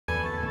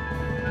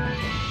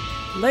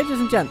Ladies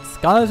and gents,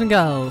 guys and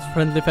gals,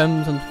 friendly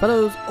femmes and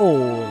fellows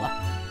all,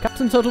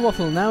 Captain Total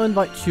Waffle now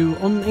invites you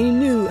on a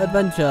new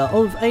adventure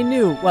of a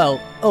new,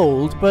 well,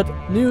 old, but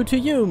new to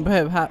you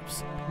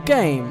perhaps,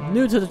 game.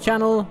 New to the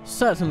channel,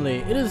 certainly.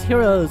 It is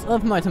Heroes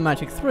of Might and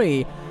Magic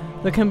 3,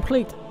 the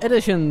complete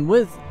edition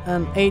with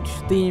an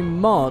HD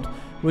mod,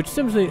 which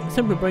simply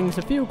brings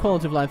a few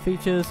quality of life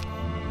features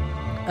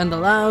and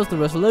allows the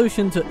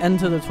resolution to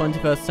enter the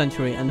 21st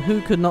century, and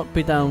who could not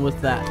be down with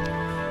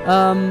that?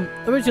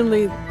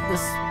 Originally,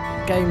 this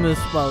game is,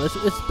 well,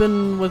 it's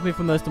been with me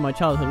for most of my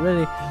childhood,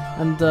 really,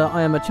 and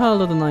I am a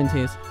child of the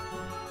 90s.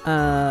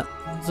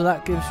 So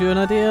that gives you an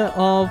idea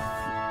of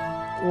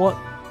what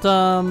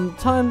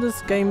time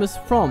this game is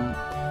from.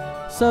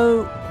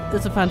 So,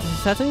 it's a fantasy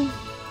setting.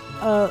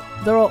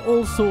 There are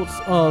all sorts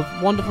of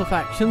wonderful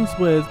factions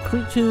with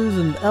creatures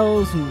and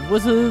elves and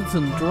wizards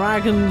and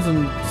dragons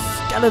and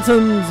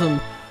skeletons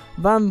and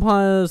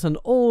vampires and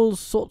all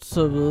sorts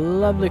of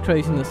lovely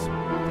craziness.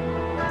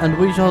 And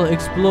we shall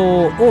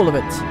explore all of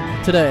it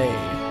today.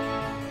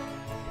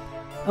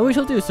 And we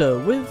shall do so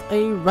with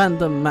a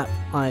random map,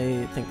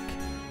 I think.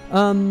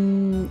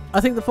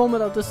 I think the format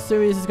of this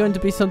series is going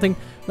to be something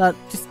that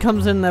just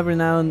comes in every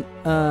now and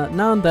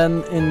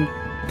then in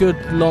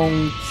good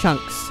long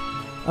chunks.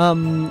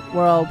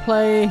 Where I'll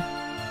play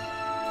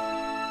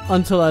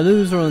until I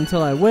lose or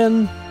until I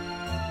win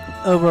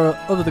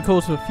over the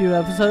course of a few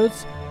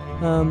episodes.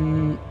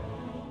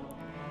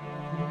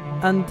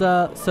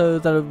 So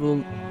that it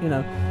will, you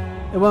know,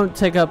 it won't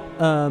take up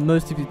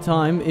most of your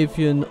time. If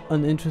you're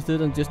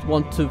uninterested and just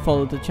want to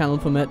follow the channel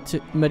for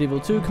Medieval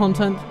 2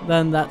 content,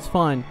 then that's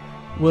fine.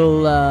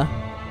 We'll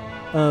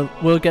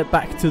get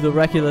back to the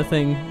regular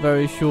thing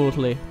very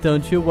shortly,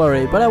 don't you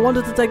worry. But I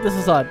wanted to take this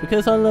aside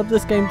because I love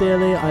this game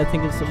dearly. I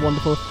think it's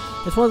wonderful.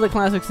 It's one of the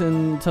classics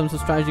in terms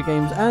of strategy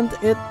games, and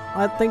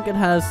I think it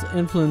has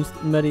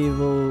influenced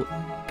medieval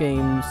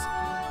games,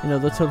 you know,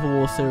 the Total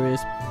War series,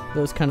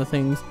 those kind of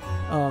things,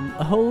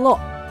 a whole lot.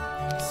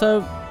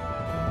 So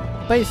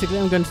basically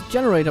I'm going to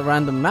generate a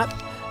random map.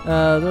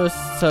 There's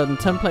a certain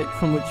template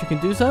from which you can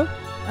do so,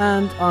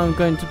 and I'm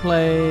going to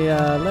play,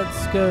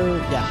 let's go,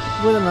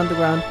 yeah, with an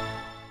underground.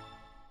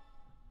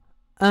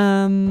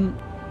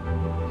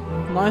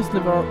 Nicely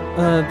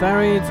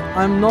varied.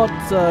 I'm not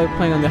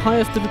playing on the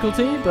highest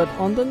difficulty, but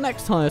on the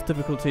next highest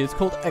difficulty. It's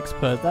called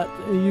Expert. That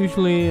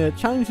usually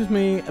challenges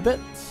me a bit,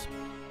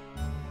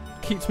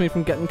 keeps me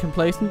from getting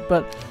complacent,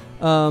 but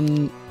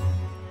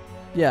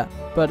yeah,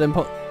 but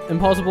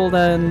impossible,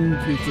 then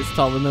you just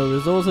start with no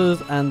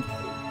resources, and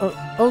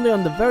only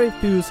under very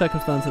few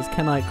circumstances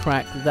can I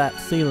crack that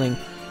ceiling.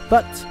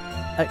 But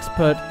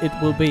Expert it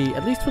will be,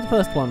 at least for the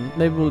first one.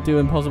 Maybe we'll do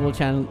impossible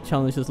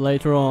challenges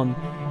later on.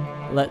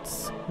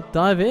 Let's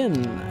dive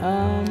in.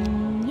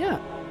 Yeah.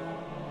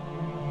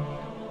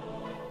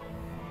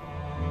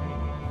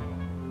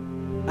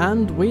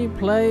 And we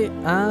play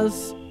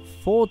as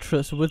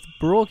Fortress with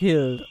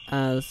Broghild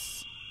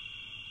as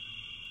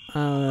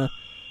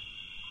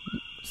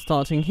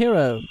starting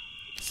hero.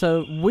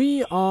 So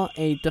we are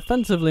a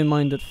defensively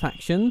minded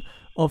faction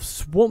of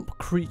swamp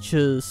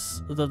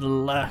creatures that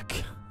lurk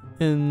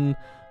in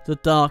the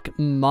dark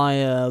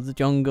mire of the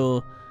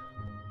jungle.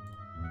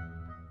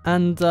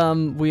 And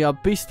we are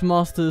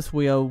beastmasters,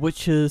 we are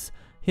witches.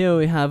 Here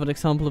we have an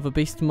example of a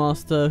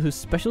beastmaster whose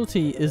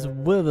specialty is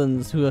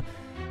wyverns, who are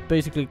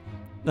basically,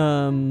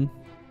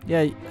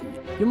 yeah,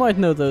 you might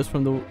know those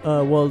from the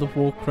World of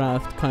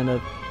Warcraft kind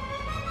of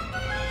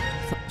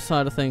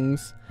side of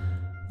things.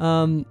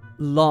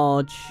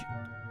 Large,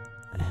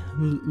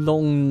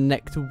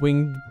 long-necked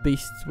winged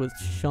beasts with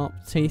sharp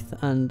teeth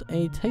and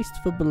a taste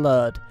for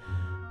blood.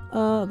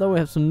 Then we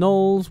have some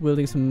gnolls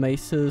wielding some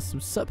maces, some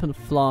serpent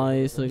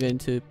flies that are going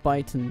to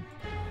bite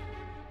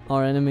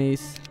our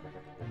enemies.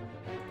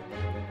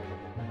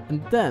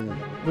 And then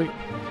we,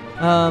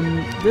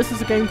 this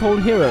is a game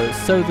called Heroes,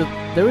 so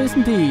that there is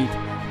indeed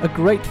a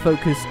great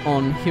focus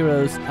on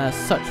heroes as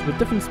such, with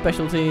different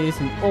specialties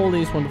and all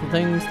these wonderful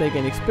things. They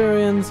gain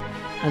experience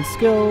and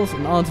skills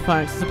and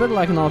artifacts. It's a bit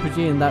like an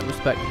RPG in that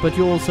respect, but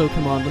you also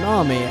command an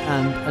army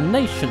and a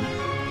nation.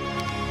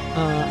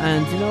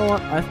 And you know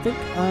what? I think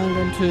I'm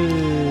going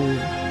to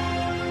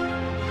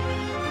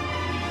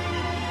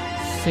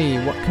see,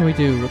 what can we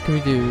do? What can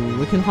we do?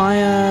 We can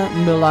hire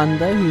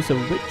Miranda, who's a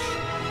witch.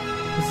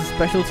 Has a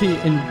specialty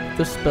in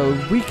the spell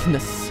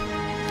Weakness,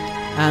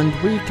 and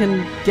we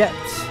can get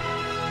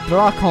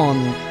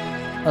Drakon,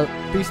 a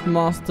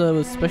beastmaster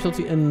with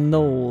specialty in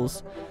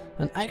gnolls.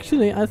 And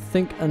actually, I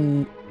think a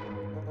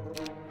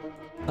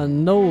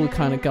gnoll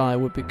kind of guy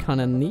would be kind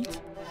of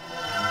neat.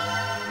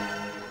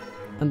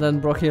 And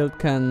then Broghild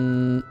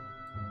can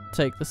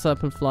take the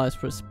serpent flies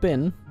for a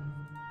spin.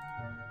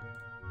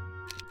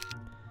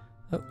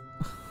 Oh.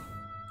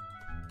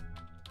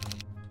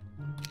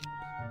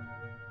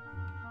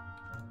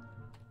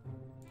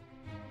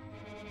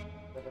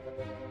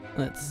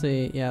 Let's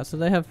see. Yeah, so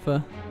they have.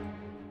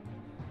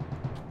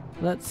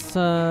 Let's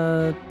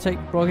take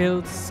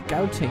Broghild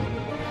scouting.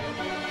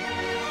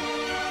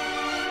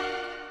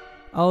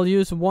 I'll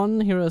use one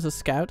hero as a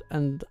scout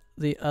and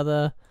the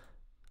other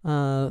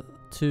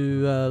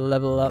to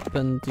level up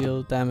and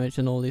deal damage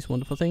and all these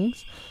wonderful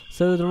things.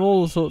 So there are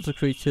all sorts of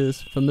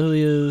creatures,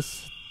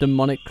 familiars,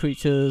 demonic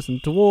creatures,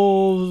 and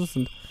dwarves,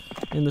 and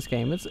in this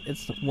game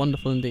it's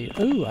wonderful indeed.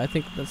 Oh, I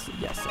think that's,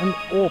 yes, an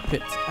ore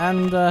pit,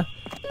 and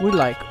we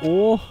like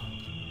ore.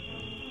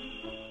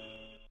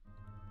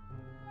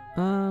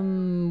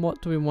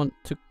 What do we want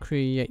to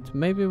create?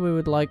 Maybe we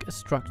would like a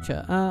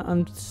structure.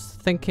 I'm just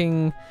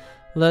thinking,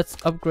 let's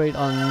upgrade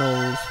our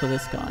knolls for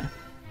this guy.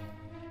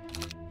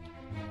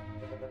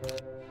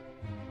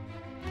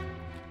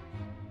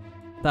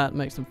 That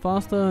makes them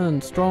faster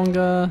and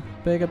stronger,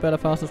 bigger, better,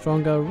 faster,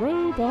 stronger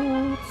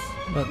robots.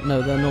 But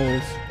no, they're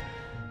knolls.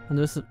 And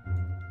there's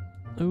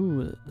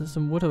ooh, there's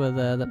some wood over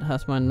there that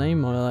has my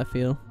name on it, I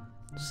feel.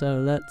 So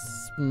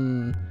let's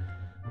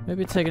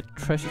maybe take a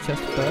treasure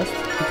chest first.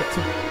 We get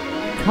some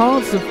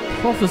cards of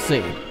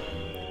prophecy.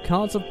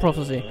 Cards of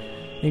prophecy,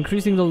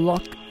 increasing the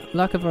luck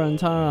of our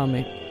entire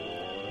army.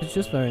 It's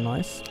just very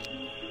nice.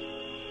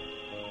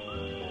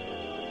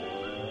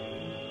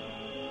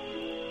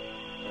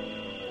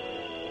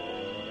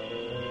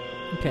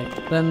 Okay,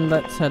 then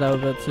let's head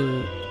over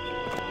to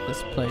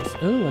this place.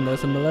 Oh, and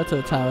there's a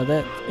Mileto tower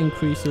that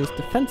increases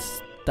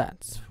defense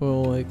stats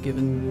for a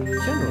given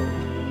general.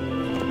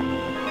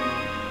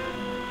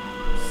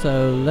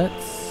 So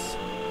let's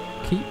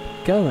keep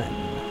going.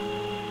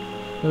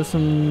 There's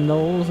some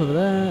knolls over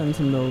there and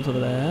some knolls over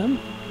there.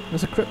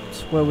 There's a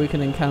crypt where we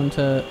can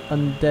encounter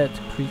undead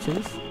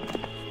creatures.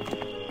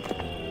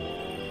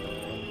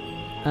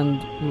 And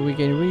we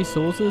gain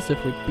resources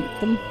if we beat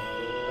them.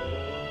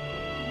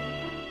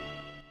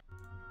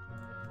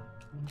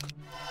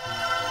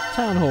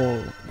 Town hall.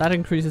 That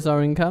increases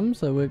our income,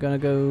 so we're gonna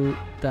go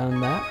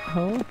down that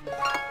hole.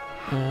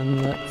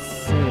 And let's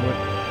see what...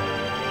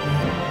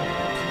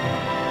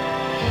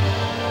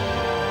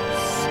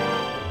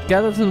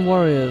 Skeleton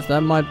warriors,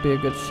 that might be a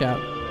good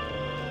shout.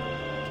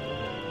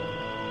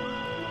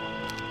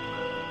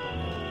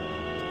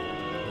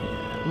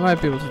 Yeah,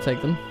 might be able to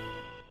take them.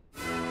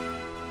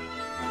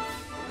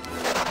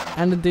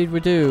 And indeed we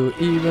do,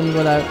 even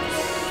without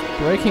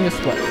breaking a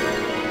sweat.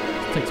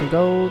 Let's take some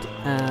gold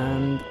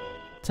and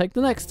take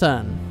the next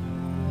turn.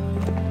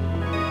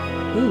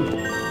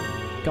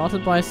 Ooh,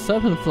 guarded by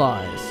serpent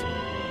flies.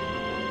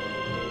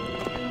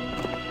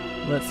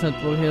 Let's head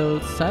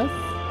Rohill south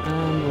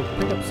and we'll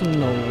pick up some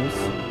knolls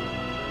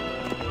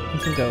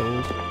and some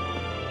gold.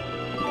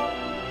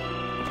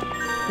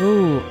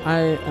 Ooh,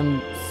 I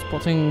am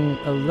spotting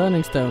a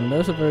learning stone.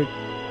 Those are very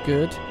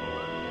good,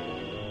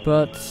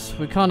 but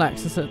we can't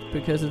access it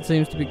because it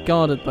seems to be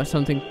guarded by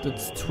something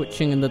that's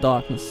twitching in the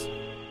darkness.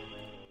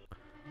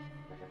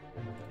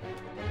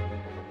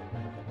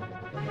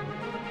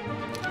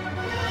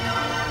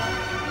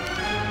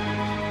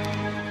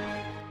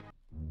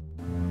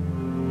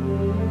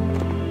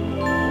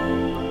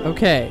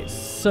 Okay,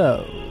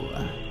 so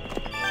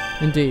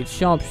indeed,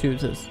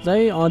 sharpshooters,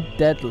 they are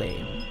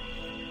deadly.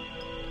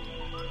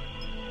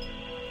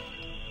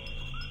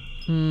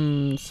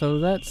 So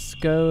let's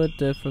go a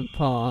different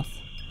path.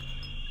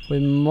 We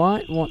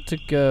might want to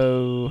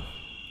go...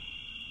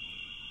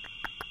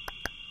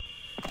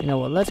 You know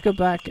what, let's go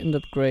back and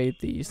upgrade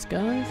these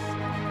guys.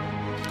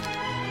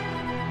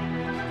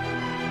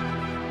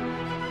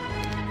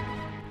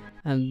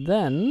 And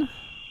then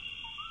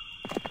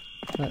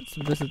let's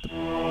visit the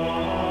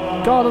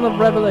Garden of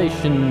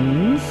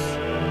Revelations.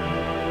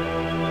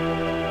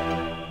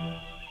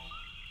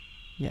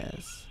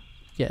 Yes,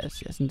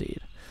 yes, yes, indeed.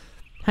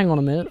 Hang on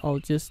a minute, I'll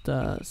just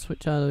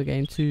switch out of the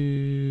game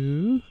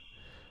to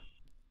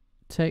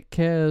take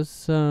care of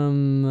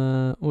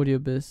some audio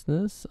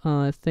business.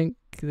 I think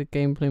the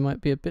gameplay might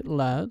be a bit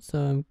loud, so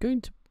I'm going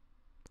to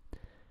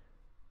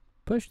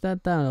push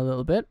that down a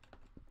little bit.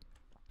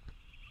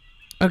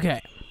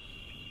 Okay,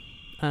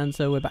 and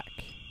so we're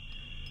back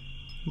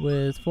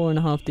with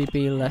 4.5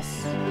 dB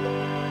less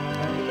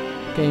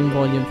game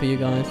volume for you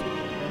guys.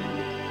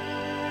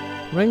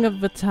 Ring of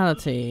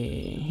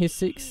Vitality. He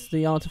seeks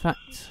the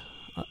artifact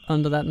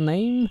under that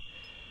name.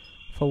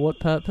 For what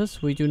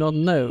purpose, we do not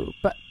know,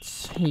 but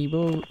he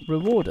will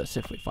reward us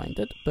if we find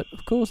it. But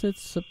of course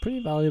it's a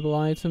pretty valuable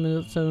item in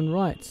its own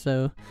right,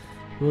 so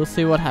we'll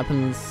see what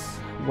happens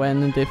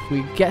when and if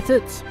we get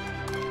it.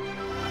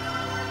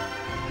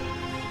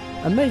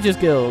 A Mage's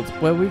Guild,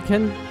 where we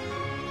can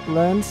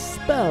learn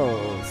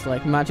spells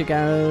like Magic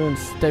Arrow and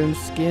Stone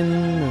Skin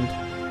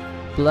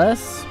and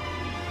Bless.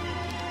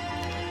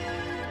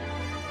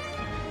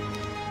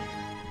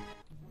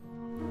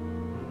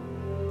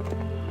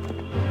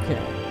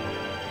 Okay.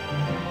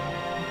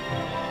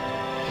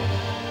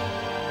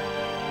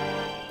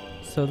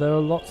 So there are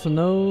lots of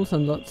gnolls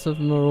and lots of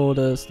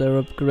marauders.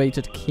 They're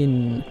upgraded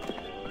kin.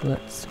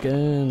 Let's go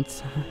and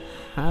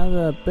have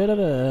a bit of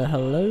a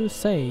hello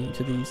say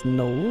to these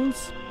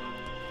gnolls.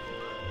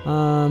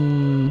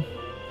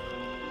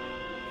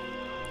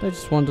 They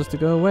just want us to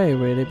go away,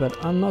 really,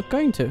 but I'm not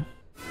going to.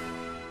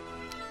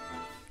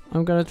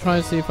 I'm gonna try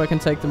and see if I can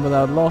take them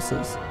without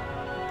losses.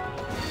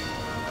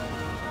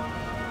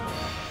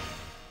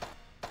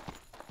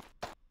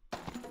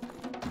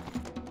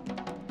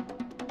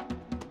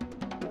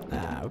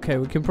 Okay,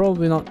 we can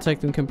probably not take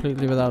them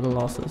completely without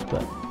losses,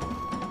 but...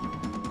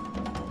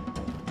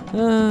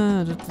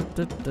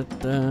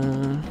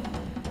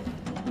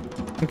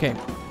 Okay.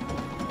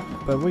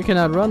 But we can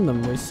outrun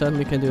them, we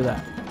certainly can do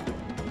that.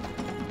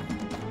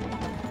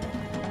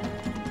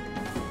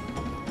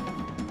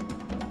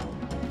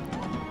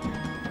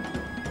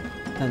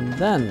 And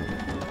then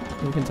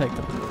we can take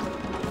them.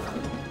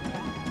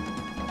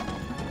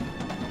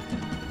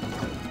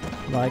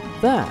 Like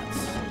that.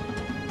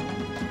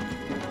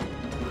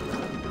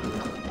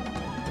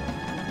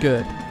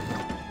 Good.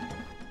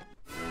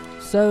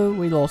 So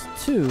we lost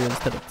 2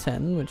 instead of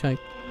 10, which I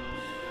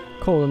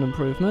call an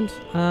improvement.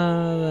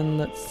 Then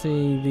let's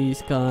see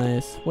these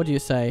guys. What do you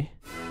say?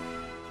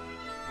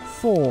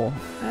 4.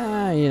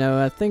 You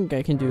know, I think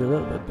I can do a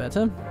little bit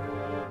better.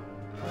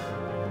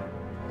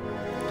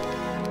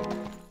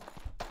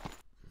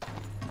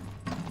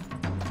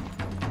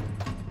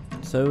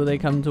 So they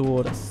come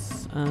toward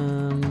us.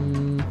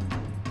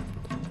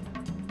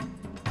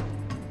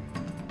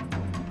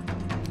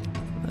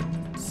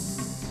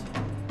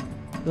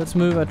 Let's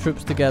move our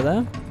troops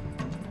together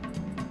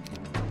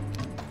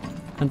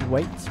and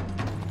wait.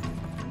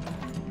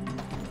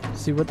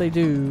 See what they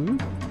do.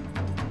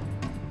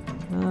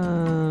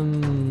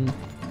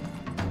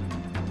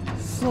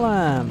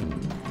 Slam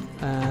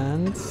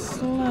and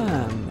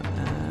slam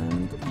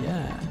and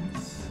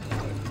yes.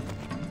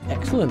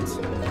 Excellent.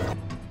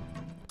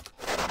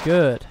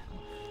 Good.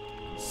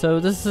 So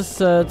this is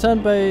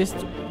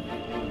turn-based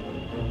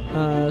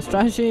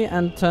strategy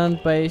and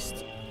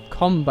turn-based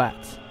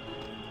combat.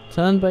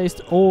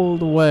 Turn-based all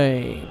the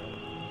way.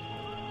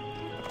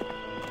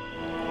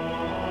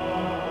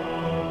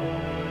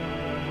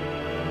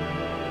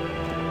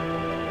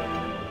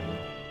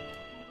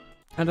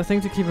 And a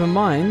thing to keep in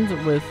mind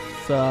with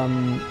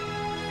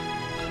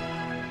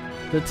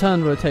the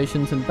turn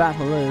rotations in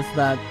battle is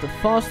that the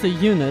faster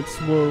units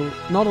will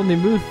not only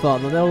move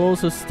farther, they'll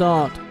also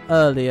start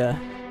earlier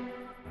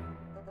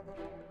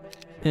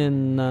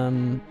in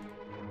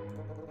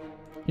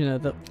you know,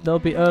 they'll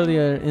be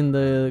earlier in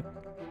the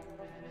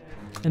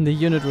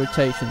unit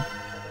rotation.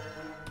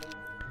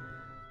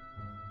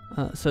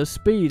 So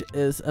speed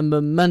is a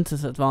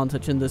momentous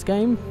advantage in this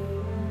game.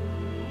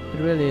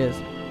 It really is.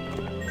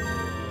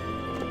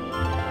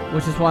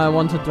 Which is why I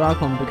wanted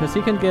Drakon, because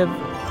he can give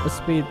a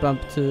speed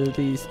bump to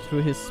these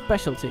through his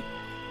specialty.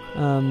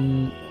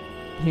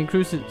 He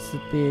increases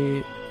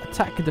the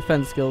attack and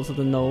defense skills of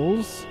the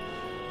gnolls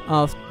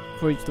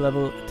for each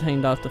level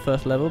attained after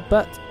first level,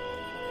 but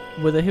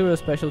with a hero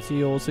specialty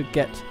you also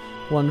get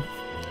one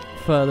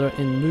further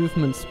in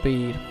movement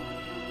speed.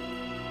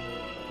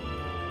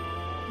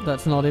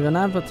 That's not even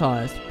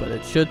advertised, but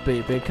it should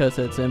be because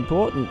it's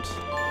important.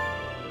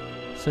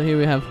 So here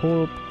we have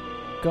Horde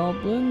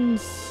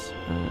Goblins.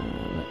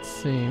 Let's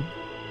see.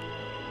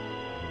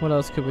 What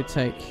else could we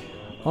take?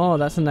 Oh,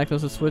 that's a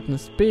necklace of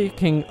swiftness.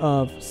 Speaking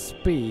of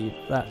speed,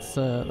 that's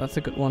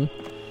a good one.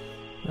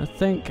 I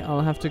think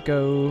I'll have to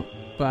go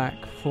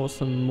back for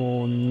some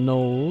more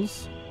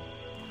gnolls.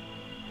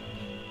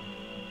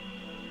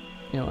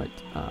 You know what?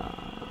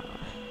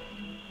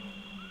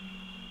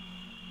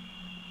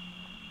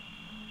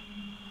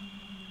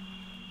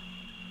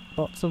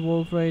 Lots of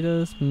wolf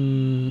raiders.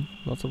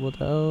 Lots of wood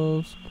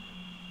elves.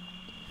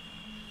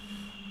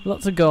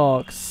 Lots of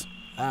gorks.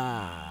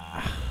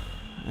 I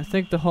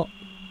think the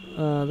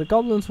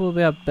goblins will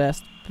be our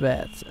best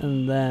bet,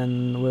 and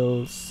then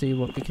we'll see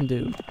what we can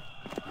do.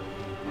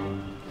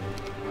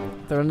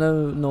 There are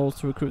no gnolls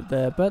to recruit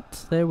there,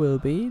 but there will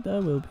be.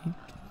 There will be.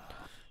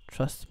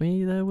 Trust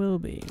me, there will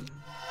be.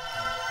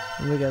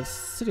 And we got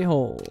City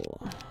Hall.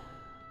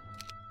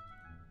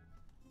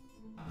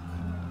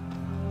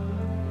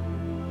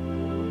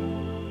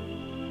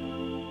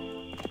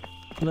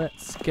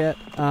 Let's get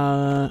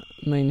our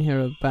main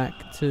hero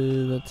back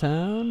to the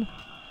town.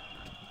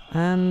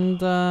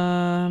 And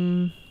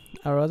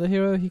our other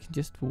hero, he can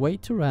just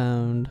wait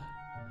around.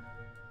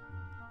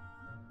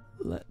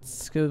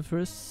 Let's go for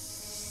a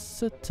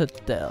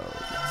citadel.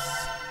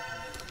 Yes.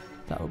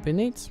 That would be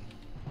neat.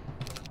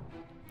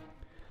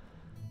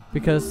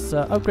 Because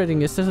upgrading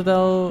your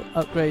citadel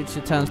upgrades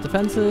your town's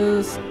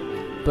defenses,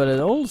 but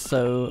it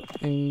also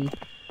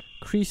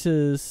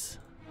increases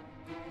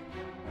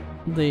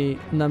the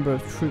number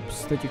of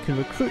troops that you can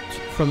recruit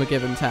from a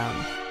given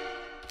town.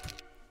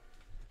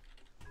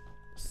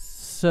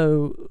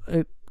 So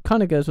it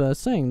kind of goes without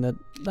saying that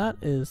that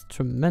is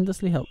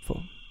tremendously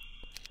helpful.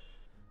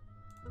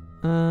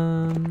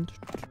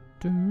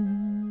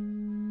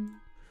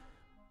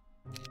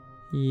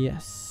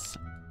 Yes.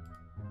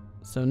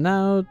 So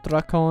now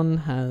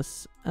Drakon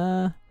has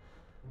a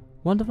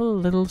wonderful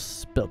little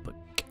spellbook.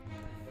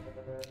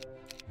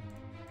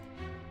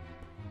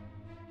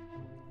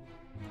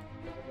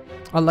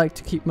 I like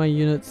to keep my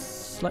units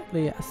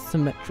slightly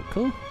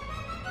asymmetrical.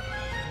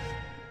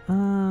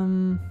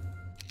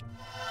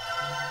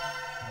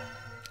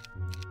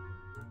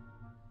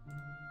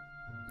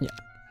 Yeah,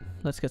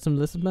 let's get some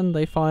lizardmen.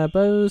 They fire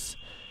bows,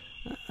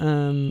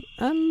 and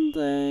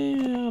they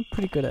are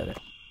pretty good at it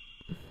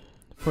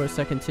for a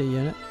second tier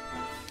unit.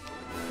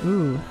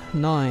 Ooh,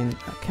 9.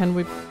 Can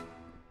we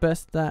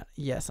best that?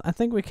 Yes, I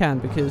think we can,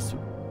 because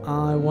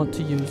I want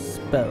to use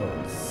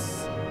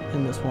spells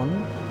in this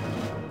one.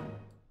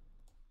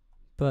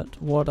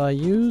 But what I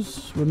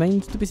use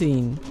remains to be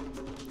seen.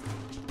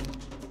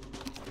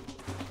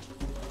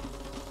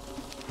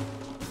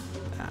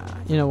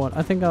 You know what?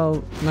 I think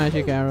I'll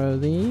magic arrow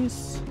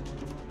these.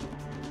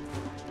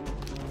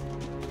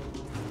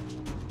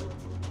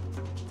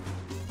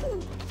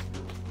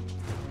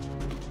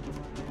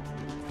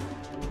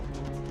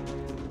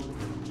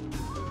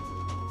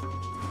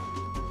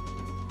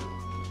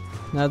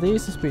 Now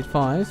these are speed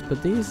 5s,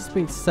 but these are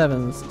speed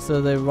 7s,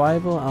 so they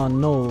rival our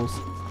gnolls.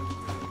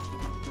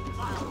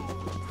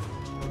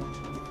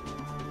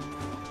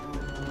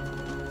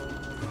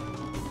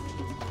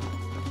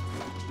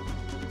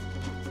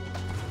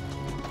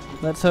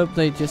 Let's hope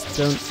they just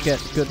don't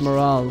get good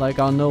morale like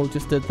our gnoll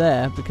just did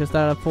there, because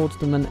that affords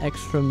them an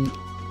extra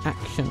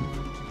action.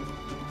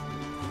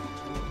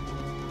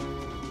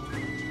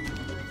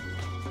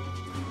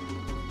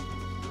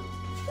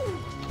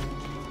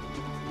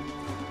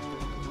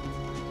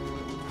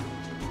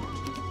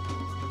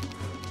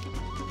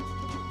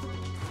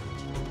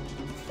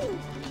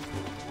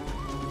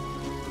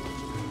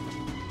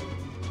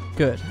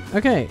 Good.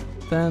 Okay,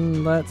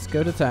 then let's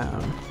go to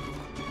town.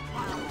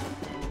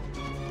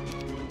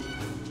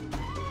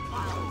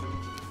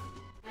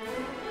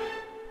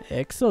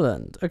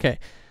 Excellent. Okay.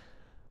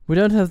 We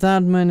don't have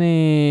that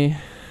many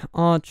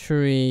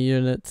archery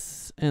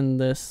units in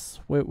this.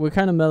 We're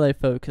kind of melee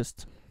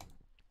focused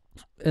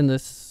in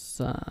this,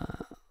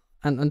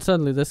 and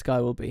certainly this guy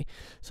will be.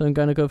 So I'm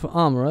going to go for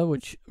armorer,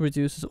 which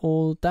reduces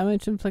all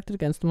damage inflicted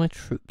against my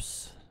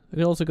troops. We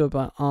can also go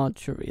by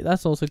archery.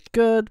 That's also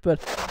good, but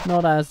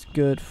not as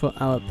good for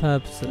our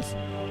purposes.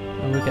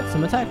 And we get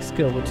some attack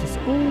skill, which is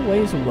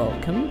always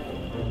welcome.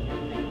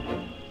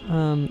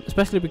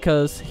 Especially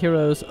because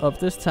heroes of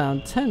this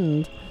town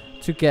tend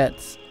to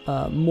get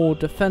more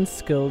defense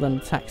skill than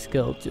attack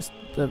skill. Just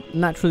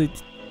naturally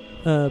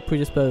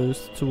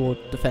predisposed toward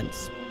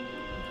defense,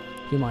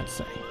 you might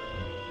say.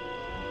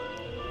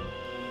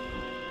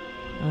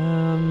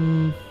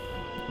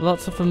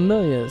 Lots of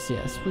familiars,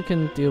 yes, we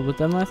can deal with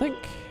them, I think.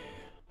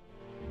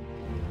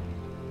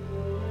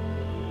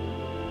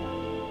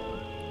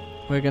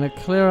 We're gonna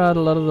clear out a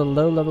lot of the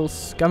low-level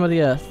scum of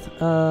the earth.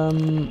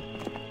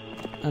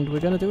 And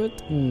we're gonna do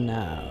it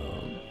now.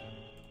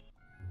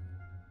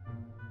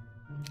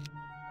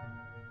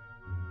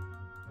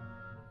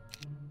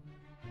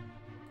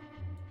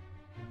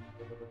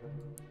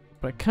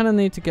 But I kinda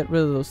need to get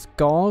rid of those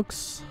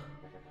gogs.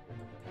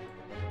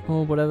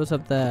 Or whatever's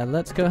up there.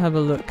 Let's go have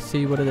a look,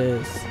 see what it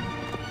is.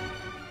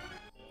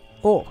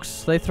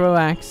 Orcs, they throw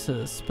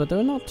axes, but there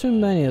are not too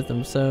many of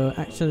them, so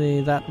actually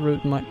that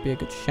route might be a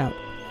good shout.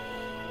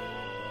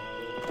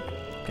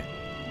 Okay.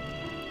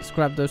 Let's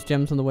grab those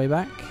gems on the way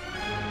back.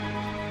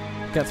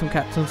 Get some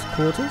captain's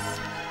quarters.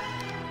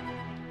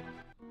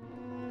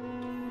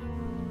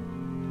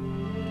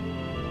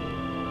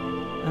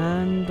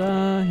 And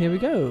here we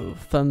go.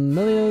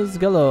 Familiars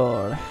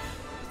galore.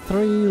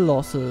 3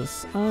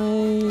 losses.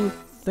 I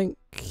think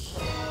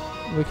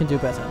we can do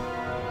better.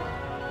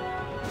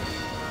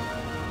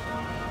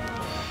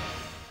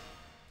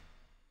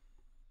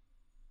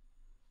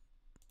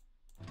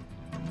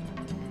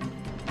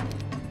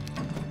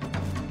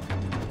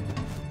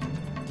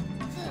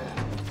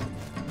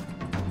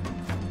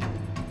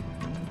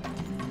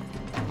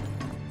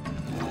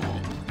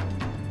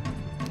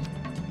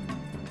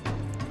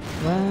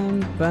 Bam,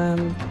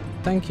 bam,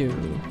 thank you.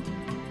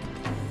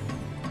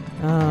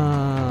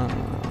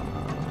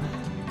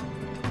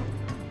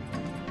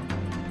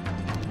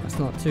 That's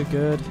not too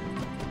good.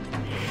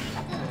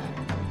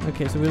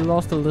 Okay, so we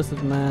lost a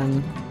lizard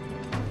man.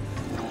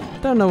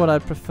 Don't know what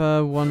I'd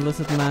prefer, 1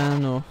 lizard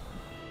man or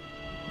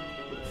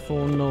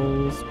 4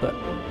 gnolls, but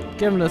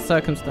given the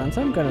circumstance,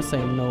 I'm gonna say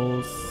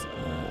gnolls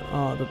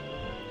are the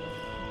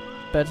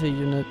better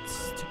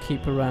units to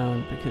keep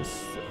around,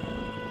 because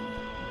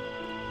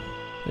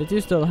they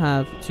do still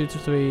have 2 to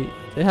 3.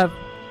 They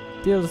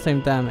deal the same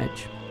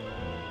damage.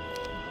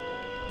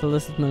 The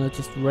lizardmen are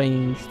just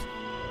ranged.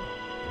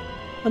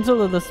 Until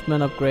the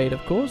lizardmen upgrade,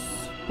 of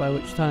course, by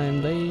which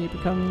time they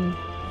become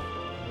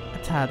a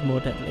tad more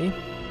deadly.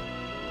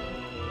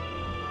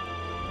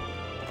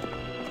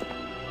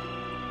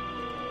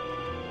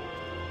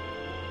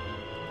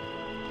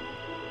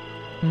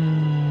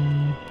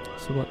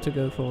 So what to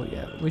go for?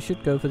 Yeah, we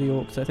should go for the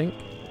orcs, I think.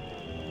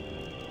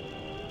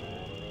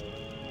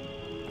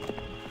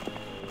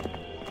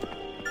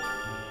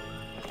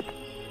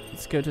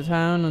 Go to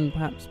town and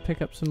perhaps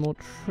pick up some more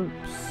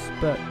troops,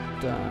 but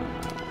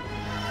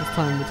this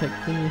time we take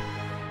the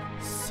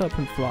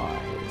serpent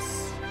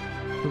flies.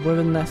 The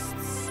woven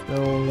nests,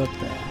 they're all up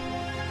there.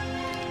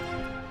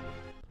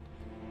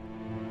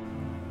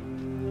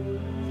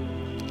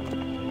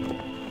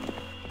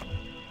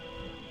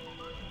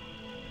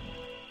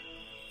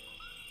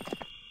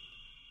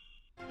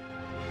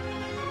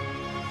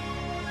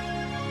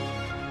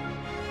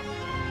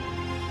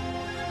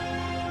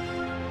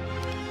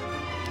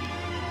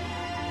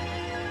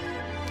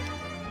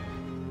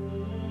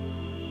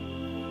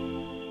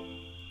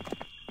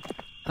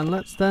 And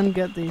let's then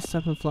get these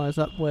 7 flies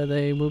up where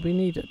they will be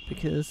needed,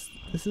 because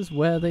this is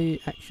where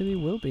they actually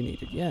will be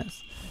needed,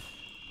 yes.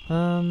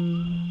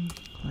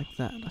 Like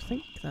that. I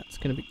think that's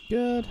gonna be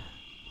good.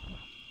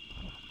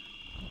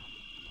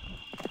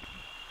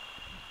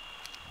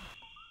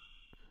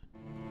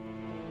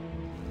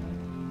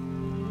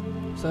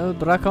 So,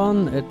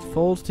 Drakon, it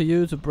falls to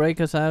you to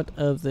break us out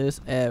of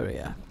this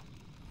area.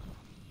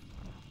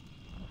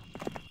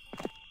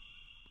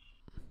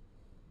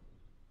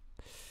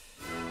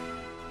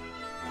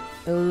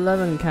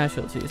 11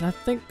 casualties. I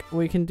think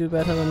we can do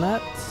better than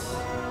that.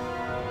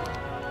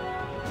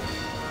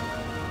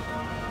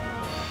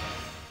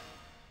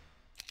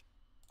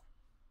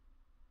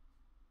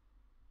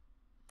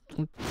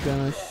 I'm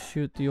gonna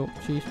shoot the Orc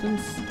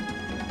Chieftains.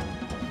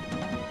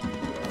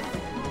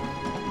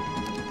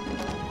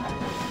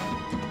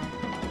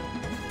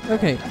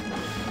 Okay,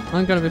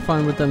 I'm gonna be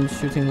fine with them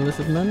shooting the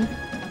Lizard Men.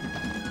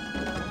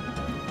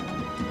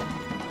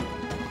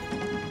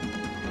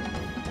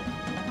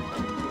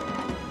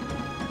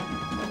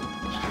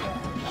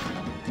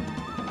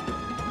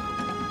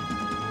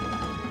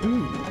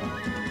 Ooh.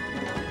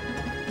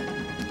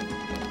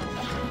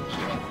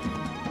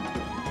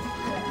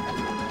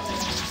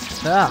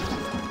 Ah!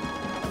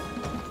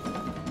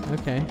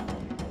 Okay.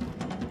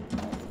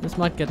 This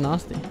might get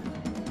nasty.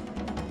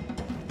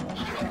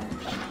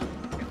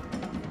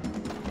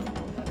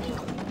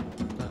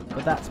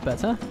 But that's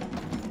better.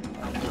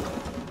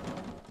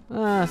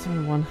 Ah,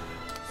 7-1.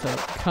 So,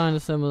 kind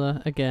of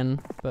similar again,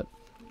 but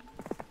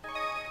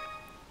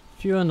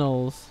fewer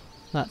nulls.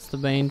 That's the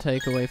main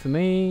takeaway for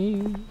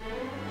me.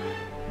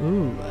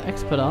 Ooh,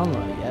 expert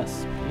armor,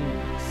 yes,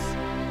 please.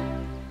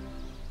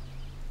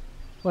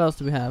 What else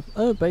do we have?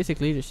 Oh, basic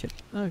leadership.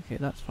 Okay,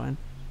 that's fine.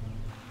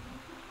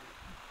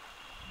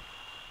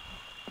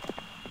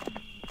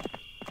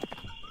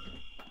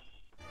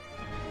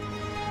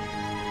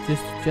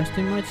 Just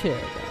adjusting my chair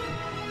there.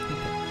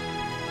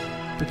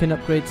 Okay. We can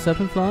upgrade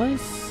serpent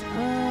flies.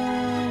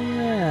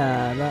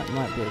 Yeah, that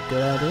might be a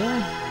good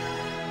idea.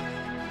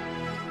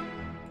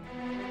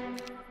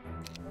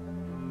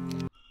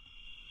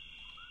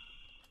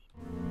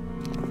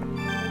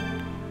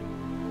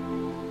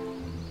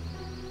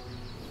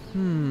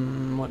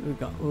 What we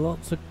got?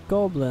 Lots of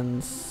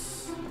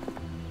goblins.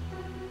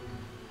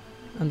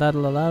 And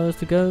that'll allow us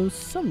to go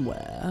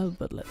somewhere,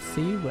 but let's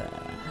see where.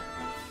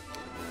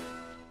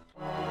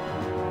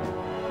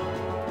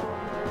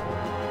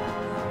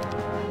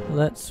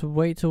 Let's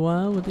wait a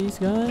while with these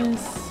guys.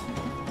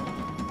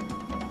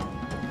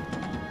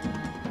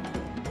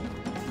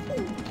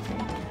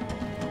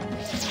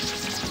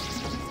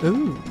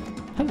 Ooh,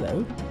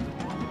 hello.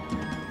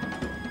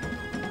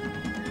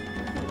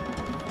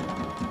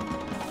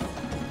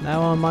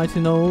 Now our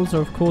mighty gnolls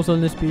are of course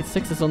only speed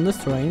 6s on this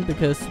terrain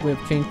because we've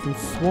changed from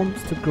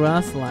swamps to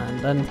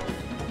grassland, and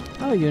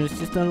our units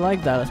just don't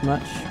like that as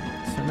much.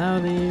 So now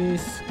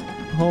these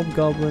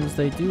hobgoblins,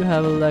 they do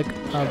have a leg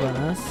up on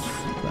us,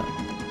 but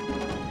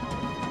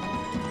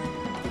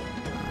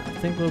I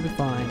think we'll be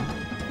fine.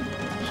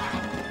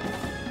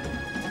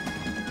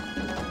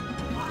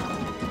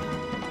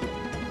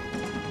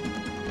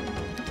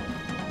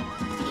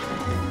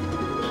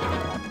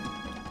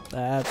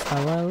 That's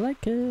how I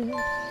like it.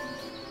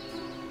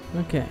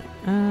 Okay,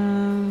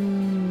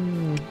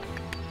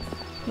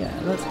 yeah,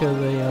 let's go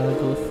the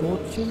Idol of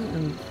Fortune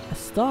and a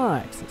Star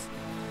Axis.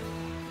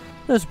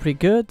 That's pretty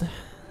good.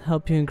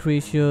 Help you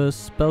increase your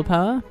spell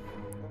power.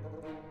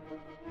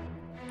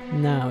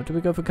 Now, do we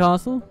go for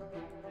Castle?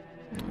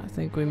 I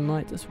think we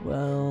might as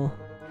well.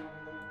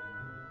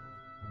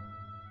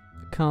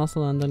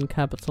 Castle and then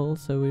Capital,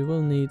 so we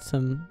will need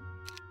some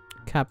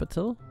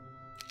Capital.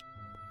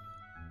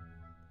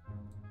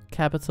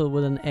 Capital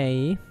with an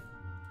A.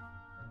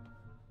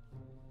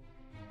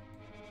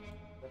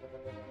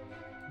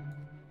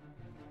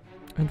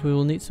 And we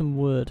will need some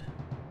wood.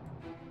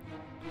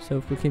 So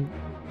if we can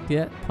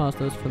get past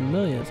those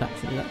familiars,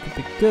 actually, that could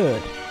be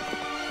good.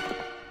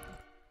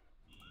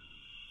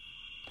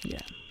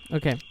 Yeah.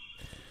 Okay.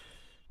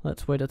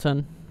 Let's wait a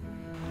turn.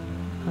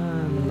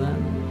 And then...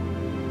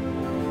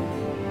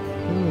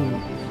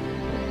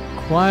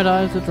 Quiet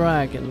Eye of the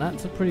Dragon.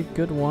 That's a pretty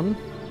good one.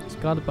 It's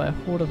guarded by a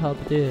horde of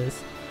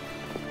halberdiers.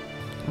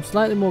 I'm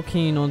slightly more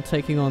keen on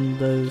taking on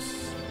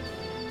those,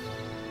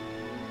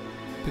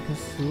 because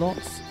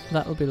slots,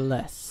 that will be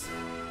less.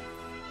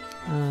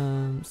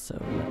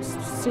 So let's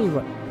see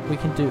what we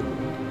can do.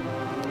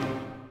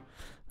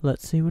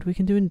 Let's see what we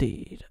can do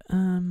indeed.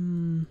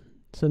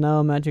 So now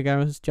our magic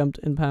arrow has jumped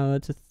in power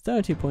to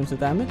 30 points of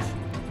damage,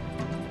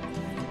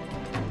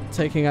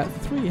 taking out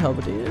 3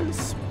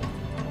 halberdiers.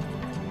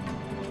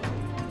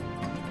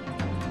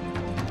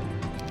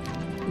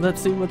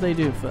 Let's see what they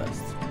do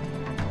first.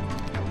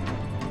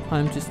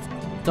 I'm just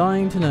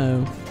dying to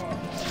know.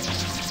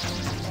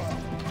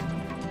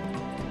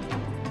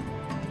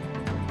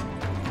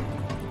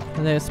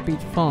 And they're speed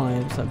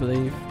 5s, I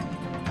believe.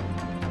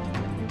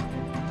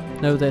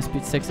 No, they're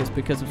speed 6s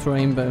because of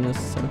terrain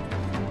bonus, so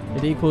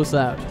it equals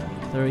out.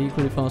 They're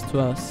equally fast to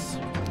us.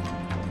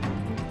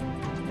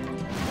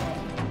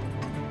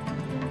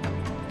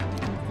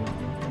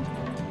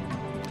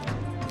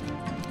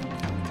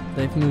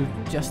 they've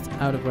moved just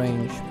out of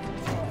range.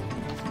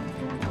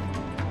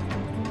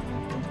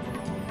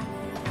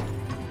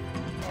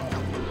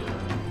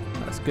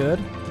 That's good.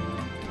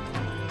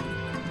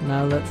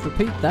 Now let's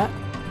repeat that.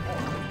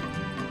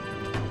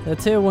 They're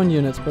tier 1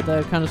 units, but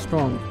they're kind of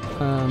strong.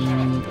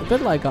 A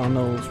bit like our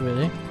gnolls,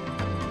 really,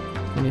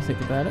 when you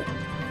think about it.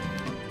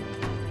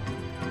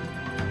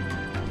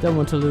 Don't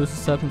want to lose a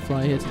serpent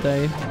fly here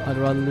today. I'd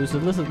rather lose a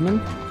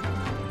lizardman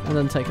and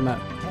then take him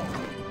out.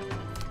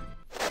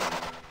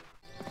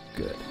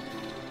 Good.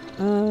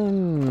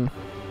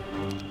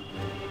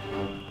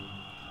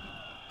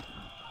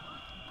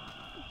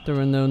 There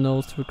are no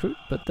gnolls to recruit,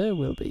 but there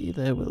will be.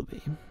 There will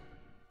be.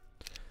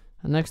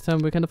 And next time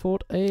we can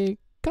afford a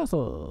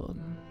castle.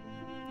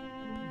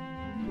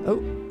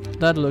 Oh,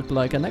 that looked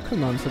like a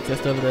necromancer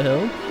just over the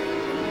hill.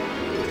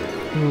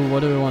 Ooh, what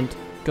do we want?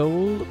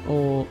 Gold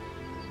or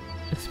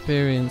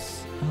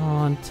experience? Oh,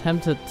 I'm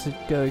tempted to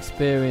go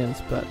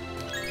experience, but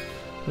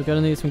we're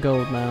gonna need some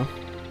gold now.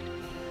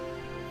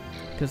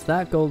 Because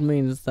that gold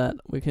means that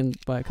we can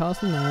buy a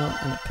castle now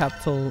and a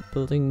capital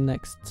building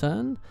next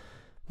turn,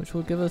 which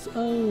will give us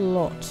a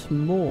lot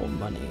more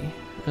money.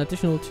 An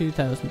additional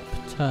 2,000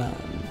 per turn.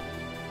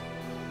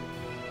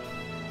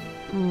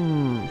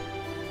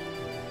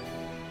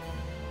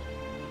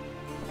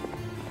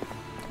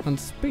 And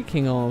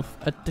speaking of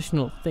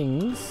additional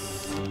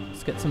things,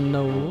 let's get some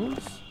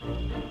gnolls.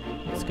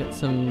 Let's get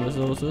some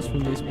resources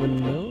from these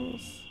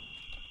windmills.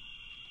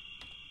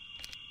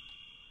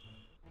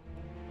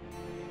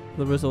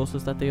 The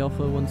resources that they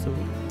offer once a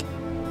week.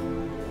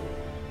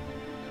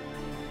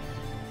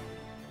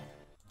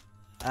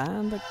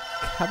 And the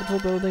capital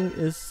building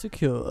is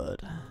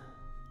secured.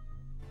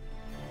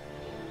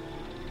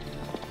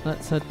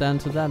 Let's head down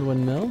to that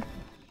windmill.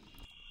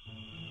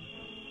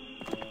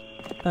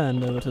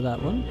 And over to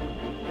that one.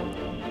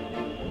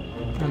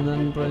 And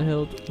then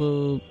Brunhild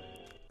will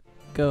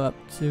go up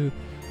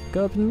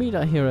and meet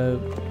our hero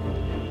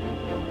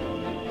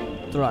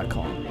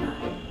Drakon.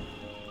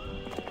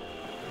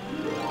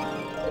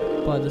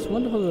 By this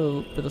wonderful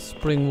little bit of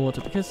spring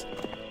water, because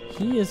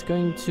he is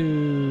going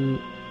to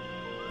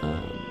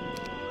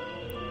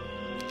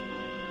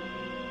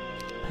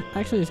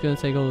actually he's going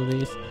to take all of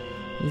these.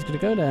 He's going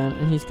to go down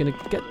and he's going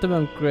to get them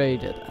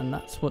upgraded, and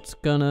that's what's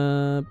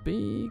gonna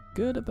be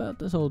good about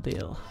this whole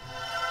deal.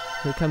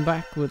 He'll come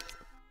back with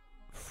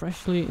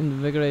freshly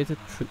invigorated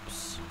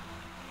troops.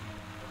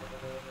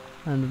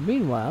 And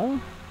meanwhile,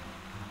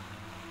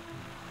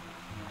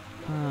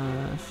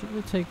 should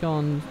we take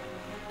on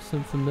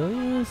some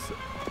familiars?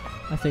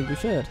 I think we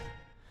should.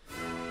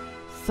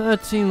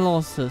 13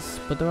 losses,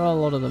 but there are a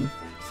lot of them,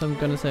 so I'm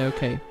gonna say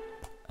okay.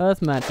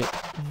 Earth magic,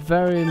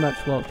 very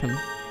much welcome.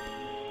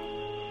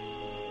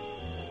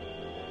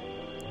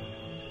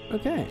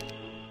 Okay.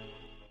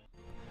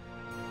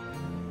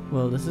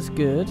 Well, this is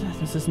good.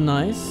 This is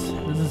nice.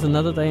 This is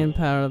another day in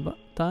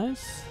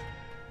paradise.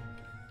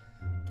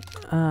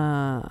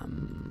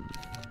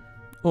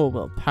 Oh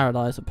well,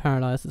 paradise or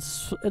paradise.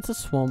 It's a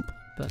swamp,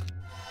 but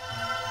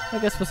I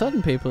guess for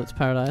certain people it's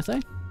paradise,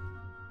 eh?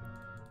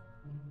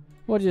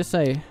 What do you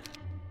say?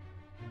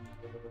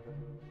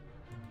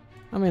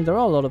 I mean, there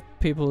are a lot of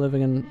people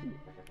living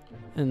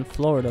in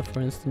Florida, for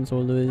instance,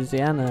 or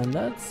Louisiana, and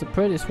that's a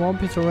pretty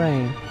swampy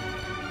terrain,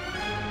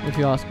 if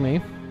you ask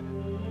me.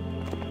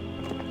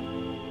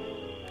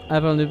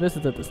 I've only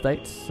visited the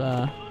States.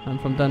 I'm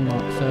from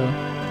Denmark, so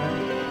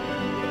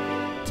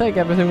take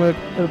everything with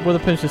a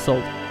pinch of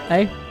salt,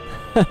 eh?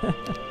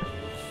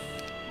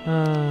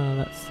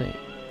 Let's see.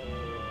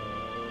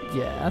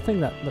 Yeah, I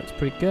think that looks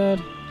pretty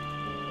good.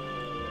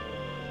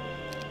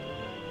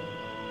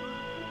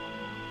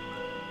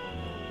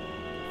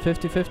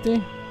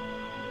 $50-50.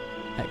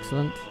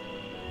 Excellent.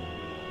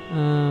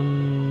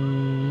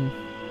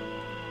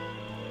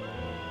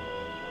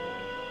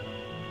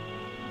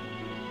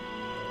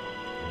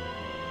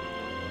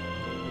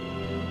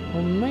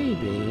 Or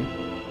maybe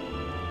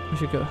we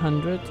should go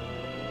 100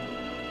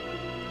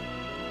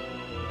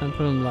 and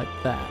put them like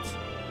that.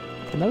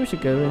 And then we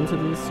should go into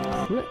this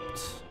crypt.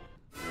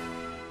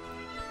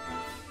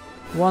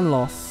 One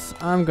loss.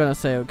 I'm gonna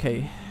say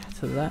okay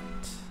to that.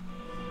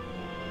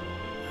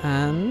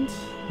 And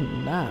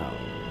now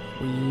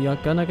we are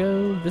gonna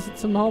go visit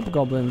some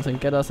hobgoblins and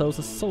get ourselves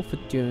a sulfur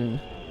dune.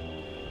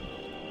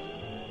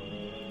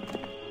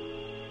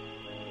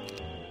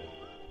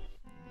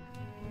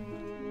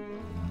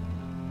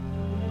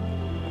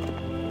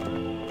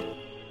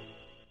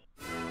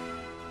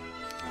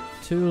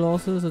 Two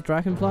losses of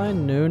Dragonfly?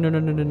 No, no, no,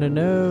 no, no, no,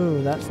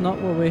 no. That's not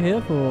what we're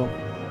here for.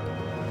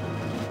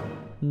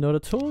 Not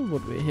at all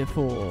what we're here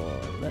for.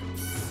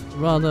 Let's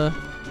rather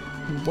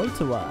wait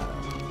a while.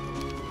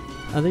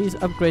 And these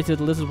upgraded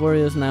lizard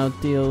warriors now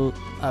deal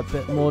a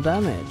bit more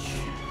damage.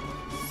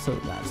 So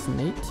that's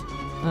neat.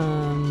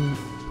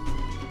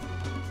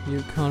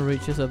 You can't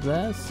reach us up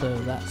there, so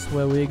that's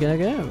where we're gonna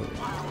go.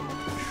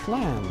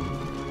 Schlam.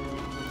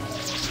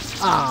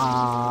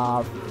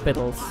 Ah,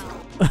 fiddles.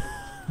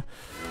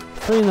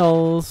 3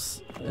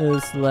 gnolls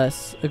is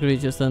less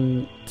egregious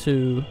than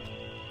 2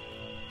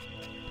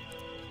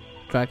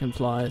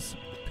 dragonflies,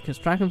 because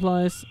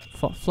dragonflies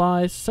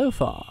flies so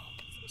far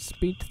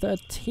speed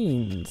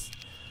 13s.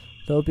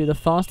 They'll be the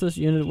fastest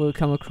unit we'll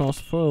come across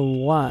for a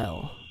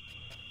while.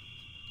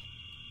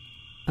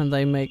 And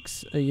they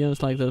makes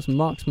units like those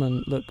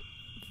marksmen look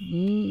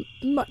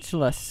much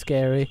less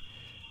scary.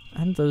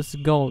 And those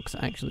Golgs,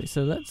 actually.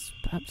 So let's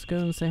perhaps go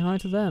and say hi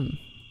to them.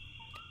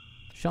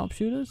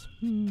 Sharpshooters?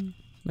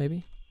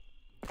 Maybe.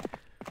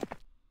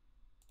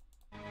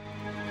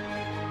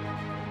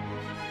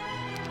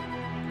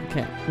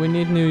 Okay, we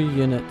need new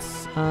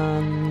units.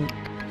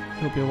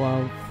 It'll be a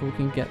while before we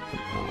can get them.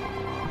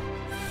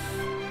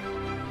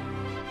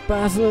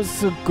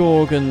 Basilisks or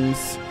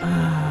Gorgons?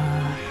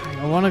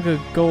 I want to go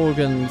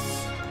Gorgons.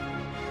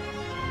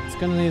 It's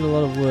gonna need a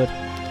lot of wood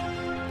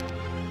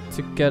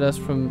to get us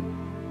from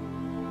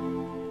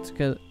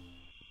to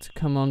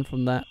come on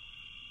from that.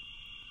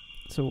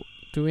 So,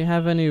 do we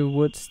have any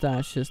wood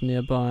stashes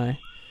nearby?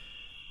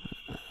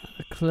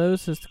 The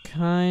closest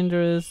kinda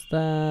is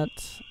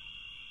that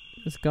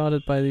is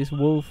guarded by these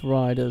wolf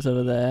riders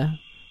over there,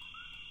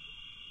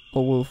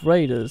 or wolf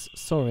raiders.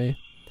 Sorry,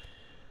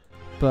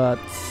 but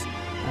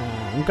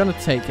I'm gonna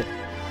take it.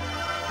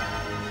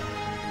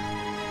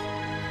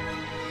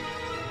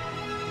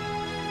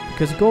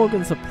 Because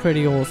Gorgons are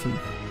pretty awesome.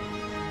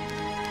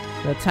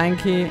 They're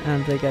tanky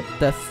and they get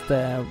death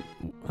stare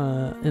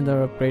in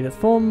their upgraded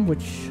form,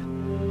 which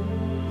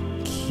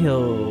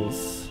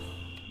kills.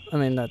 I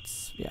mean,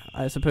 that's, yeah,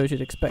 I suppose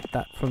you'd expect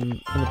that from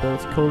an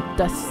ability called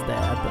Death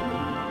Stare, but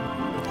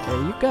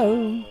there you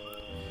go.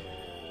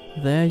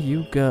 There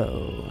you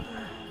go.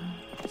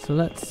 So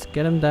let's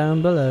get him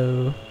down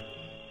below.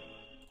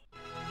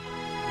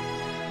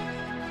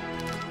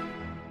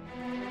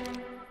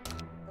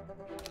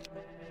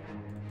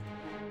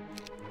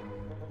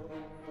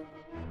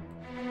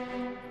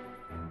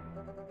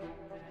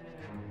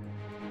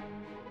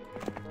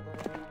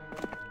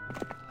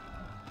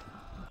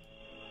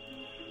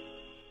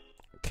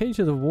 Cage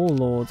of the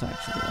Warlords,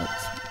 actually,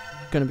 that's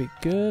gonna be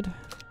good.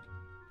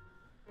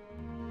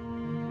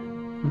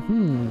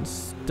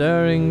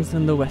 Stirrings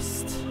in the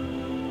west.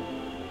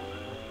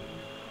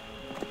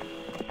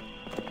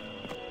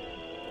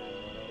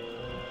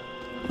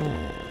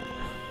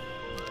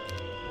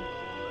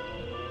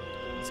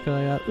 Let's go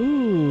like that.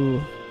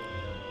 Ooh!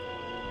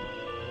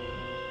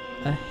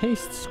 A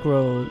haste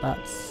scroll,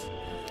 that's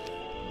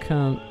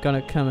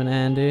gonna come in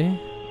handy.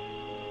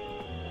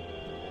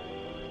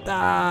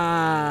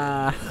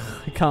 Ah!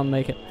 I can't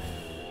make it.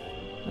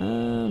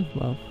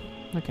 Well,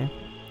 okay.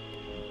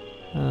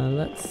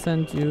 Let's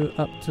send you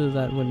up to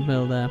that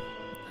windmill there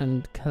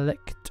and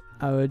collect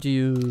our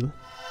due.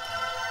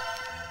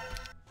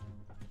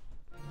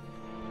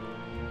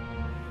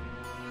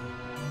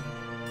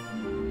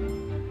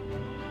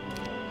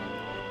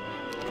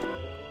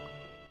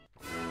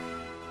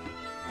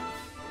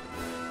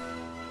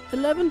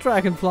 "11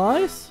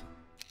 dragonflies?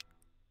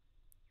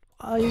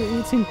 Are you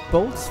eating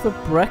bolts for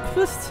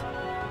breakfast?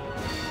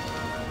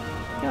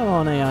 Come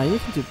on, AI, you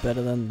can do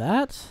better than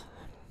that.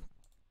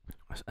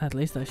 At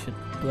least I should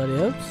bloody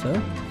hope so.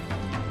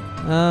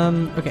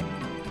 Okay.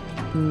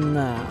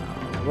 Now,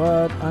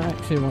 what I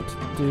actually want to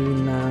do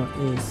now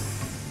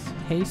is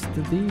haste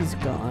these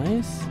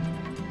guys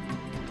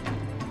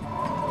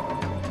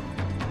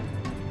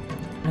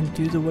and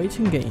do the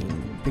waiting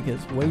game,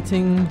 because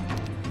waiting,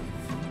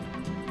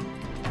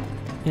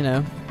 you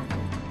know,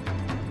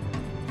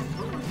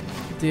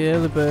 the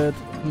early bird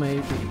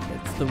maybe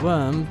gets the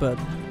worm, but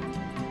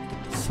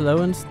slow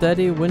and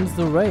steady wins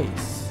the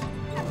race.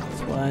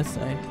 That's what I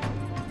say.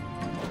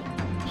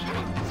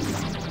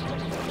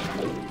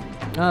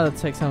 Ah, that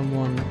takes on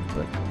one,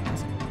 but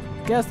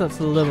I guess that's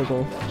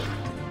livable.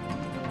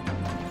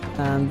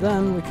 And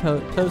then we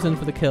close in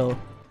for the kill.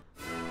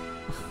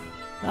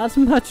 That's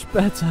much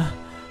better.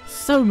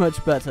 So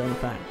much better, in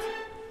fact.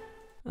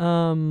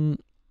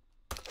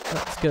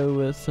 Let's go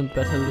with some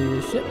better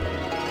leadership.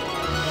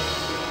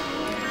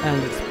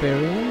 And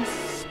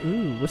experience.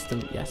 Ooh,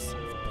 wisdom, yes,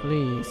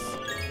 please.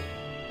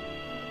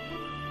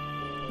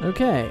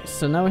 Okay,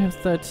 so now we have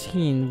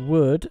 13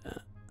 wood,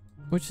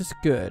 which is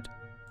good.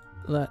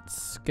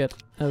 Let's get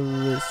a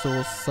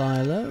resource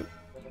silo.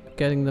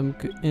 Getting them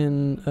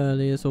in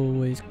early is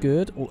always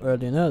good. Or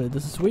early and early.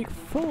 This is week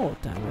 4,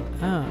 damn it.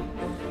 Ah,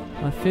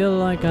 I feel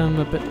like I'm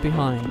a bit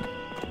behind.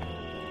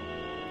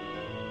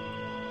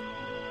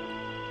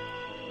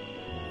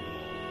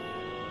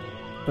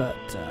 But,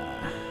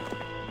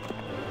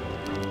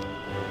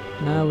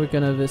 now we're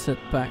gonna visit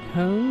back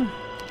home,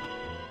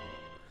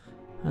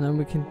 and then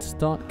we can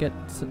start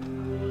getting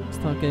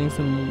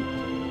some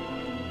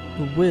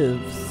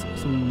wyverns.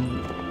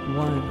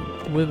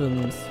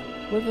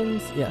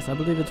 Wyverns? Yes, I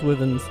believe it's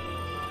wyverns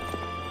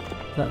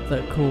that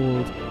they're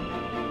called.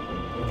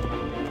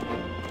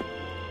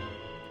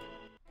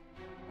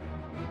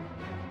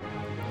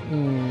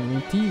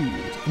 Indeed,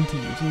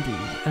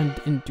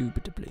 and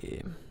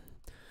indubitably.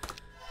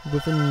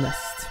 Wyvern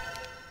nest.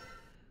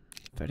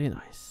 Very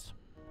nice.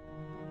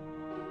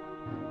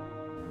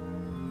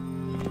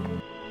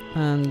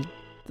 And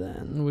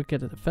then we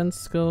get a defense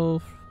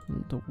skill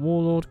And the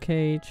Warlord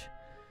cage.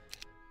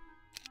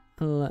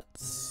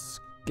 Let's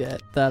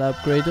get that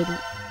upgraded.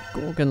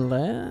 Gorgon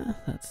lair.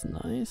 That's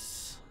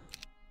nice.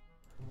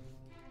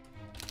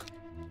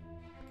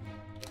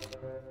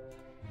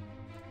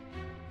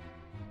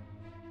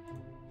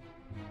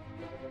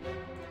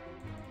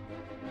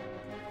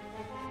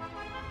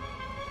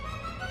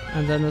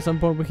 And then at some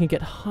point we can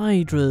get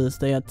Hydras.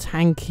 They are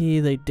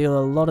tanky, they deal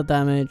a lot of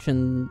damage,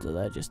 and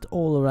they're just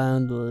all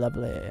around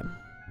lovely.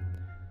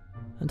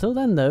 Until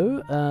then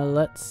though,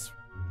 let's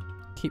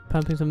keep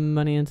pumping some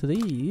money into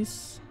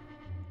these.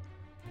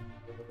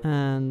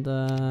 And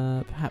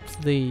perhaps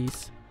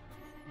these.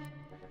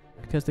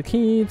 Because the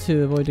key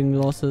to avoiding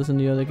losses in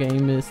the other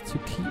game is to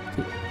keep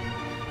the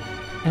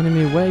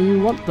enemy where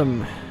you want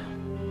them.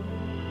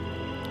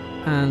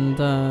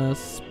 And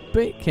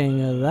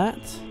speaking of that,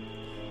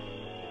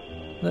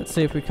 let's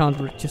see if we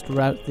can't just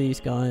route these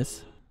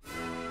guys.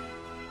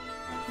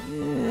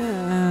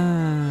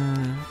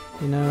 Yeah,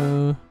 you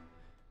know,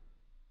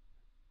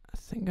 I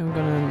think I'm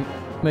gonna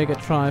make a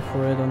try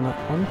for it on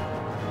that one.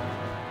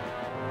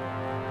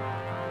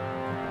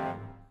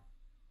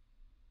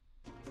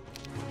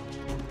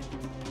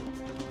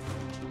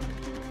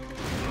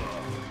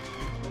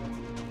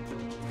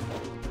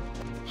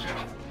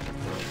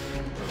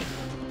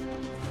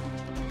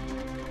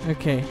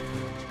 Okay,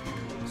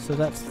 so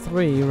that's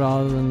 3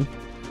 rather than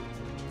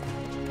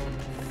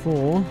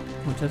 4,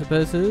 which I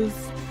suppose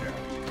is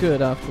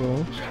good after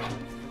all.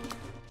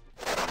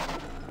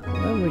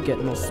 Then we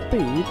get more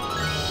speed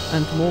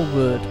and more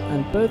wood,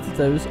 and both of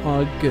those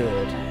are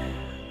good.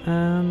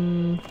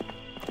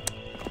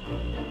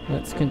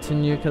 Let's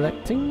continue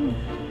collecting.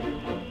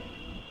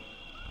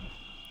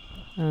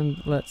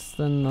 And let's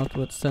then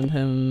afterwards send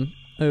him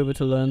over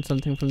to learn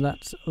something from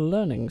that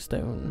learning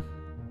stone.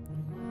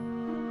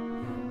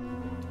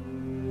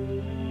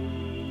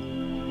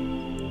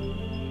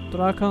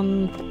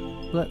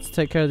 Drakon, let's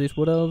take care of these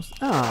wood elves.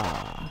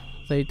 Ah,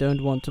 they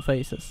don't want to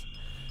face us.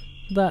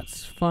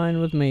 That's fine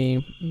with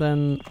me.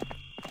 Then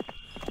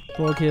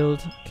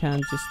Guild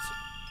can just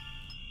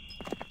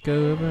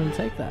go over and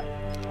take that.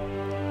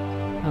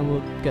 And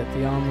we'll get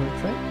the armor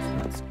trait.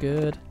 That's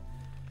good.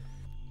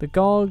 The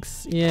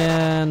Gogs,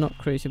 yeah, not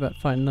crazy about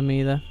fighting them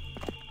either.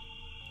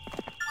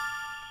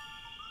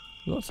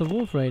 Lots of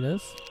wolf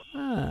raiders.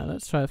 Ah,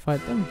 let's try to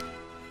fight them.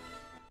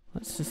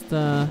 Let's just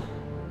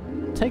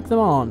take them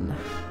on.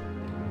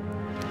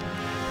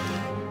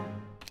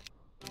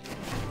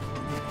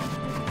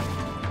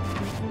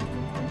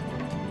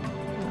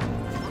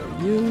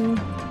 You.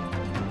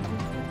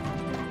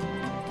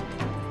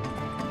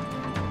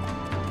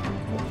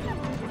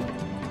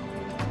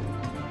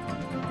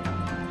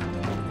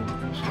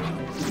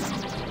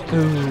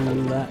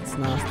 Ooh, that's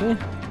nasty.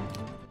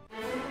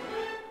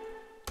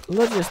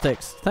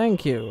 Logistics,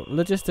 thank you.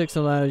 Logistics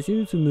allows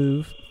you to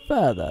move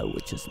further,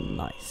 which is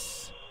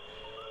nice.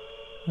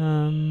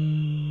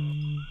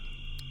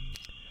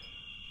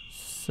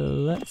 So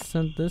let's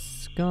send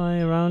this guy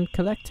around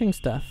collecting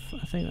stuff.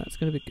 I think that's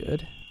going to be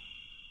good.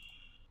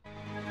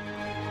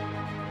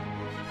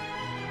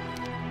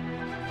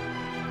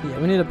 Yeah,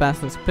 we need a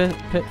basilisk pit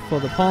for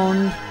the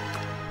pond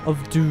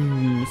of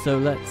doom. So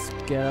let's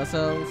get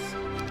ourselves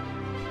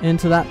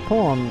into that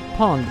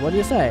pond. What do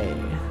you say?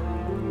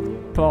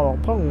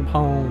 Pong, pong,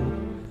 pong.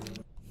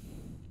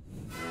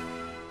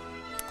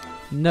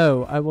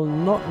 No, I will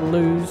not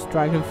lose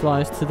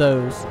dragonflies to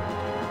those.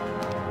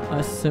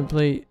 I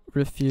simply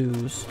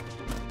refuse.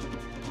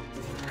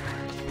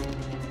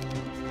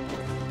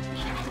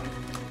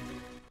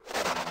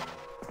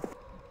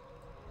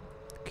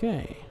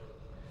 Okay.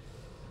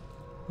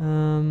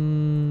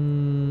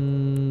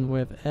 We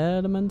have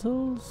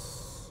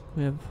elementals.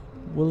 We have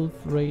wolf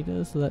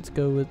raiders. So let's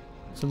go with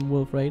some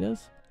wolf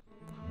raiders.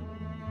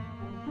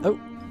 Oh,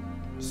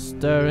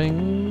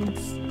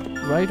 stirrings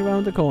right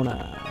around the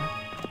corner.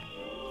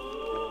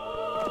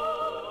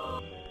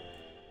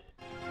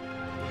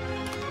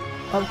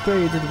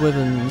 Upgraded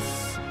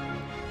wyverns.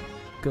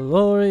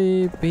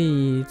 Glory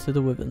be to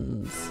the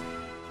wyverns.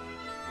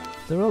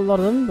 There are a lot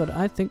of them, but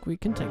I think we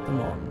can take them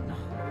on.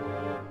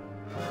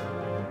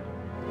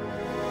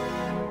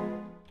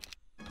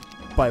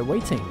 By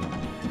waiting.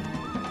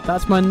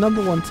 That's my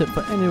 #1 tip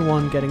for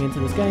anyone getting into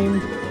this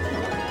game.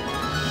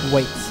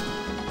 Wait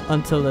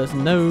until there's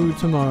no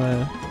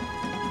tomorrow.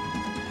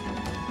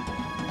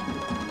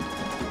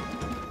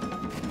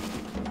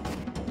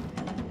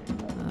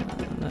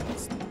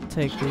 Let's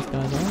take these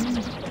guys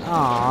on.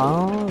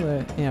 Ah,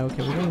 yeah,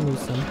 okay, we're gonna lose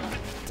some.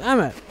 Damn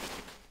it!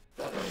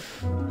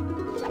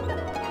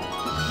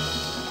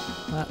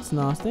 That's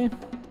nasty.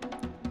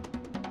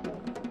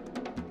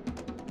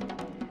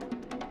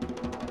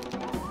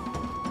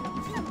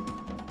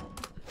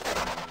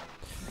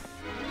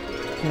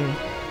 Okay,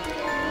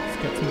 let's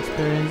get some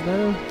experience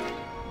though.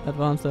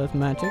 Advanced Earth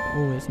Magic,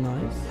 always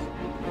nice.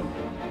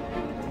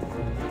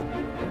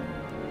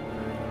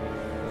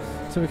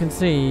 So we can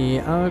see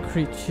our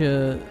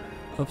creature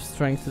of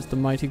strength is the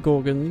mighty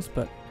Gorgons,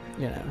 but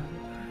you know,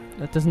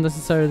 that doesn't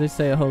necessarily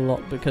say a whole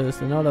lot because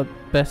they're not a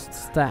best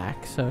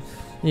stack, so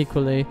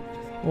equally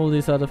all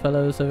these other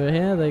fellows over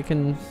here, they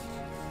can,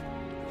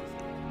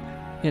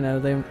 you know,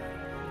 they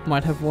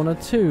might have one or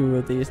two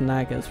of these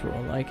naggers for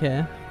all I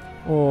care.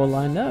 All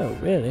I know,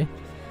 really.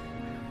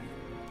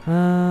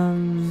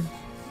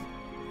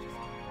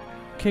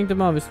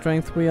 Kingdom Army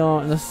strength, we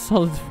are in a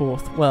solid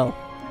 4th. Well,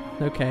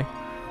 okay.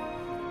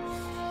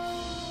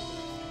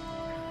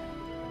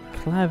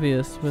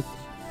 Clavius with...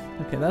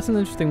 Okay, that's an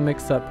interesting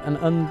mix-up. An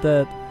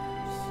undead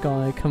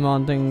guy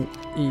commanding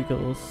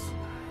eagles.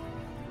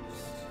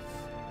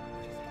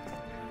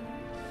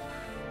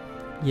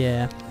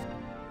 Yeah.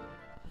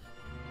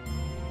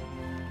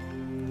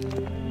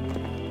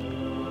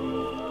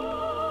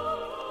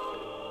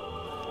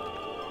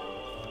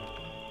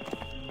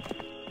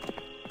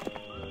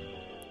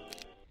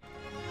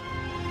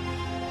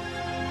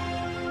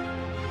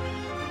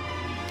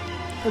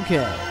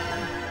 Okay,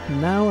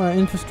 now our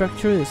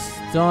infrastructure is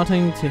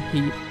starting to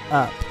heat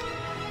up,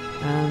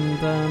 and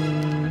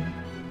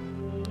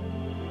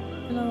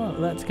you know what,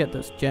 let's get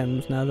those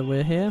gems now that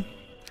we're here.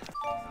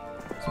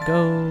 So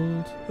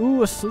gold,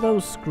 ooh, a slow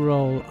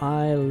scroll,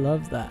 I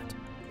love that.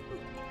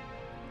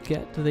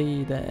 Get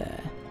thee there.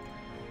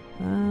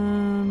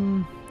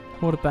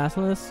 Horde of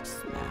basilisks,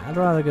 nah, I'd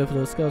rather go for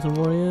those skeleton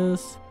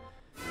warriors.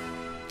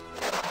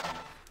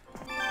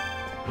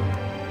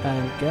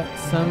 And get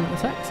some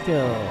attack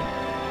skill.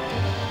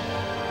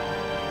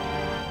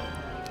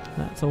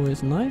 That's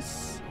always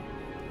nice.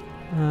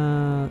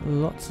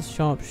 Lots of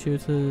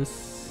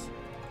sharpshooters.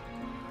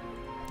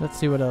 Let's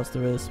see what else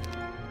there is.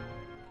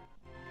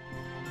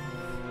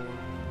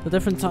 The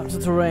different types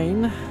of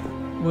terrain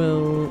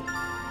will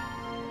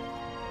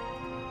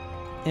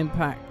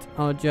impact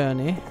our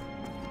journey.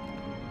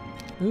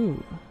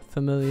 Ooh,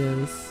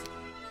 familiars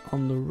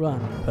on the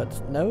run,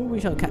 but no, we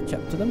shall catch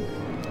up to them.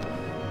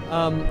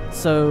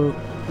 So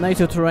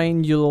native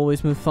terrain, you'll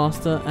always move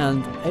faster,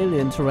 and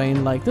alien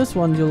terrain like this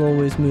one, you'll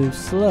always move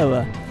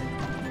slower.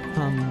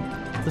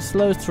 The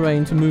slowest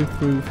terrain to move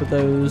through for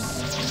those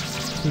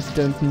who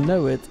don't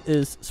know it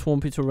is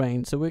swampy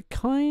terrain, so we're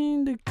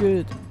kinda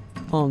good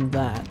on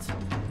that.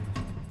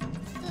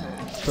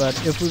 But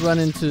if we run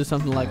into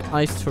something like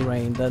ice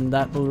terrain, then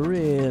that will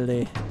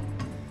really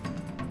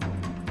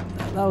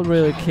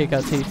kick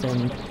our teeth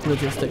in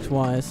logistics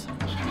wise.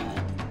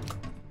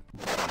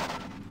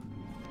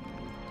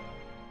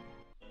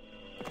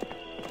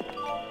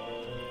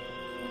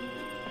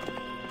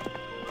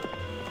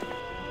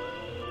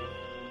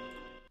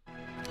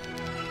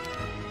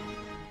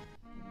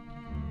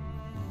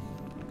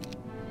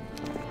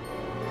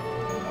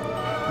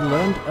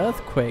 Learned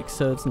earthquake,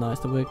 so it's nice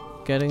that we're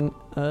getting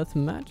earth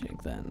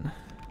magic then.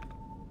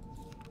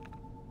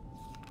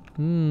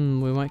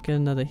 We might get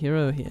another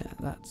hero here.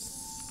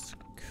 That's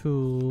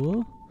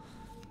cool.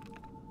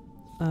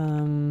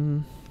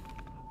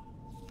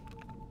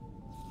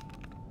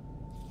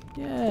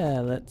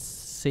 Yeah, let's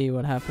see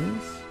what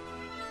happens.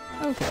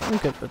 Okay, I'm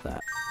good with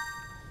that.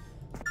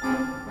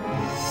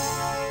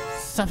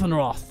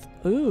 Sephiroth.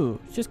 Ooh,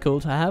 she's cool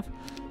to have.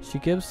 She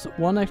gives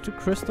 1 extra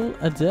crystal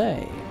a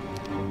day.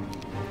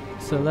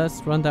 So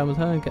let's run down with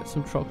her and get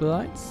some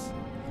troglodytes.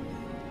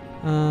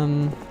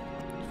 Of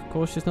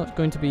course, she's not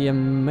going to be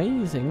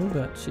amazing,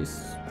 but she's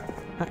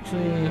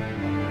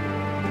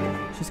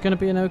going to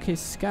be an okay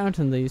scout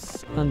in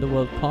these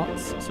underworld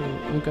parts. So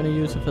I'm going to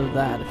use her for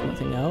that, if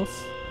nothing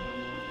else.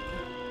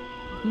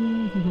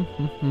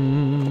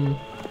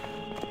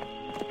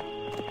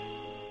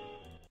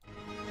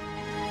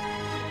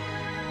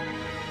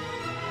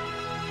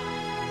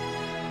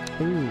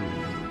 Ooh,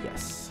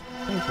 yes.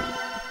 Thank you.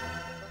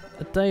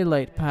 A day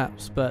late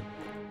perhaps, but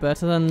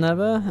better than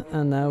never,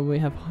 and now we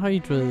have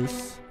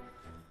hydras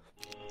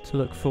to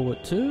look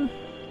forward to.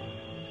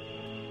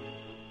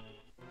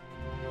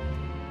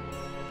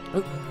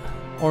 Oh,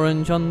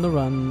 orange on the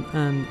run,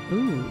 and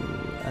ooh,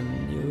 a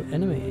new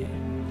enemy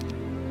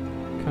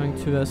coming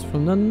to us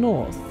from the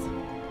north.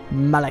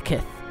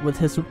 Malekith with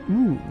his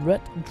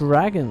red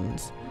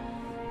dragons.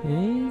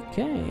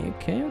 Okay.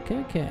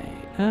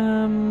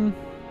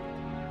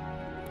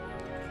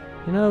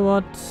 You know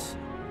what?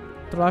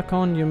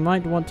 Drakon, you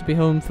might want to be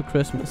home for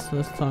Christmas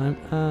this time.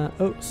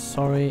 Oh,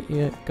 sorry,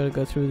 you gotta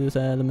go through these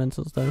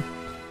elementals though.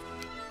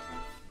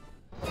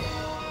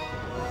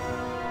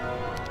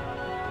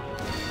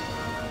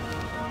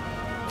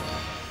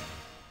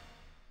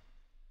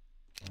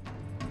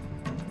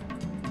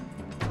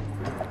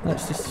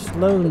 Let's just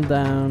slow them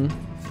down.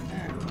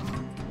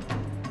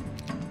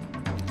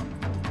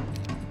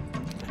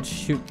 And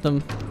shoot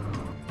them.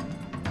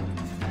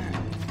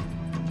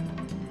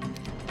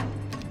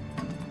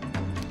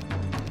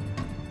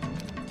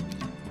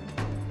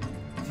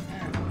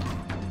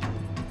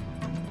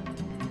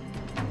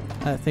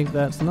 I think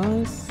that's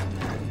nice.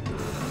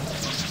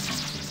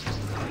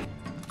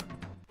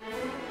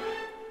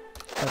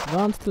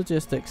 Advanced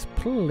logistics,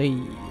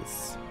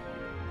 please.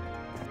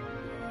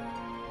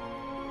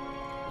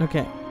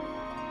 Okay.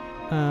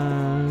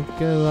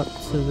 Go up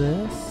to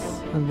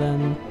this, and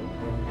then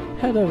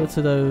head over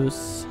to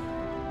those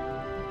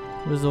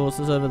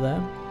resources over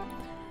there.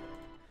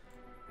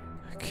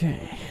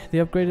 Okay, the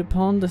upgraded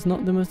pond is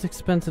not the most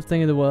expensive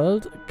thing in the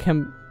world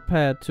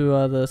compared to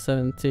other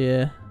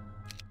 7th-tier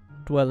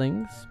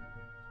dwellings.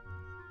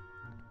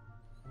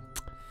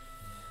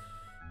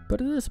 But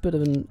it is a bit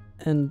of an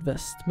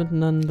investment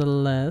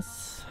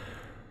nonetheless.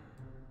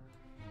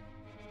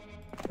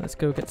 Let's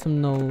go get some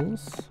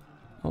knolls.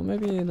 Or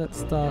maybe let's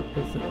start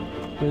with the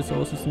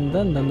resources and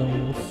then the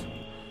knolls.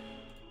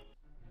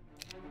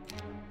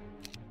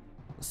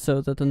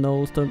 So that the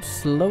knolls don't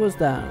slow us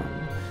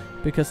down.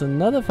 Because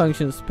another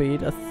function of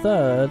speed, a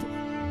third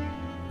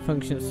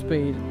function of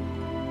speed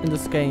in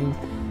this game,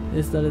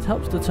 is that it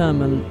helps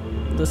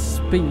determine the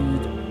speed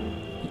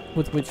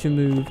with which you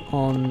move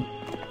on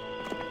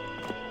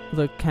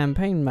the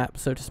campaign map,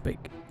 so to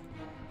speak.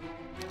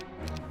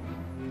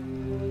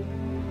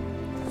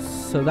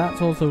 So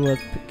that's also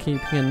worth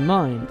keeping in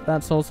mind.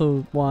 That's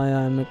also why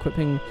I'm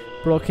equipping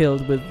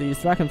Brokhild with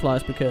these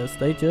dragonflies, because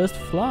they just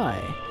fly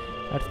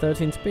at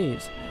 13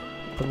 speeds.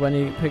 But when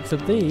he picks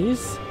up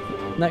these,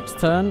 next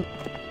turn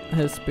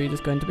his speed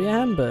is going to be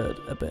hampered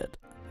a bit.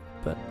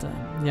 But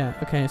yeah,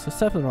 okay, so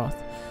Sephiroth.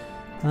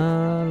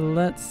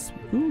 Let's...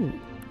 Ooh,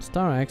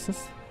 Star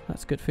Axis.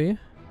 That's good for you.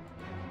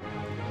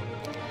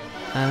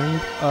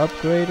 And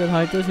upgraded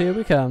Hydras, here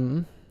we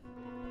come.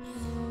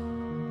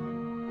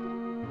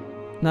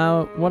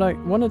 Now, what I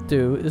want to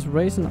do is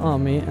raise an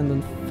army and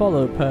then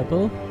follow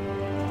Purple.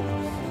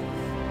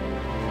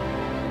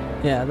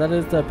 Yeah, that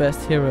is their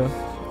best hero.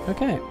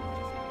 Okay,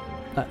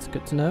 that's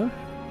good to know.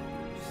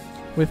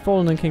 We've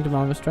fallen in Kingdom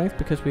Armor Strength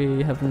because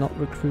we have not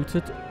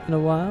recruited in a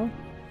while.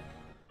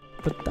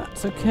 But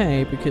that's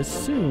okay, because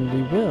soon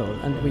we will,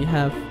 and we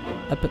have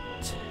a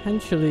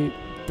potentially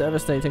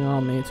devastating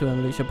army to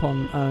unleash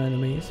upon our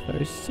enemies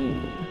very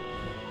soon.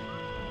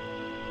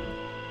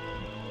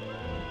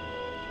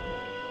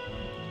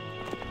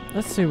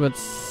 Let's see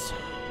what's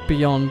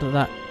beyond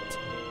that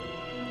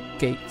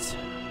gate.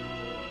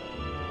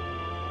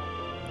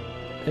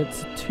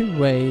 It's a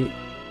two-way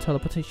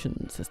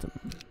teleportation system.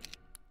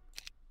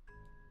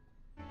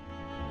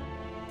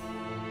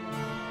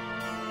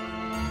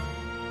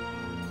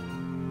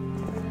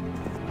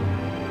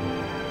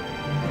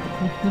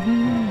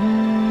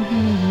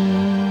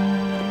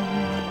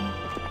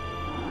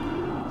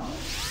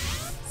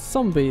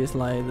 Zombies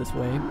lie this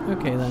way.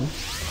 Okay then.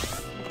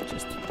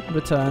 Just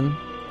return.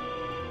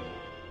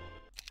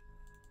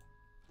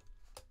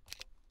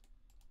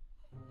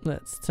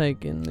 Let's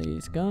take in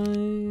these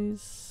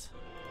guys.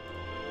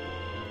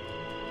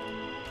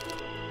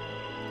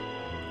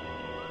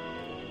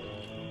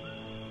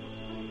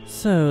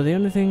 So, the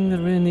only thing that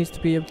really needs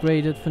to be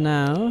upgraded for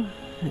now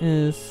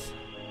is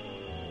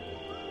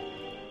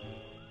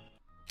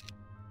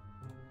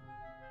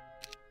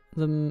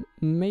the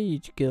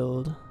Mage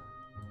Guild.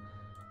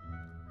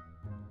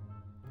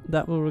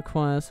 That will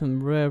require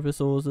some rare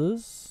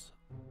resources.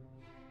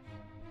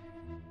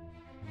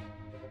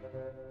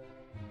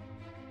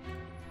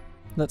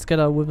 Let's get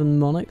our Wyvern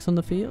Monarchs on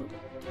the field.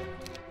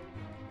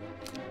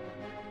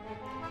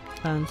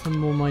 And some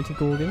more Mighty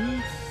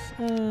Gorgons.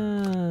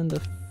 And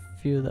a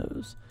few of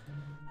those.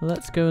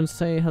 Let's go and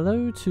say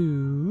hello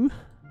to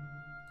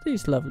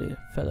these lovely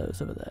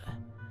fellows over there.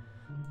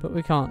 But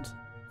we can't.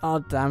 Oh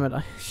damn it,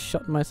 I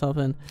shot myself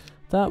in.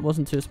 That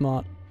wasn't too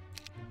smart.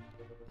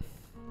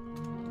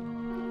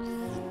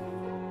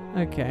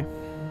 Okay.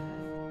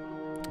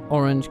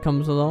 Orange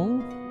comes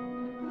along.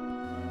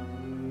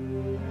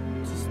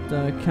 Just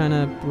kind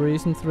of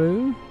breezing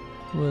through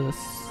with a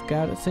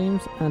scout it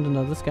seems, and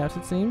another scout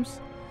it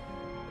seems.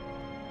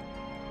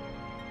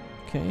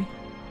 Okay.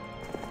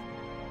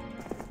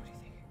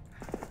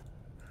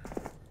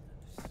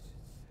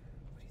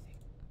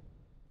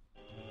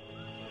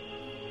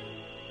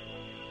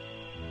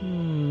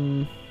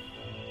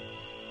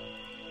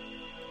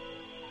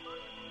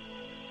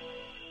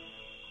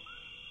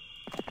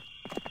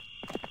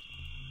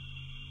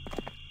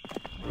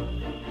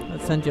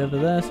 Let's send you over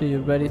there so you're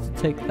ready to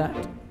take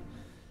that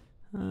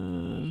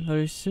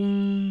very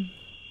soon.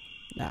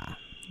 Nah,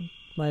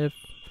 might have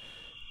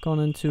gone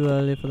in too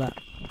early for that,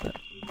 but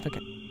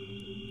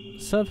okay.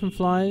 Serpent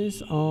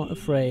flies are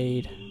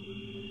afraid.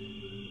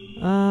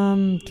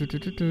 I'm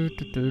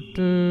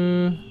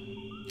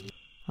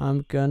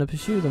gonna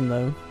pursue them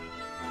though.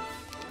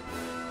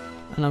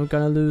 And I'm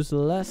gonna lose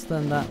less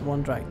than that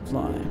one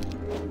dragonfly.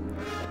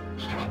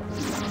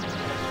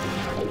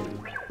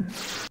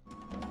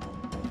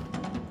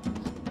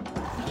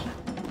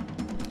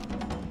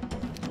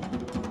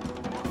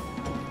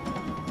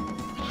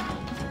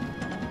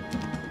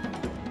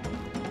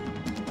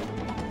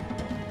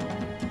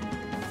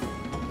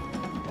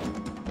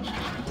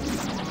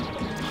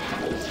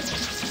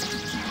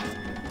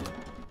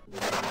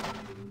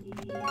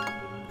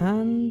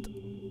 And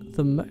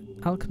the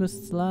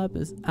alchemist's lab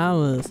is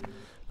ours.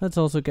 Let's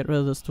also get rid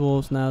of the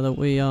dwarves now that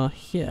we are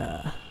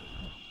here.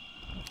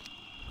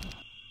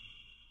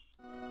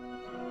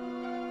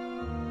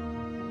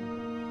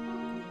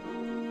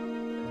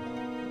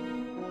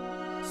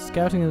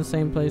 Scouting in the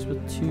same place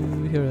with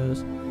two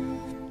heroes.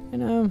 You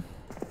know,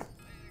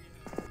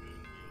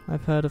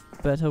 I've heard of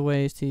better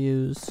ways to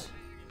use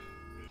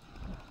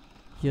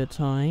your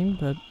time,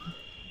 but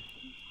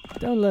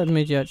don't let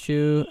me judge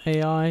you,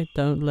 AI.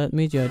 Don't let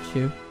me judge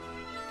you.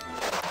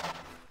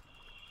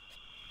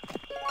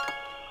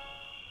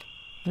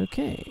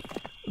 Okay,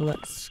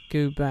 let's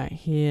go back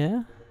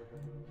here.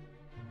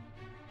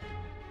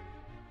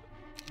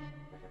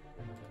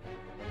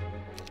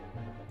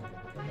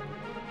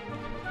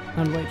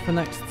 And wait for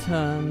next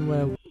turn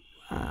where...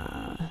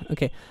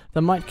 okay,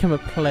 there might come a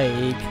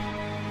plague.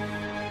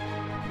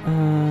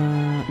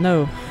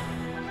 No.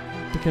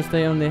 Because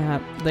they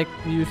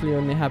usually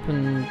only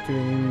happen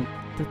during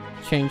the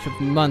change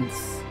of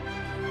months.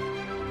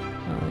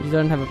 You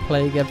don't have a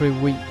plague every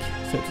week,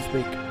 so to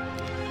speak.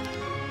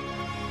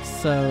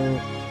 So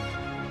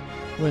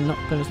we're not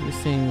going to be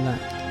seeing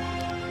that.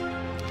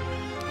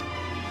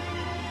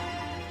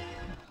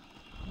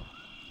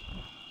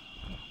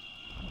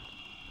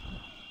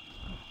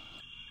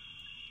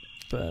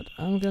 But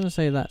I'm going to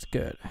say that's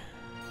good.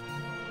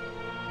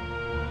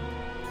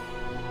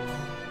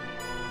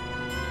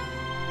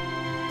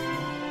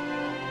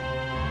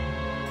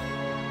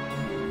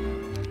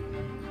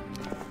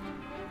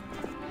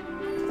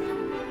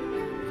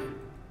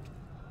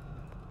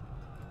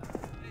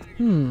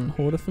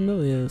 Horde of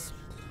familiars.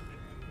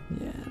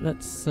 Yeah,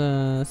 let's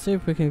see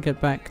if we can get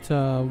back to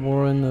our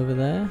warren over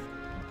there.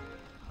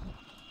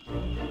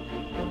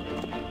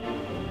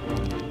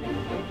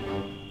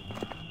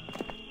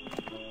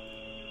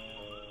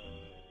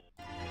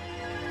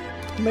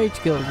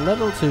 Mage Guild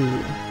level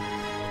 2.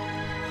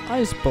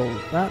 Ice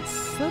Bolt,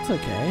 that's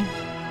okay.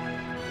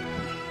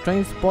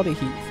 Drains body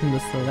heat from the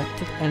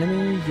selected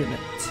enemy unit.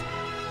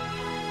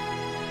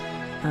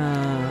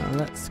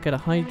 Let's get a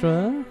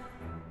Hydra.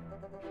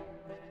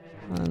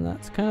 And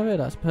that's kind of it,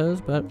 I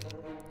suppose, but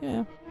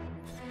yeah.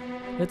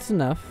 It's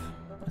enough,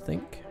 I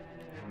think.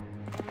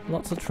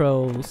 Lots of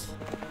trolls.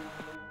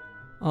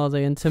 Are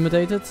they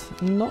intimidated?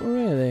 Not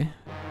really.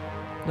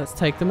 Let's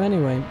take them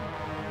anyway.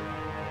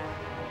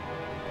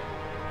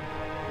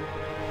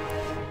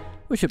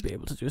 We should be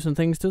able to do some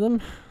things to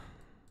them.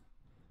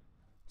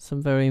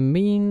 Some very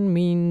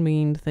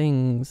mean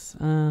things.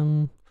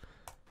 You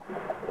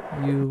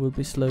will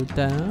be slowed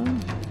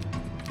down.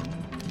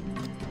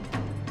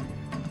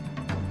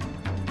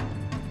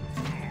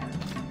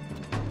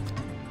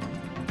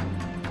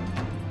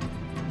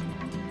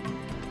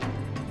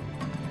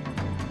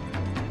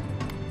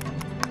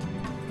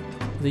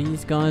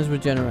 These guys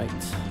regenerate.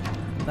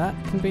 That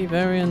can be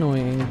very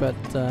annoying, but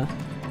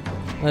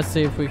let's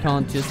see if we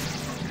can't just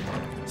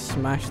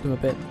smash them a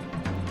bit.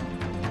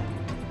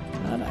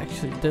 That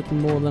actually did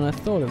more than I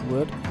thought it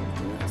would.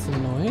 That's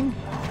annoying.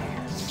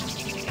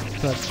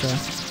 But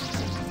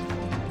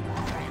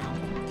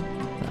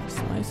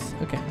that's nice.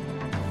 Okay.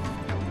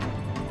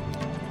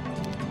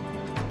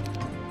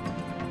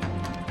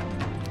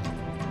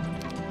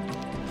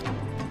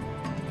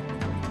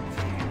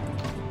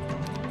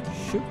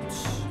 Shoot.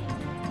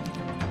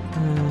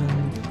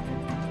 And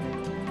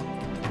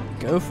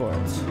go for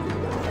it.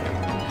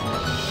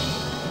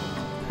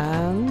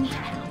 And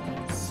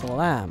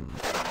slam.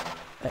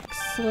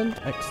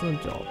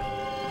 Excellent job.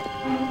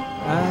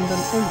 And an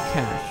imp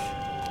cache.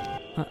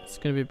 That's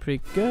gonna be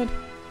pretty good.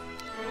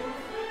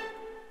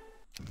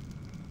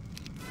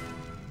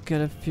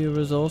 Get a few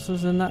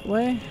resources in that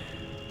way.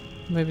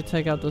 Maybe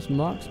take out those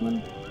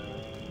marksmen.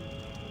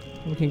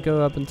 We can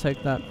go up and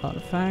take that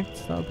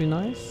artifact. That would be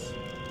nice.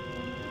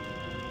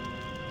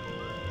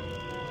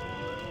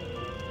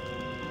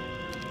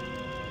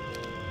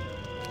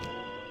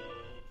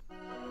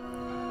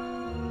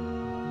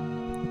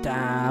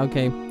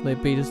 Okay, they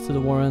beat us to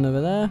the warren over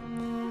there.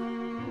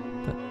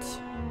 But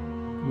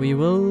we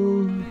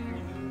will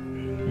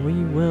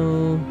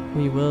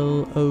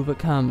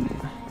overcome.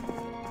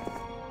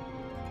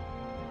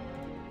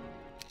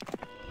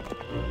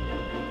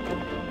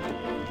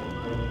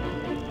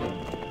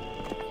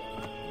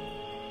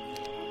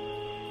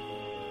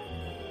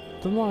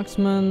 The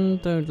marksmen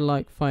don't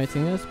like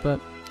fighting us,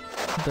 but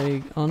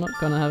they are not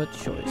gonna have a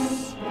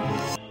choice.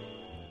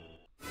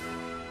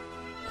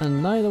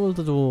 And neither will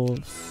the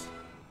dwarves.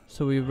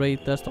 So we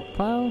raid their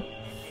stockpile.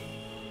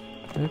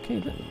 Okay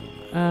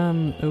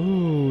then.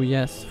 Ooh,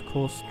 yes, of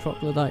course,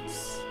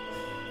 troglodytes.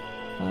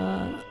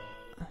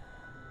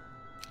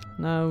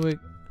 Now we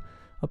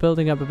are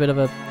building up a bit of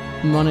a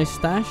money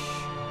stash.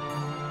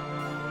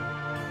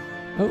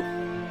 Oh,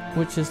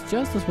 which is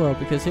just as well,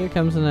 because here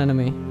comes an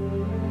enemy.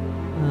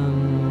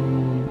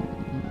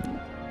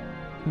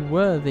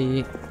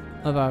 Worthy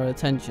of our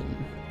attention.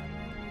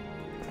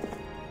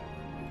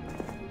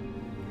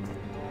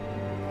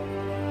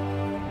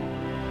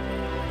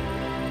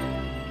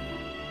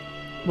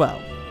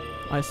 Well,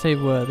 I say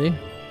worthy.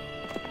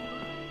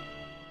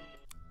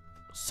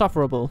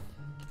 Sufferable.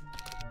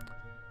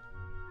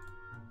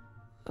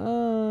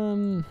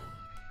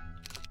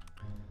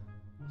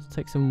 Let's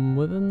take some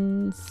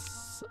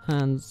wyverns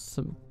and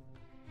some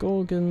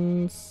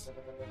gorgons.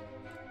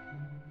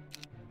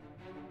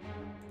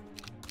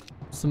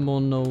 Some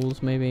more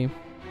gnolls, maybe.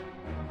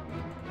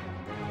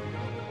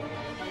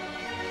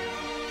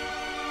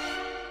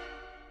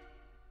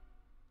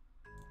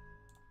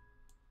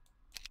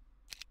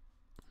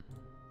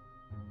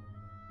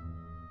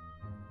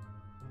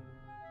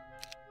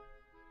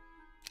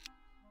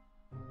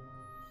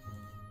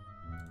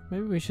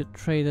 Maybe we should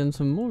trade in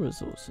some more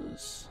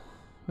resources.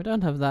 We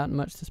don't have that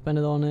much to spend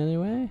it on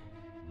anyway.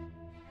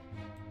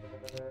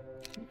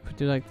 If we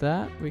do like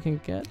that, we can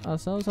get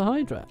ourselves a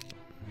Hydra.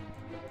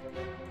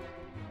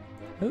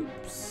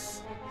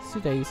 Oops. Sea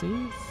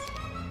daisies.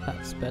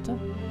 That's better.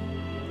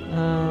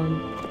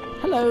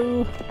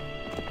 Hello!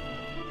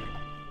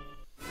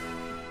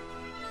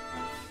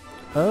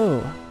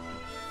 Oh.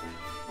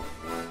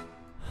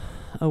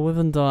 A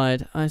wyvern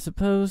died. I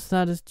suppose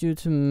that is due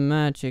to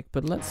magic,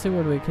 but let's see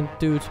what we can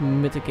do to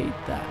mitigate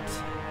that.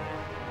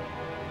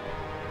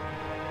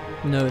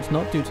 No, it's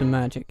not due to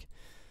magic.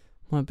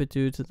 Might be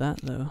due to that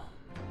though.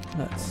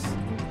 Let's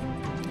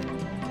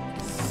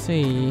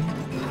see.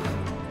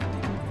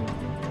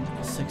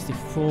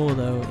 64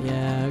 though,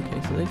 yeah,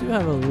 okay, so they do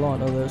have a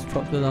lot of those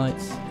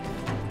troglodytes.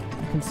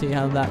 You can see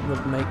how that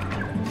would make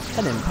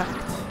an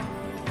impact.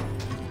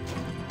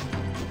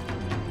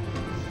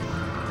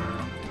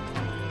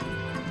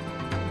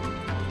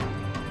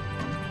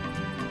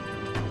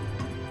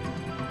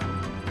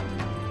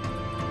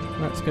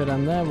 Let's go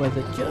down there where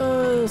they're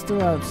just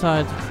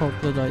outside the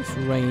troglodyte's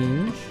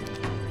range.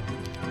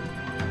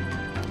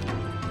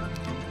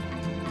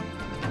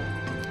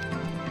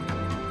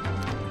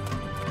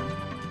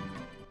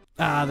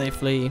 Ah, they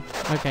flee.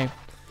 Okay.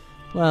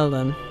 Well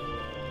then.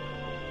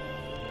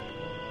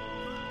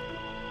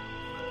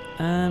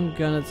 I'm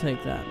gonna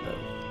take that though.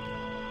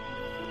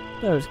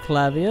 There's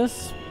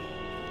Clavius.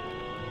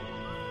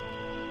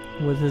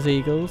 With his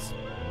eagles.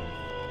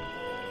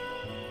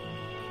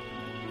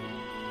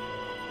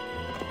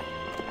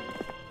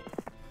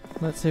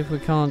 Let's see if we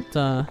can't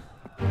do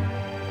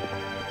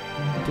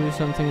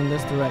something in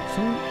this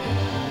direction.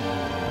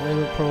 They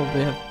will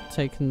probably have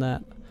taken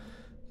that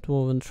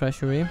dwarven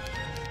treasury.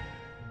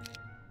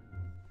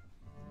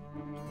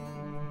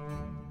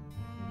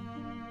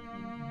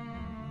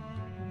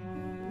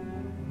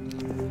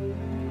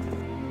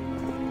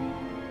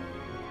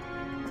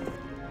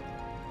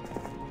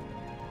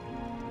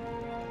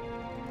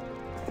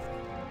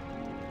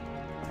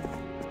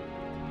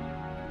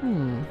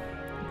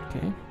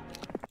 Okay.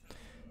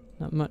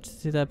 Not much to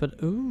see there,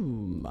 but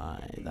ooh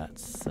my,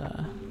 that's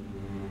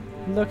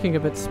looking a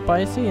bit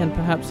spicy and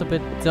perhaps a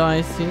bit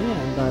dicey,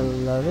 and I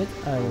love it,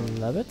 I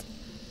love it.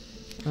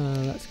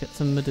 Let's get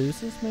some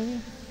Medusas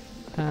maybe,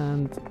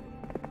 and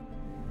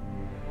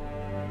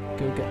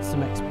go get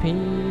some XP,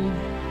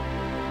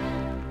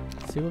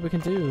 see what we can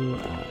do,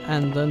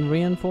 and then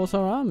reinforce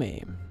our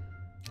army.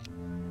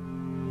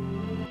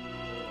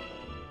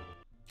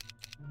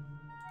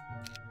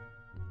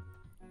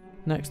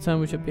 Next time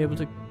we should be able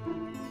to...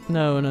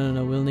 No,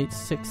 we'll need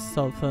 6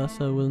 sulfur,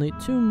 so we'll need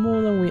 2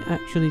 more than we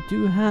actually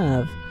do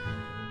have.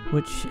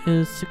 Which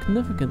is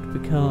significant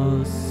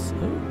because...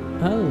 Oh,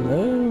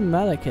 hello,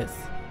 Malekith.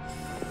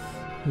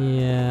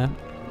 Yeah.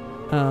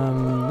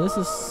 This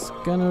is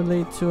gonna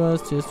lead to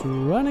us just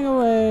running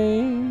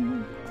away.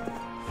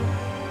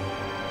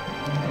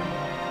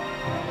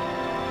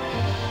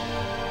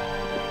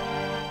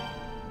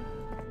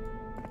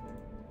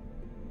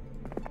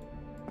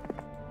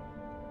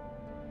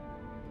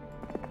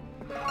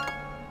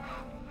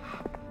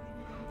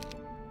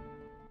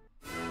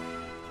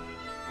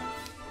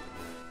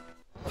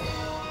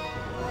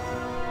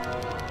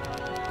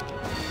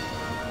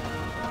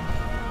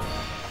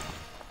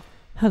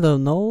 Hello,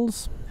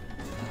 Knowles.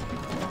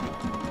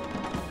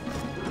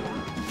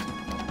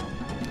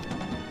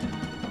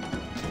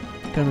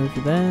 Gonna move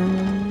you there.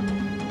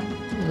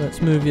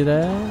 Let's move you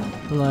there.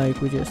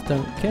 Like we just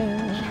don't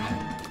care.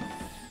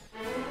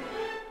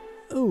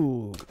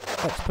 Ooh,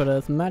 expert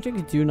earth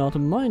magic. Do not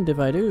mind if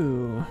I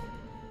do.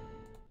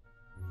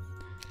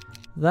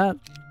 That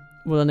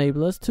will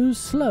enable us to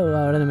slow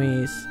our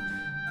enemies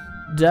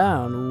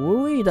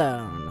down, way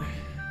down,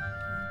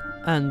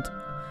 and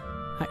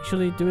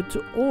actually do it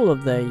to all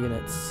of their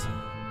units.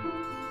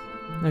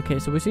 Okay,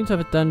 so we seem to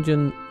have a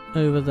dungeon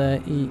over there.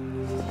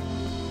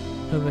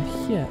 Over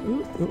here.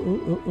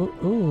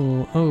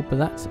 Ooh. Oh, but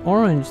that's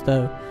orange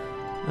though,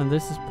 and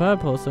this is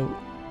purple. So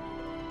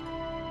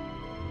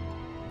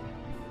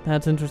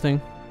that's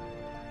interesting.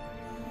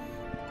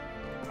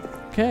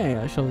 Okay,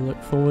 I shall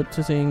look forward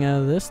to seeing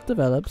how this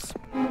develops.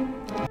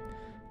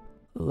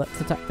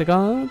 Let's attack the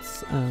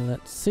guards and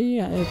let's see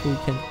if we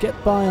can get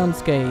by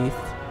unscathed.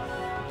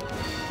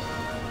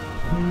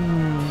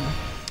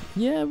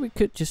 Yeah, we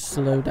could just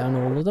slow down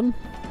all of them.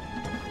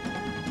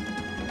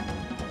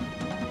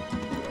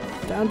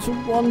 Down to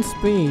 1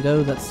 speed.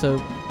 Oh, that's so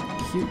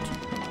cute.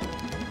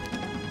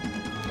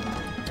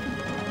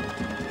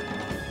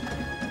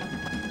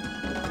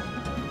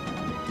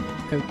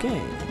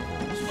 Okay.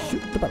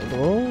 Shoot the battle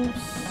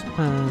dwarves.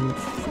 And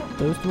shoot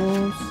those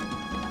dwarves.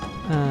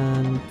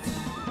 And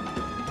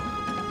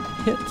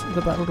hit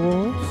the battle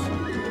dwarves.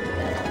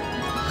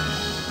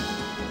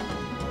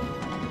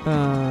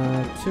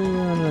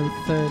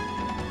 230,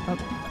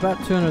 about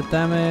 200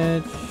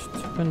 damage,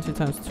 20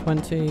 times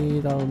 20,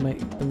 that'll make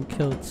them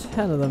kill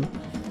 10 of them.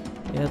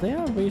 Yeah, they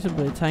are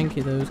reasonably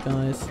tanky, those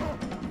guys.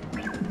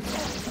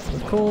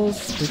 Of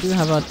course, we do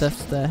have our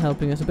deaths there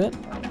helping us a bit,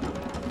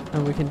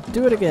 and we can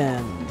do it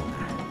again.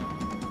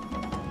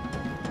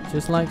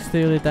 Just like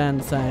Steely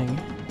Dan sang.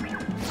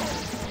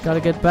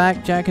 Gotta get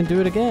back, Jack, and do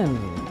it again.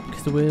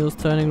 Because the wheel's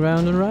turning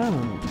round and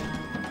round.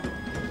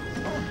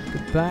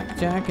 Get back,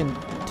 Jack, and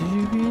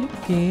do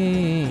it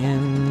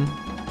again.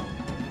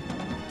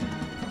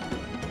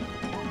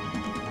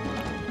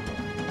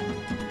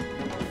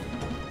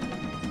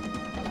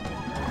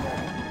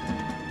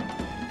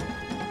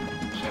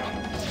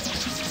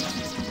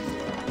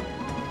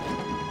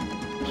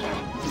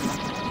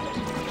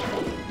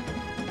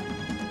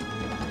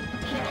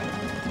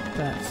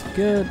 That's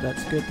good,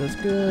 that's good, that's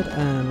good.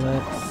 And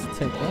let's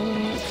take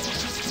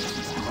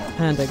that.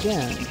 And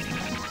again.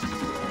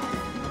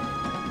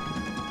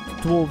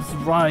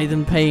 Dwarves writhe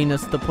in pain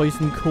as the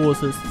poison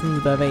courses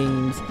through their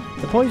veins.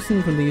 The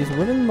poison from these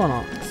women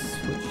monarchs,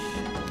 which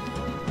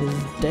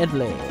is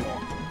deadly.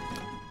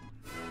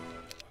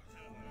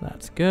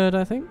 That's good,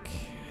 I think.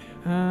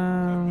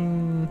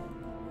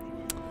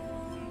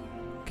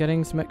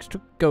 Getting some extra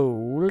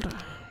gold.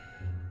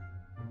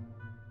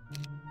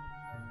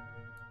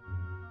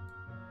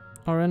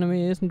 Our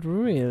enemy isn't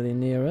really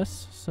near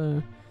us,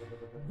 so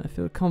I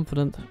feel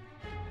confident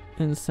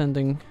in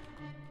sending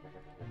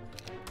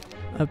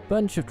a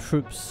bunch of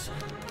troops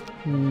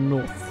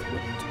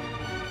northward.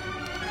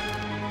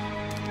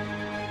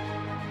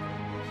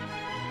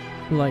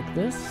 Like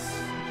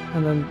this,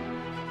 and then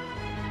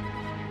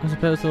I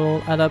suppose they'll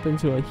all add up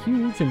into a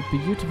huge and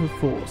beautiful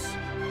force.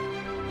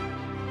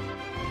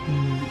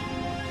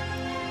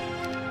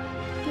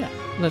 Yeah,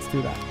 let's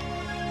do that.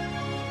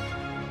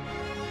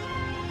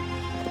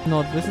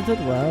 Not visited,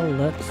 well,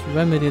 let's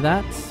remedy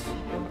that.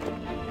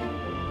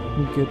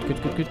 Good,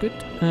 good, good, good, good.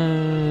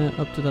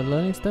 Up to that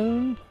learning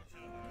stone.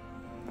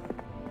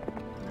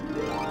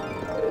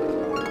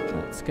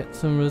 Let's get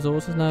some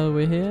resources now that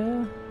we're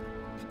here.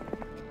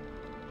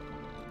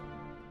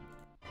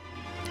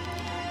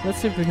 Let's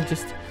see if we can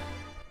just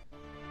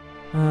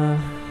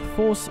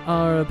force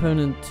our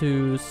opponent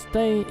to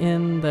stay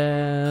in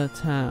their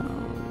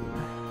town.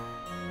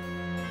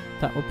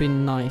 That would be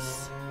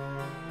nice.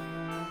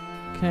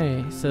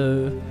 Okay,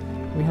 so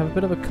we have a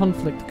bit of a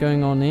conflict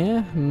going on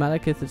here.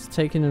 Malekith has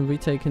taken and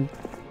retaken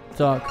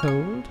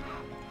Darkhold.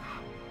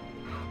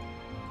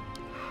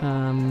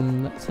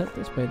 Let's head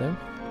this way though.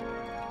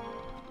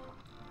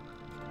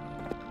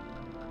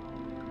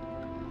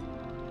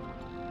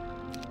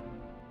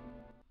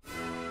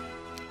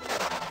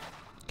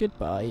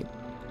 Goodbye.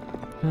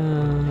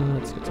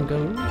 Let's get some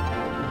gold.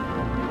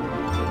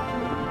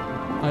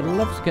 I'd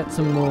love to get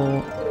some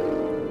more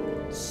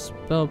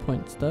spell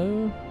points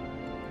though.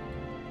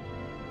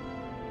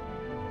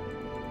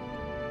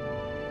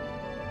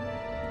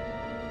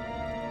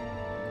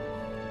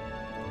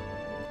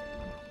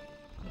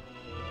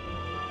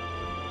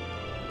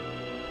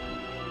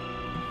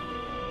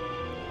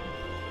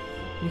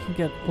 You can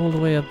get all the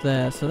way up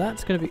there, so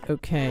that's going to be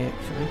okay,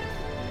 actually.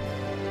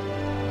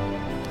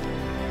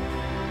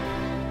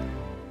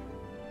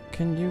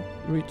 Can you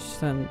reach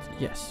sand?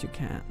 Yes, you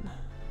can.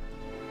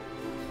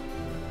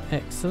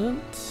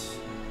 Excellent.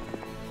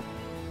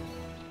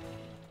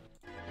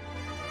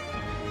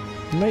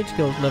 Mage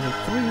Guild level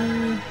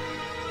 3.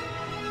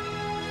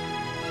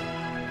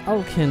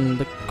 Alkin,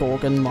 the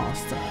Gorgon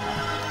Master.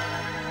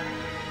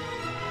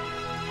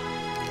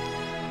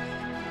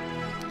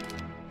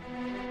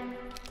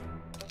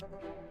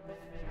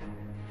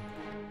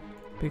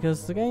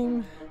 Because the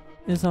game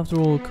is after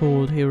all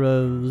called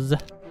Heroes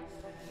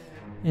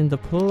in the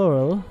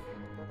plural.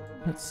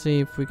 Let's see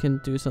if we can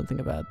do something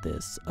about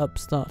this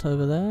upstart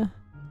over there.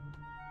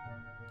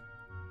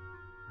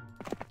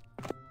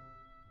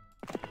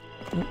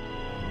 Oh,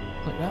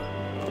 like that.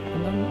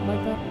 And then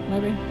like that,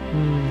 maybe?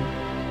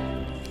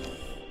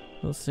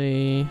 We'll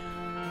see.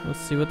 We'll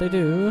see what they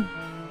do.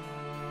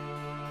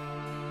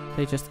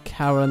 They just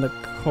cower in the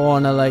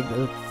corner like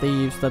the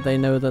thieves that they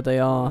know that they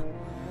are.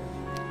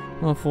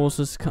 Our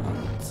forces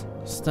can't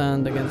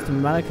stand against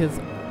Malekith,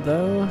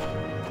 though.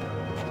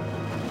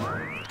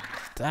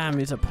 Damn,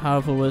 he's a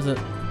powerful wizard.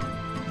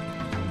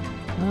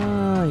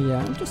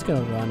 Yeah, I'm just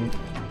gonna run.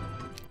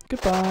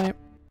 Goodbye.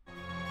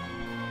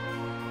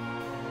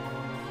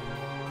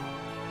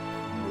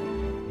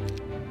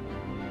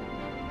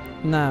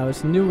 Now,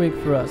 it's a new week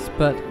for us,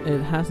 but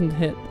it hasn't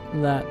hit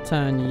that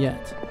turn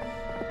yet.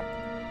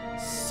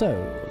 So,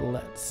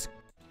 let's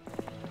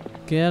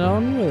get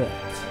on with it.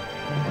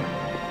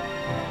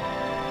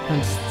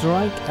 And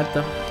strike at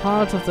the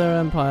heart of their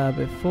empire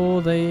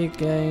before they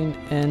gain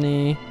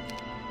any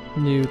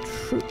new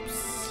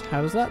troops.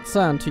 How does that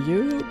sound to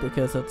you?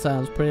 Because it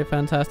sounds pretty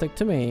fantastic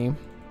to me.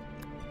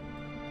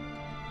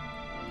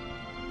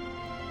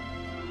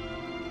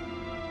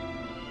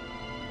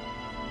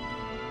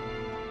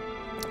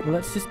 Well,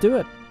 let's just do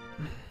it.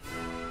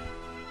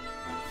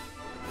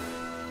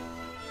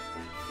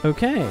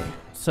 Okay,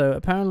 so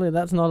apparently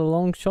that's not a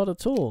long shot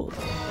at all.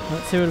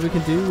 Let's see what we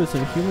can do with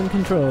some human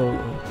control.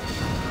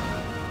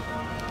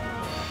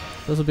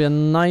 This will be a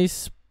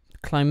nice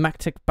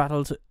climactic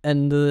battle to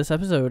end this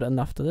episode, and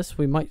after this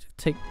we might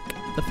take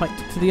the fight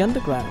to the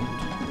underground.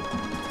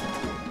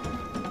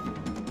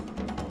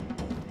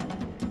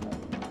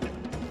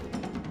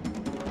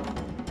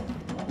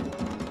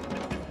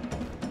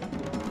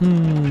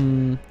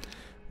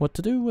 What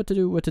to do, what to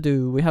do, what to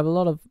do. We have a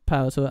lot of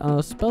power, so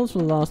our spells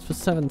will last for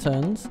 7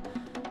 turns.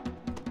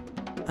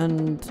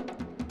 And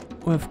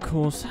we of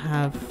course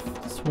have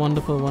this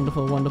wonderful,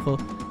 wonderful, wonderful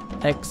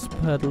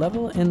expert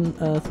level in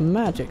earth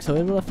magic. So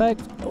it will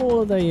affect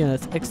all of their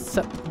units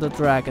except the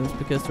dragons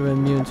because they're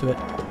immune to it.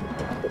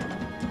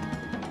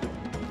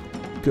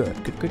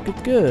 Good, good, good,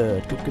 good,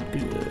 good, good, good,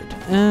 good.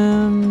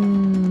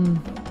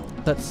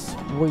 Let's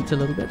wait a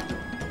little bit.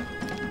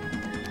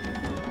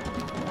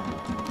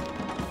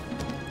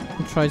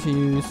 And try to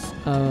use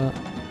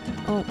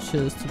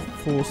archers to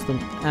force them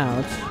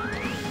out.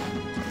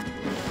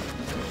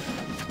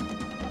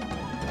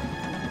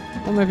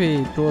 Or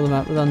maybe draw them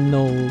out with our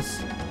gnolls.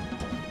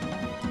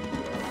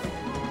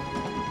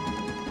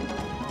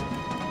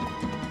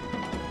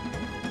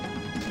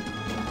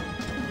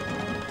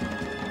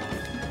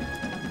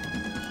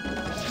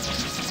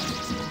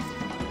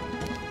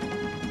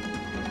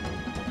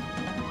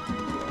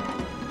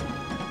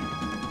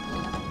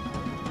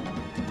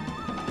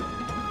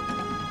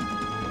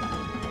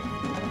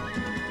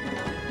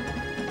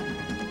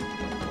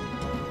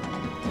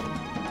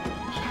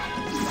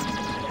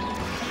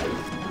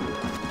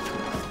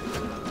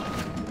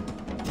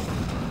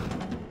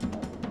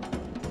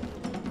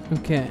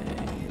 Okay,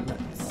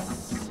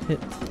 let's hit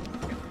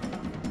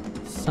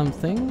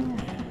something.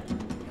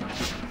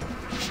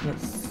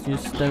 Let's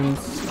use stone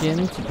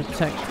skin to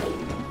protect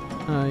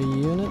our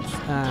units.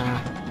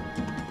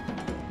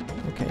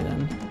 Okay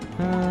then.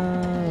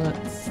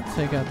 Let's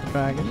take out the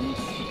dragons.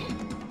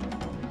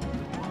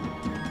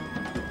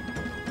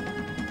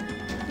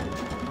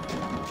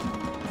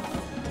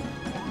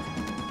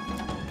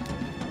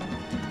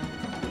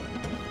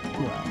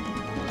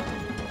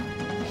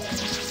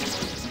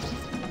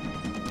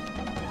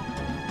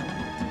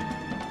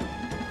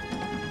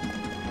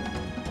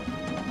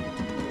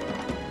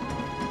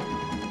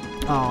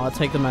 Oh, I'll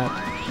take them out.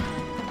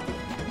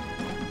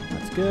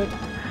 That's good.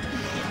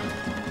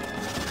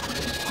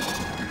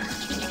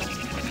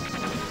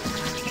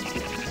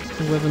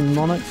 Wyvern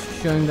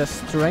monarchs showing their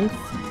strength.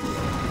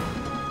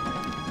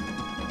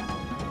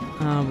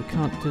 We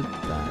can't do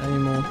that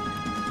anymore.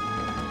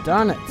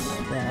 Darn it!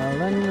 Well,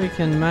 then we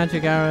can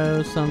magic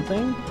arrow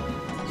something.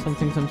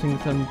 Something.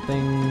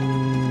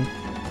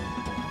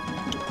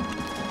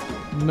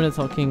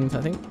 Minotaur Kings,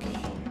 I think.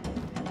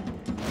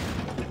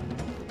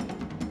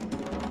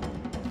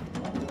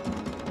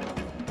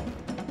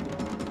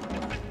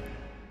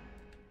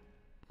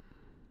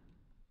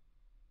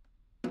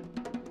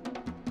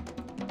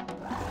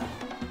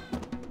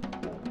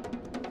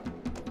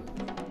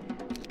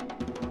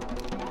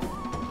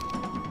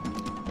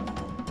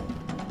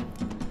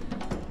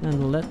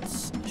 And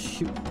let's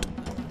shoot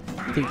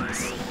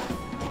these.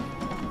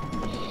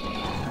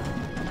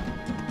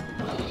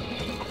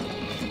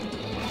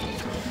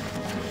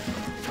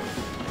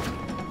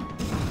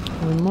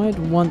 We might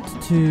want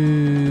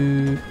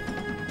to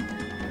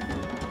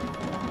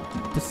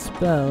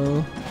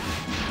dispel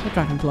the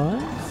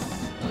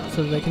dragonflies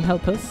so they can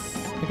help us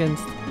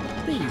against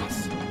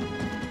these.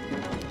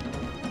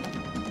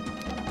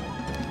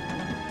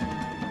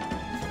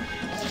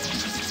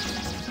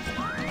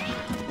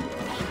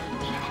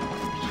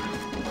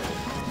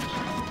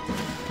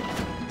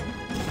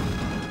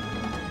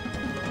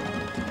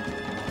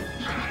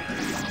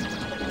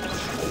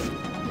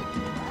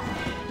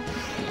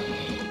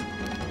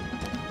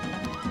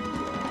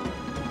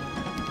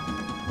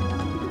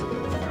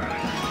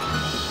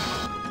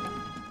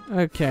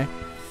 Okay.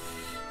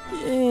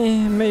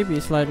 Yeah, maybe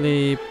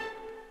slightly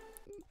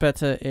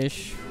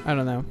better-ish. I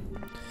don't know.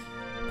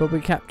 But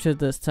we captured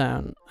this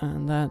town,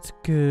 and that's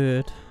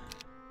good.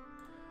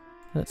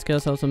 Let's get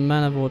ourselves a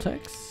mana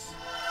vortex.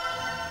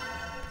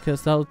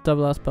 Because that'll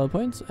double our spell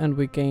points, and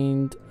we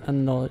gained a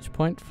knowledge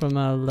point from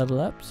our level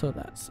up, so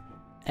that's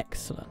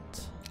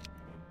excellent.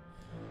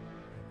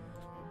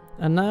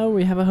 And now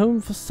we have a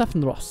home for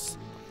Sephiroth.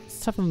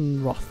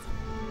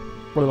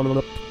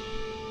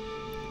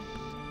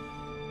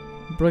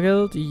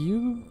 Brughild,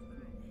 you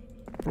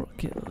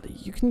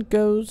can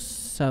go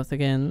south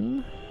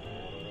again.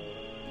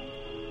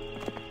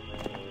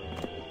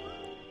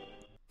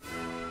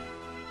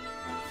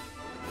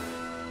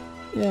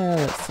 Yeah,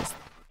 let's just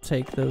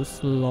take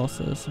those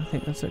losses. I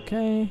think that's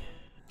okay.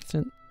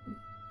 It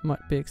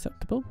might be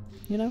acceptable,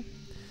 you know.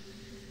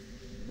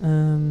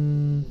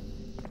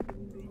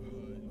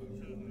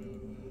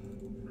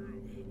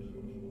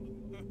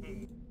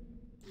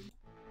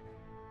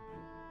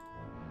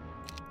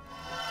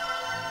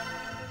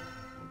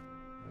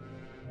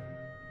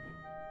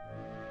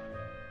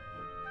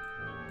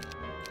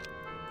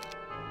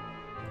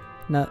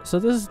 Now, so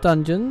this is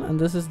dungeon, and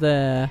this is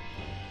their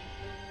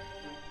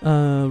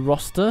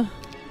roster.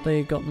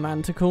 They got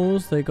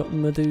manticores, they got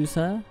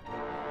Medusa,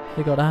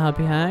 they got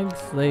happy hags,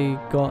 they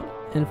got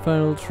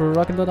infernal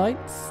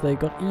troglodytes, they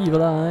got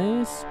evil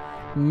eyes,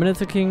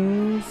 Minotaur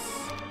Kings,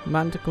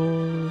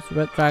 manticores,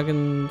 red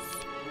dragons.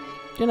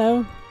 You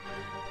know,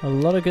 a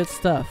lot of good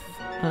stuff,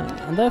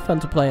 and they're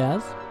fun to play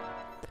as.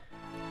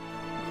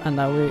 And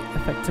now we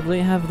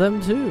effectively have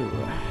them too.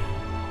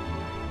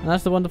 And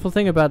that's the wonderful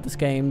thing about this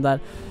game, that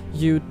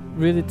you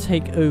really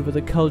take over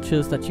the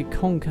cultures that you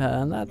conquer,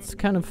 and that's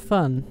kind of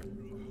fun.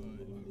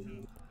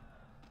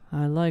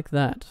 I like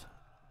that.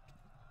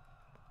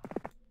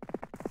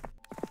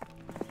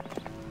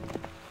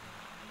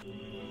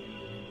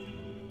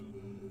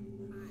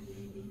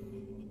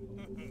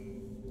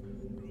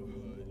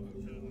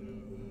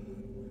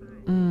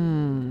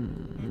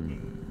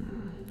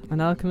 An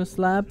alchemist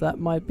lab, that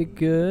might be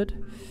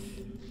good.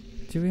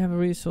 Do we have a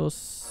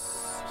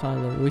resource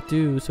silo? We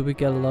do, so we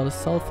get a lot of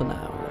sulfur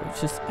now,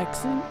 which is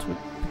excellent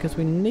because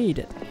we need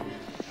it.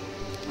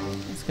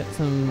 Let's get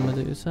some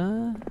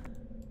Medusa.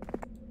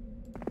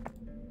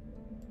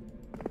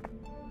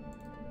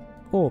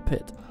 Ore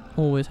pit,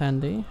 always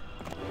handy.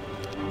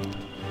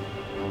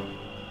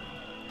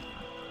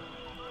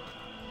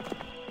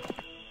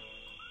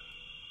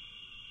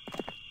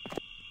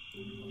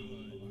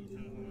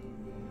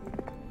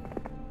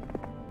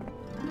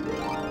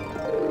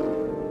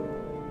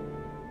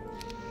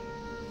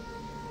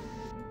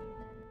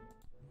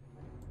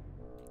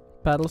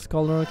 Battle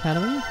Scholar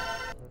Academy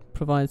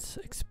provides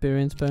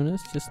experience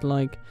bonus, just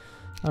like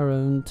our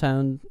own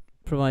town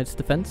provides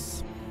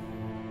defense.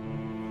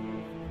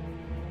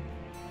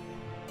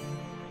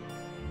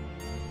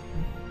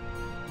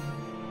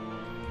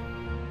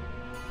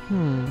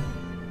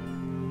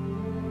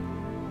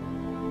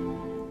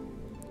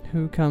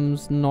 Who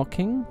comes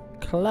knocking?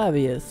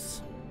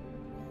 Clavius.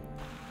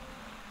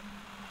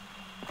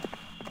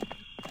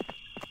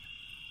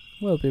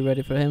 We'll be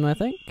ready for him, I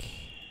think.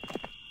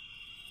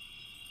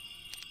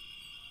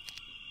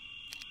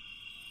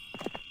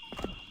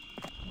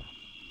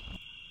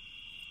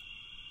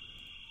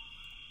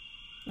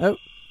 Oh.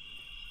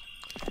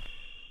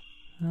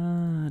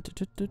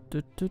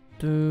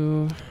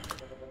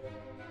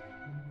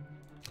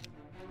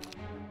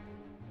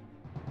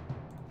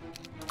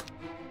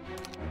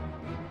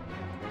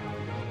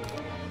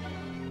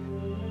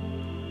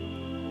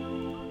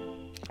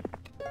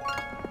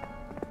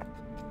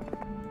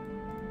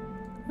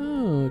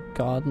 Oh,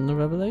 Garden of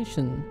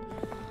Revelation.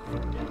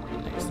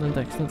 Excellent,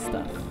 excellent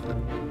stuff.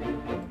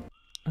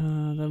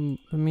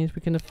 That means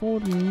we can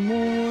afford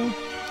more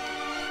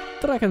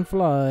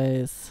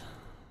dragonflies.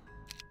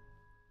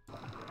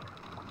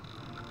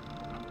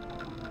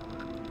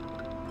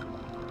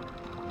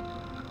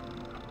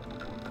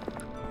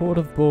 Horde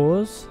of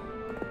boars.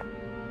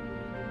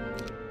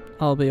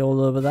 I'll be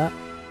all over that.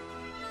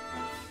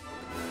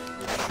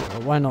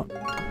 Sure, why not?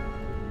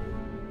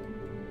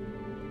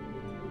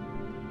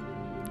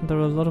 There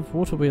are a lot of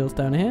water wheels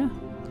down here,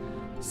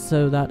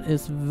 so that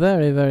is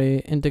very,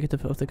 very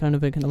indicative of the kind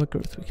of economic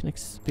growth we can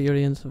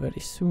experience very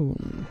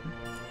soon.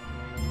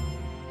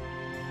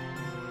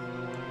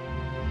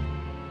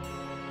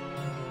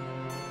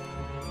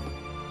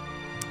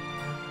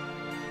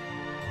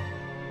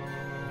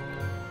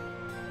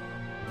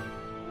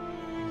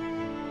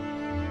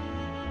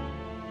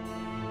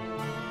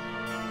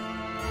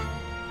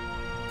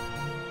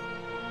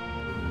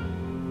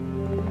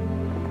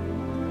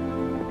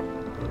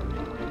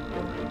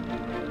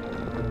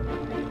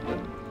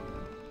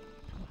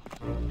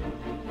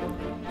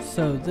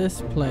 So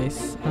this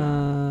place,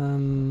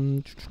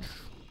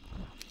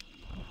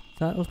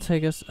 that'll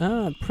take us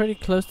pretty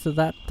close to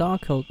that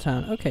Darkhold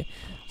town. Okay,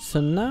 so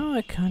now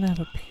I kind of have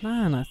a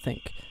plan, I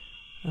think.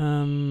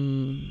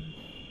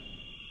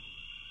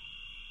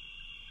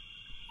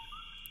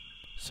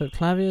 So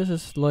Clavius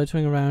is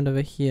loitering around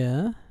over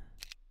here.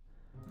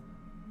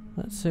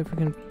 Let's see if we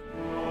can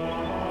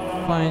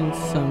find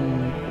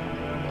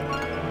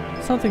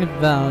something of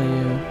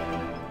value.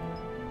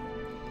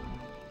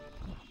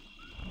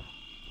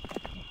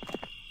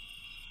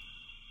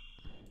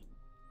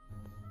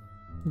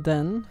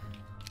 Then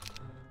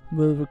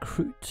we'll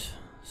recruit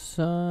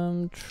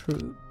some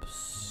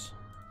troops.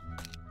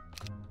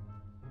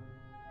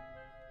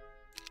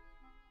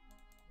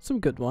 Some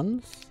good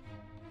ones.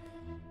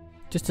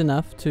 Just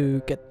enough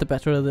to get the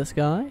better of this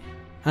guy.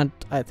 And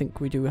I think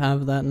we do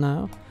have that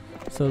now.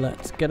 So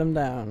let's get him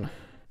down.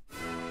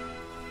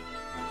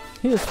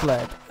 He has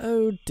fled.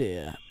 Oh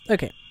dear.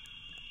 Okay.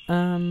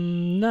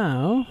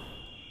 Now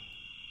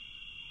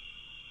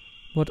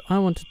what I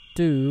want to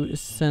do is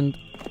send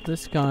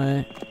this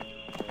guy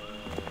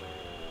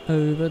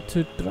over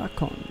to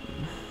Drakon,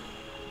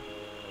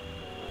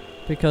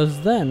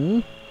 because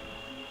then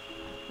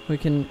we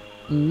can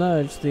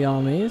merge the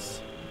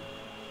armies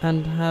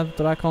and have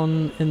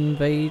Drakon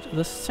invade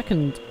the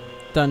second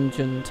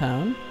dungeon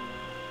town.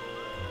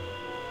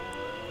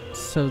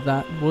 So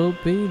that will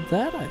be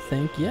that, I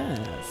think,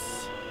 yes.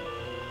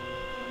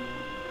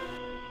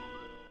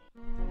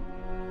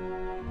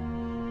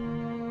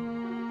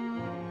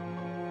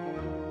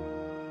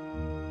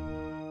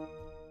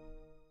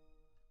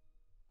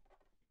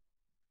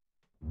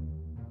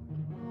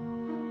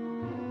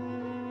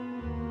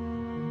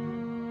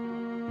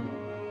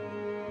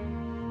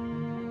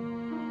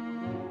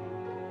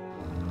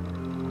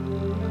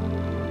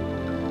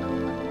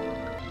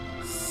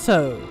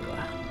 So,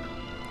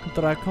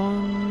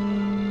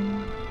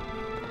 Drakon,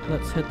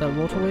 let's hit that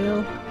water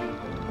wheel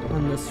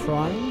and the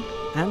shrine.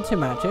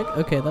 anti-magic.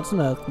 Okay, that's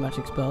an earth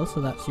magic spell,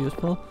 so that's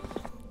useful.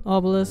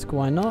 Obelisk,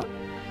 why not?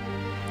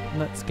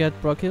 Let's get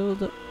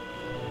Brokilde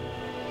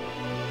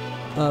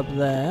up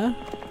there.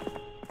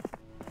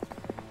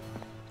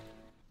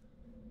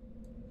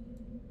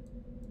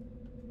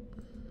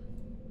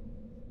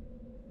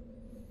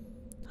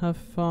 How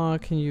far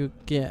can you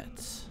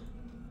get?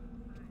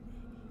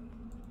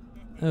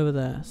 Over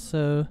there,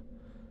 so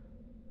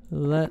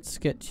let's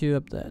get you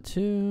up there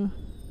too.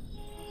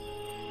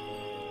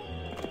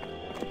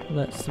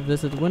 Let's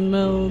visit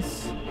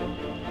windmills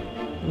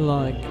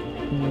like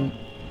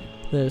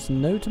there's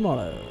no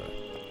tomorrow.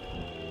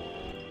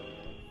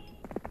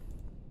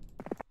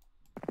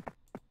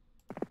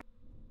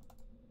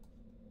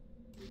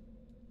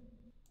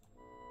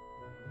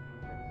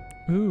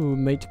 Ooh,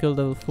 mate kill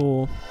level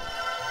 4.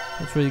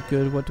 That's really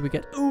good. What do we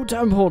get? Ooh,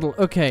 town portal.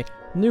 Okay,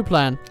 new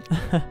plan.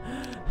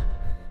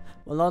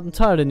 Well, not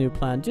entirely new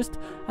plan, just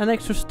an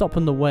extra stop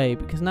on the way,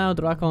 because now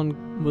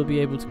Drakon will be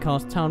able to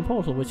cast Town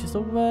Portal, which is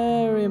a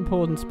very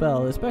important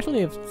spell, especially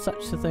if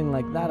such a thing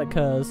like that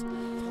occurs,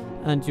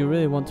 and you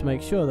really want to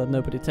make sure that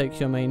nobody takes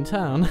your main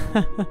town.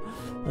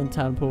 Then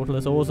Town Portal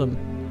is awesome.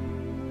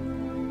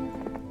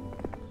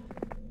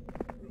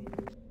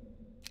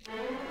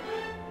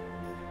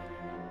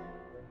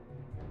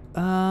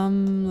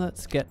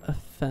 Let's get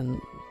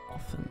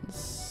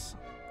offense.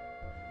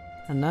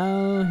 And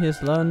now he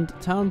has learned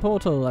Town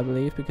Portal, I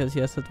believe, because he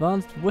has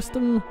advanced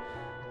wisdom.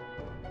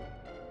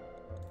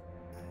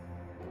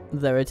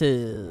 There it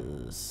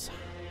is.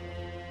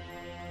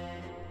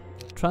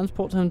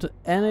 Transport him to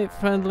any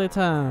friendly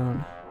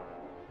town.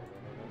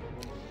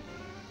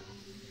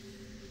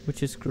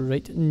 Which is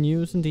great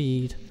news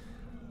indeed.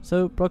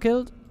 So,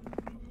 Brokilde,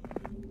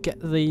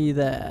 get thee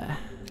there.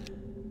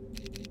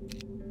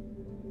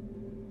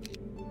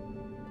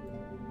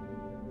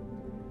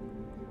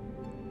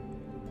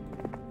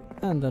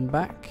 And then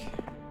back.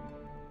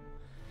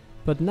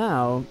 But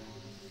now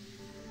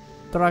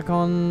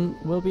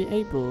Drakon will be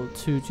able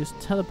to just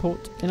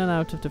teleport in and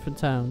out of different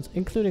towns,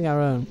 including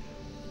our own.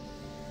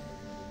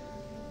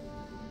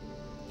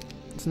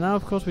 So now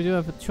of course we do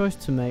have a choice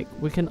to make.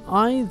 We can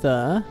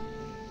either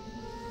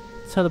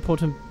teleport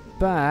him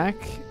back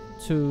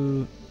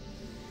to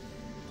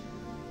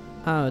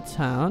our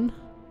town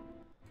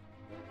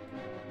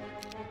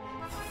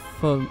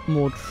for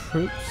more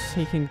troops.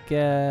 He can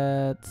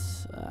get...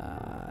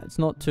 it's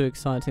not too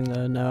exciting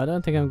though. No, I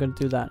don't think I'm going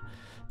to do that.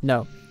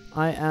 No,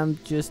 I am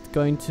just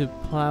going to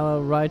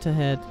plow right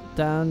ahead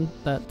down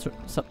that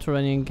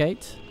subterranean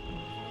gate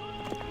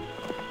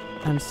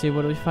and see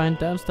what we find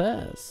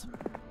downstairs.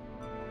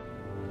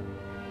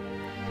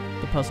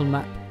 The puzzle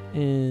map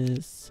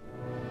is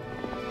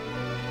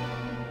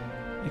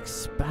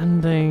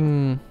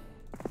expanding,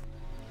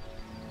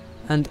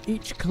 and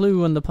each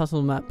clue on the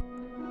puzzle map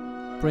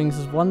brings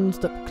us one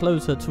step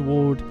closer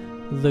toward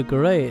the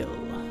Grail,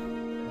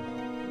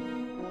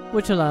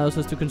 which allows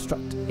us to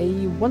construct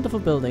a wonderful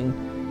building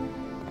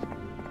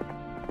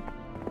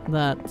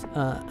that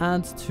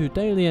adds to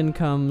daily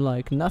income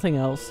like nothing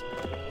else,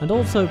 and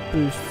also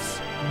boosts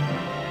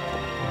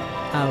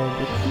our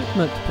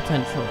recruitment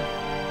potential.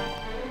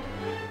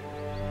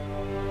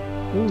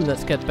 Ooh,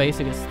 let's get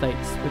basic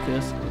estates,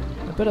 because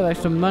a bit of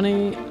extra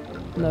money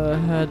never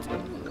hurt.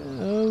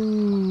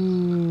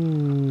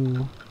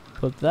 Oh,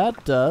 but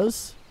that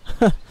does.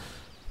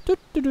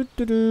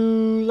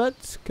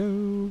 Let's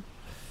go.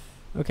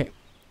 Okay.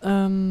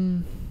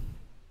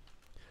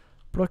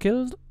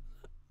 Brokilde.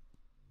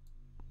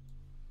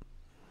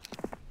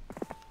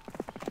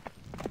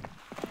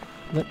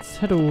 Let's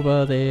head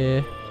over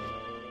there.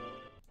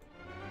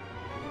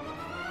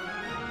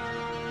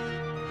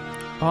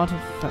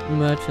 Artifact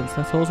merchants,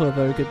 that's also a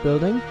very good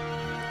building.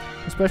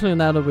 Especially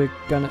now that we're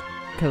gonna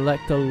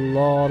collect a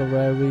lot of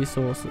rare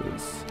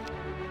resources.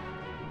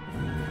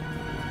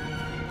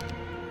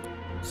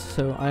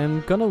 So I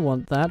am gonna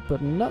want that,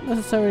 but not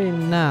necessarily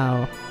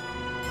now.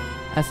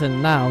 As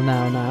in now,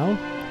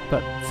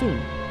 but soon.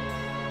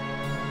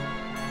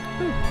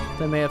 Whew.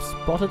 They may have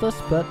spotted us,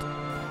 but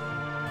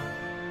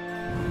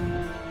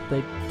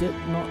they did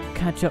not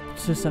catch up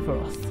to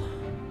Sephiroth.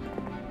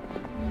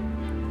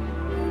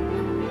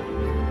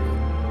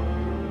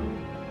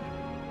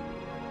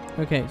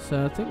 Okay,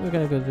 so I think we're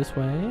gonna go this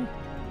way.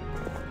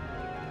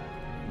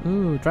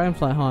 Ooh,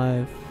 Dragonfly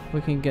Hive.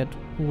 We can get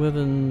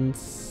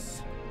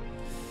wyverns.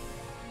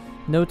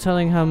 No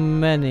telling how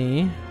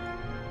many.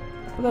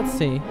 But let's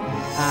see.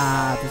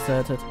 Ah,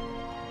 deserted.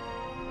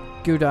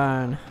 Go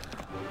down.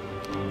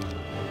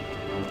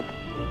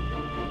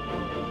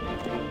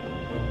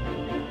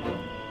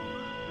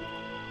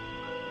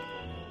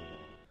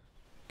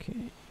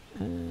 Okay.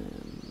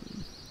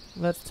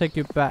 Let's take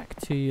you back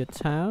to your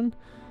town.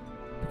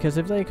 Because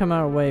if they come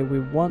our way, we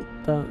want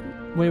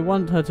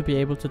her to be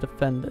able to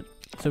defend it.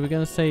 So we're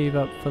gonna save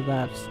up for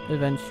that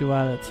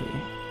eventuality.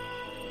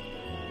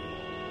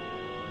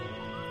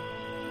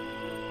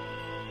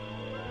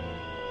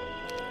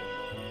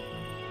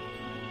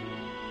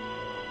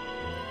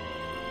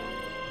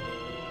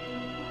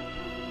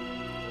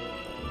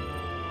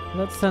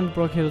 Let's send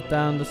Brockhill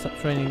down the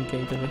subterranean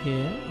gate over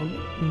here.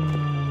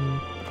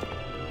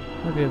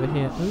 Maybe over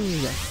here. Ooh,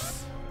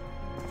 yes.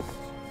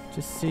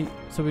 Just see,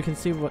 so we can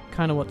see what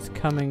kind of what's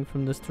coming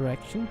from this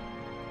direction.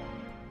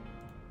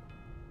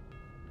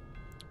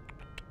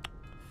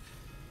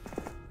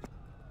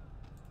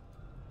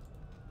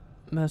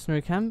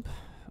 Mercenary camp,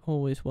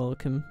 always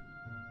welcome.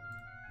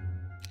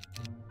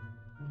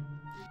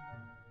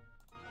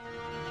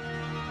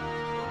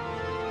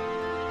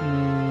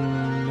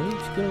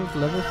 Mage Guild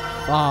level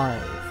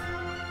 5.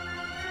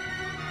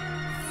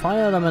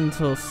 Fire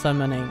elemental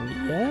summoning.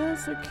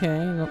 Yes,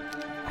 okay.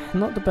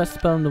 Not the best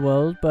spell in the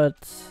world, but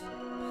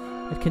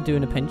it can do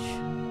in a pinch.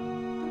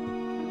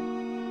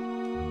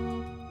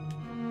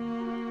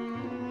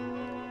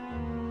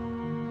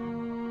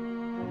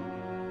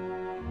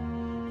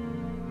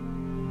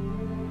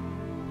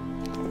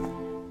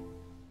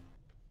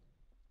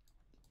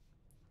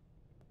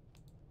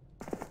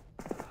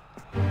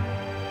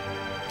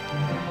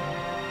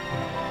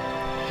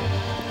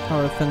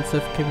 Our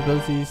offensive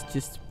capabilities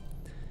just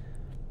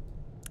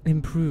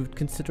improved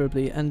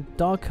considerably, and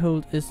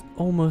Darkhold is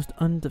almost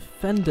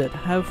undefended.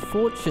 How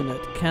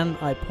fortunate can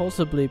I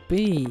possibly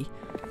be?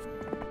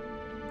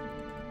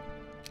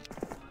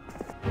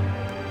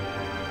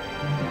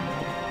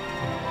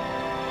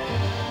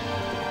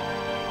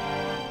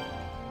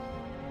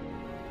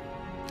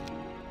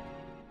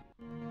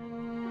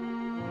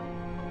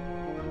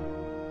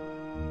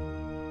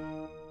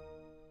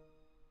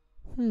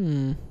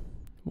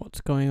 What's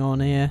going on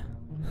here?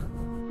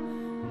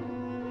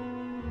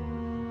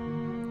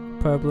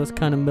 Purple is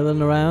kind of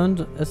milling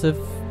around as if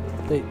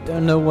they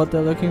don't know what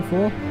they're looking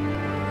for.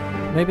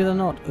 Maybe they're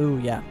not. Oh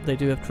yeah, they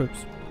do have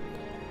troops.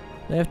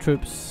 They have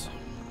troops.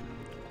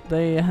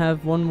 They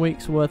have 1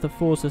 week's worth of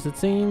forces, it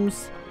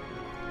seems,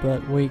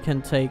 but we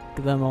can take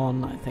them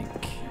on, I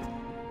think.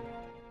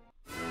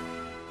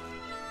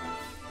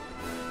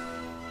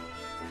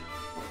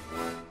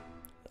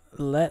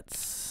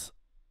 Let's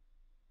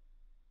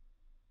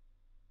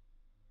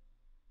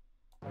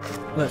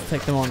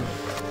take them on.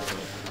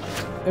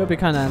 It would be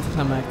kind of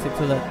anticlimactic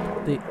to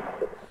let the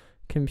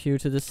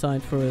computer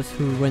decide for us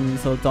who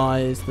wins or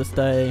dies this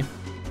day.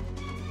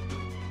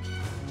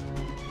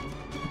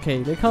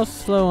 Okay, they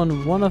cast slow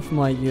on one of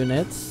my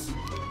units.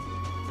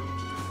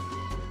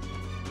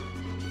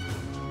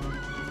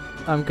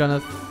 I'm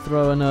gonna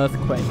throw an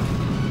earthquake.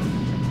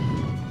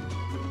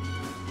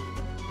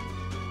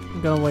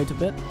 I'm gonna wait a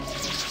bit.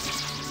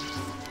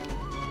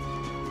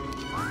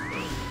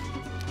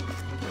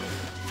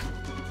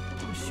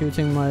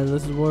 Shooting my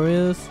lizard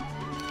warriors.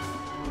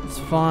 It's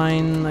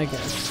fine, I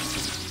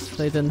guess.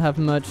 They didn't have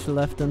much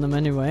left in them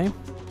anyway.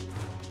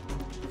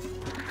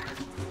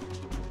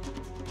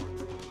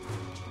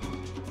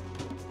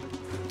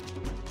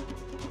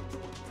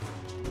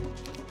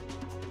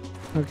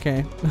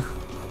 Okay.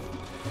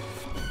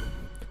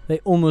 They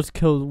almost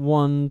killed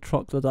one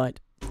troglodyte.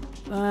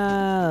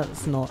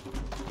 That's not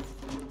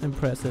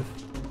impressive.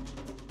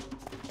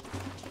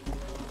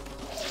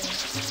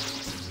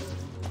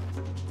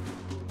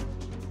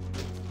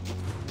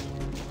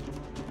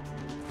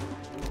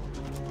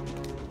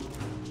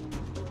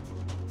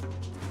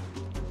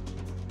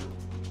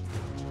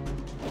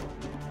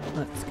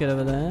 Let's get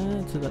over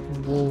there to that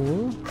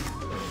wall.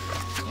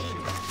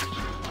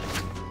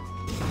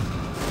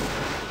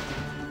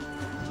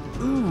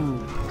 Ooh,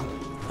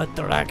 a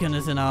dragon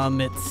is in our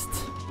midst.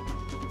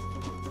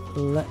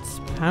 Let's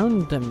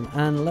pound them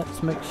and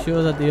let's make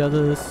sure that the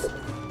others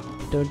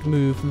don't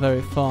move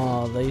very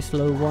far. They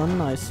slow one,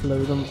 I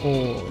slow them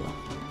all.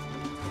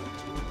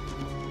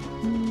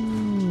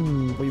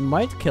 We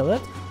might kill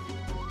it.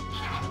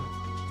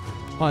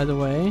 Either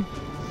way,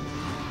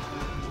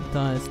 it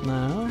dies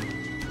now.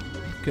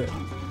 Good.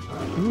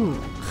 Ooh,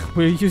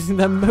 we're using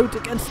their moat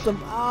against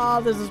them. Ah,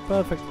 this is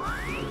perfect.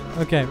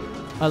 Okay,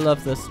 I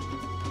love this.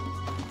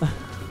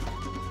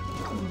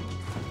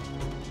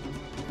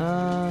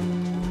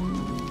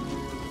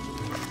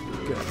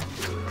 Good.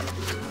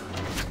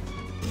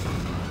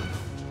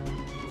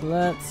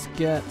 Let's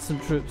get some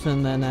troops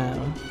in there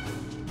now.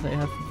 They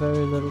have very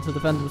little to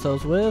defend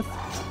themselves with.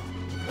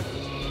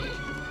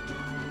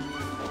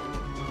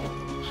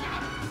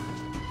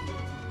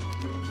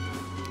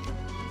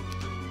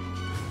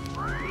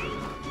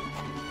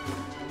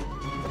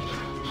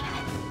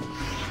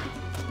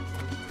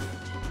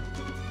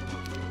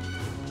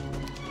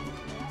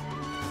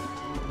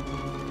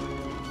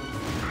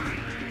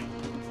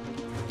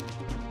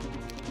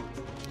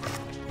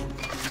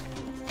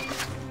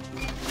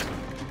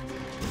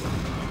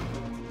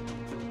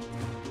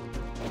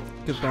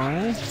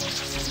 Goodbye.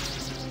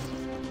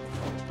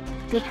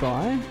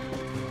 Goodbye.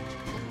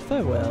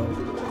 Farewell.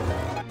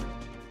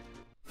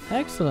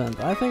 Excellent.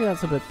 I think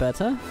that's a bit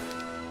better.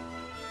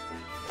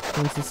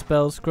 Once the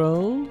spell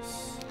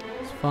scrolls.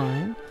 It's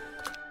fine.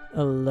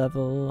 A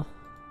level.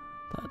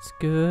 That's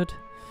good.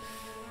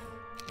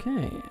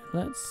 Okay,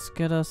 let's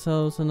get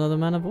ourselves another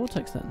mana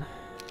vortex then.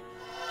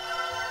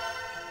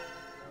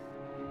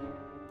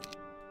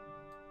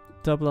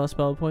 Double our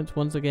spell points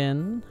once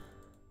again.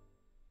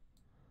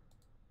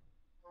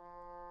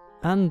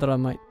 Andra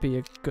might be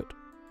a good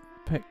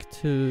pick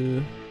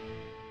to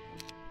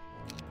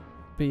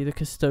be the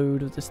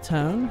custode of this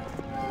town.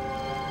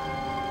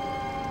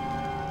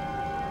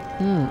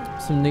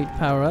 Some neat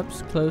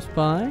power-ups close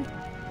by.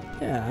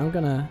 Yeah, I'm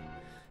gonna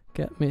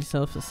get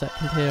myself a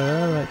second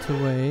hero right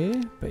away.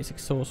 Basic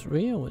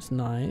sorcery, always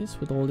nice.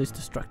 With all these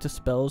destructive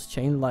spells,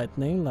 chain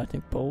lightning,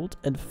 lightning bolt,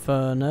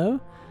 inferno.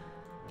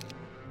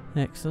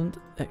 Excellent,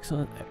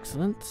 excellent,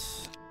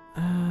 excellent.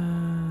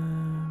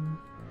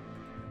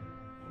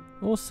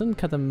 Awesome,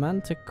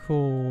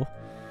 Catamantical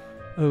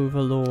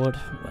Overlord.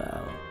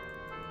 Well,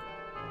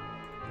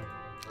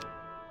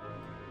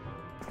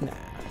 nah.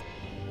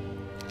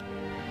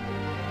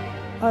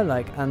 I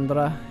like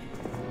Andra.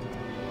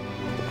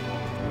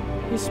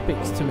 He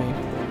speaks to me.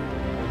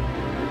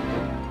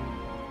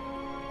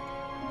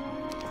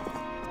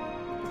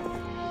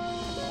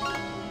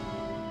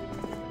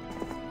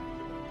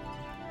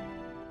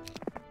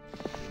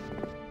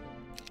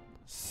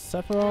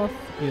 Sephiroth,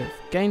 you've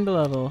gained a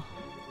level.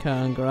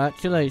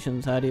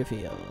 Congratulations, how do you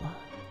feel?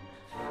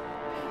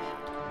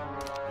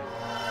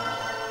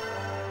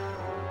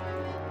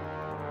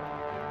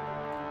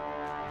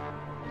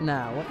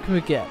 Now, what can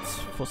we get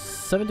for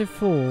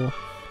 74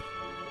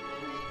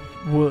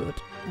 wood?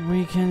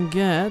 We can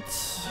get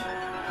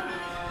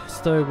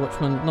Stoic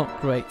Watchman, not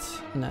great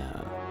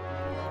now.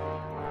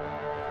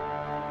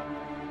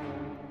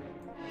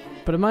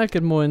 But it might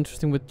get more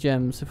interesting with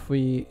gems if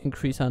we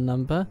increase our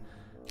number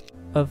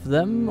of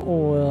them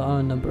or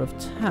our number of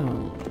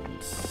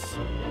towns.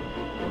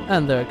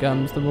 And there it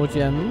comes, the more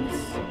gems.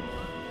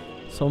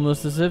 It's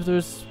almost as if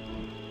there's...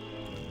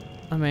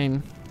 I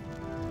mean...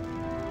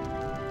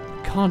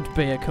 can't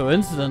be a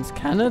coincidence,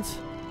 can it?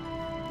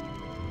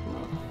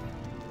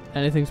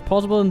 Anything's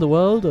possible in the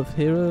world of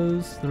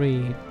Heroes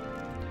 3.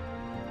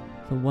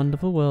 The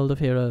wonderful world of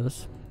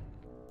Heroes.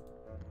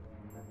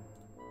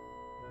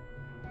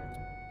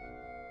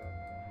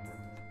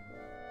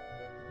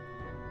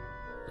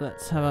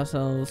 Let's have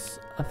ourselves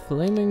a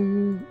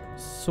flaming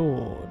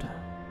sword.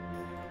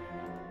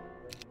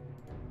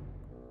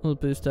 We'll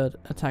boost our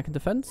attack and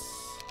defense.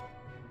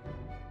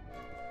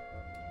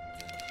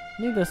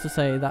 Needless to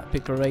say, that'd be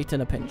great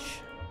in a pinch.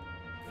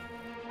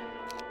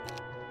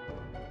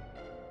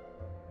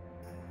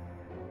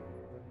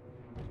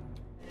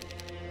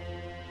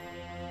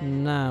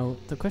 Now,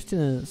 the question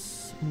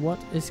is, what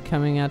is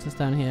coming at us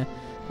down here?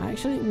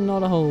 Actually,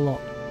 not a whole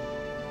lot.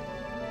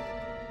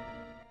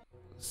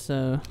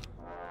 So,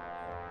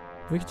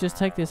 we could just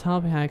take these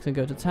harpy hags and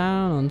go to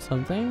town on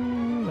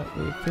something that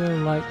we feel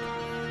like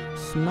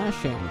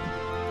smashing.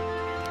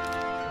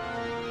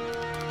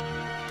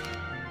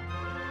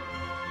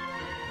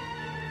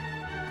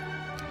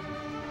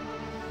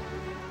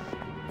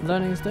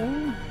 Learning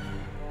stone?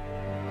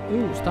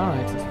 Ooh, star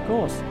axes, of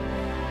course.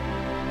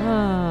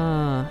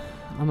 Ah,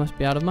 I must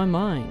be out of my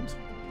mind.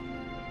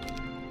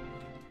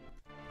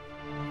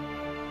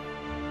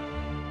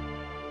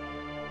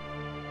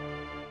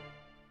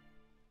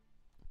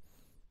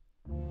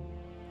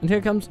 And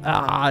here comes...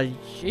 Ah,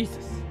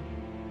 Jesus.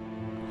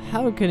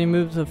 How can he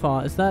move so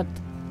far? Is that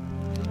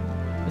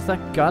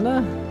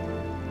Gunner?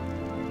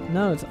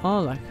 No, it's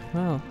Arlak.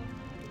 Well.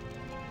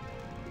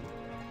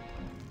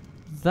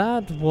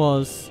 That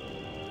was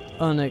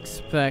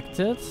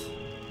unexpected.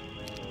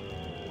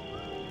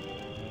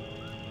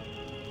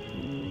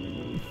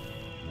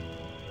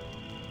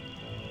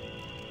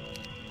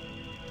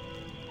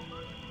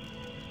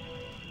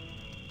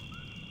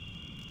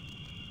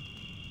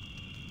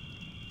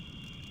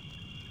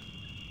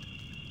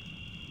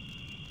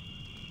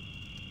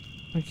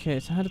 Okay,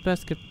 so how to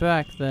best get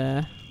back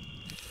there?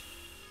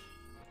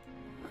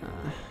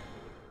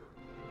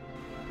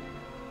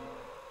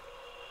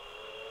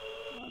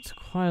 That's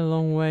quite a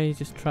long way.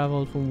 Just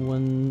travelled from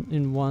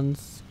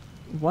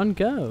one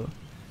go.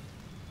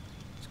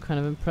 It's kind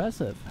of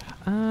impressive.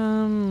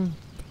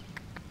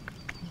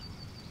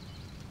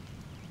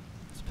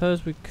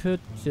 Suppose we could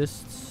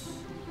just.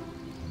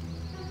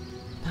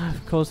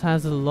 Of course,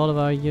 has a lot of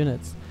our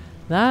units.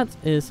 That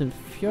is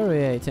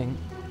infuriating.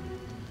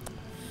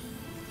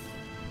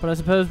 But I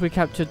suppose we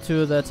captured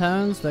 2 of their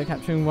towns, they're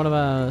capturing 1 of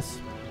ours.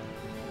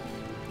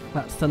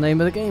 That's the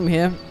name of the game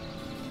here.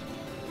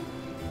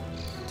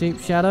 Deep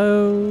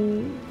Shadow.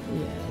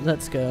 Yeah,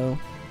 let's go.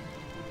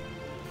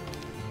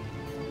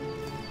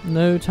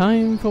 No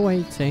time for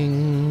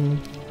waiting.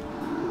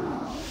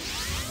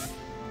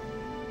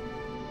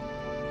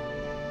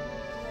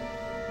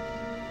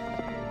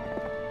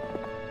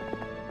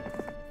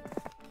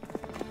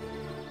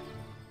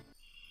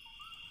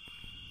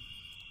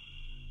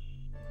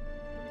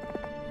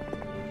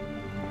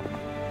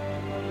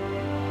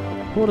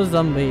 Quarter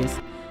zombies.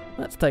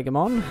 Let's take them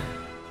on.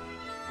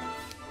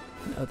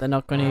 No, they're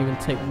not going to even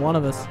take 1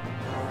 of us.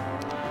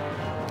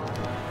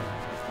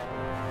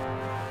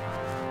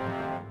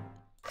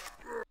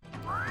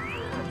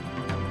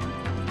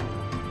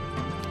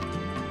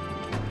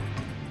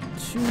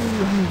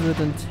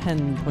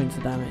 $210 points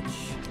of damage,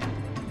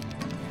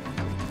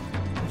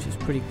 which is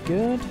pretty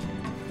good.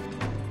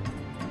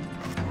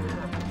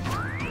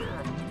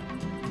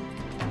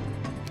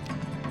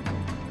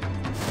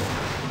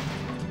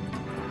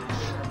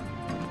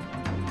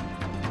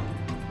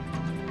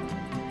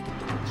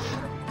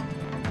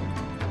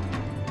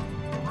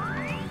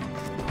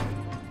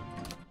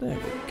 There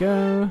we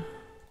go.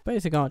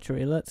 Basic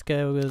archery, let's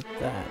go with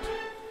that.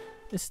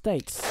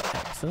 Estates,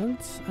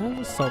 excellent. And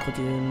a sulfur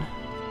dune.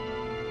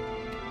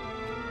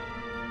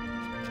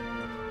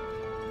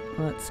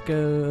 Let's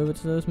go over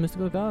to those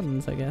mystical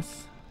gardens, I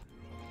guess.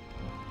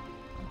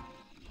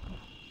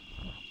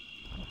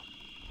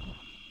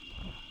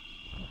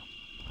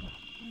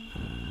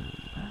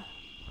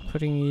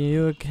 Putting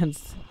you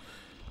against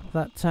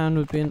that town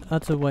would be an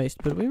utter waste,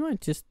 but we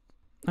might just,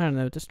 I don't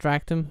know,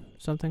 distract him,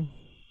 something.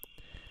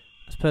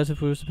 I suppose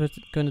if we were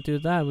going to do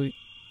that, we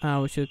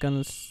should have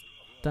gone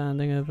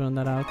standing over on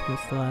that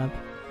alchemist lab.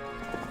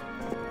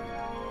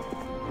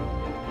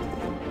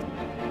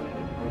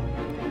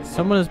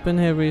 Someone has been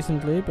here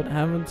recently, but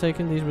haven't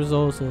taken these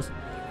resources.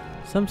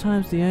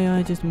 Sometimes the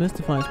AI just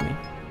mystifies me.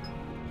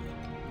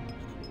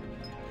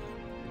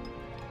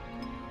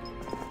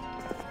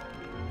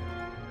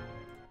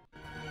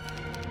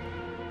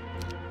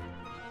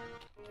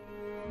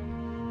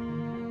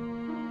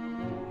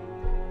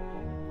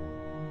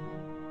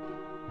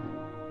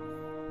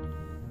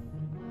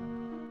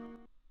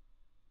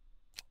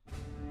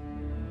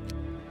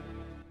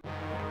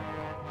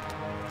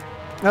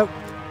 Oh,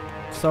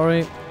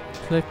 sorry.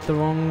 Clicked the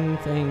wrong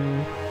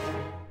thing.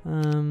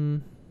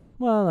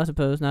 Well, I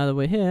suppose now that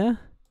we're here,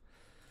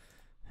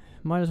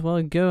 might as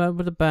well go out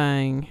with a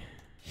bang.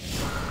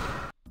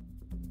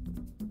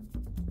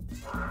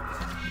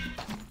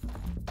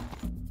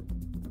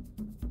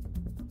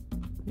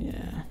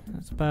 Yeah,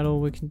 that's about all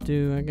we can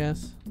do, I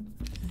guess.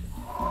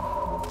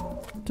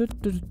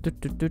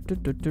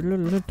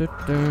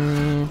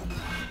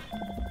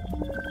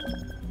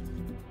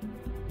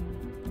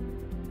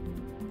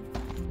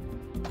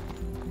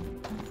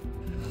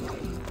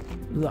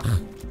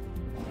 Ugh.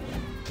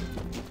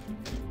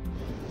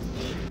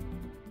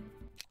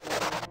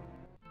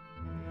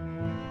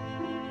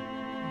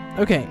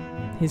 Okay,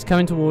 he's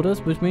coming toward us,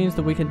 which means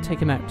that we can take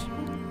him out.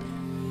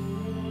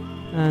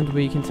 And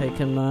we can take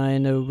him, I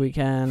know we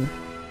can.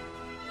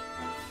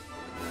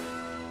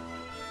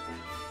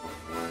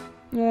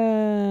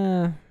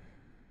 Yeah,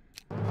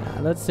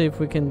 let's see if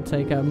we can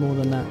take out more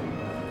than that.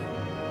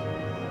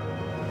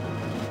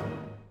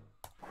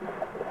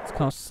 Let's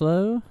cast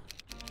slow.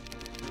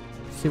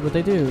 See what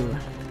they do.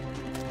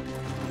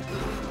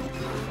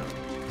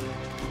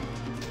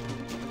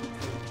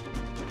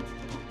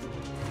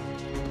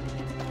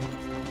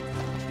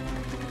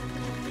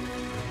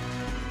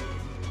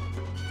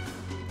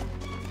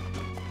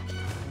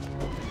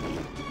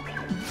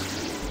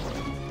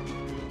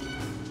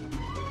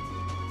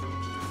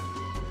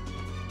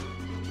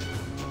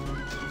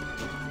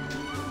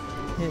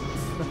 Hit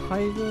the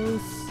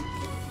hydras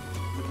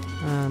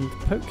and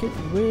poke it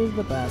with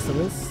the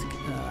basilisk.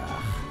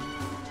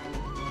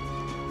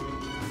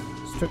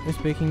 Strictly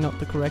speaking, not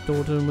the correct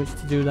order in which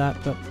to do that,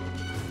 but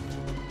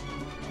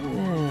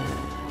yeah.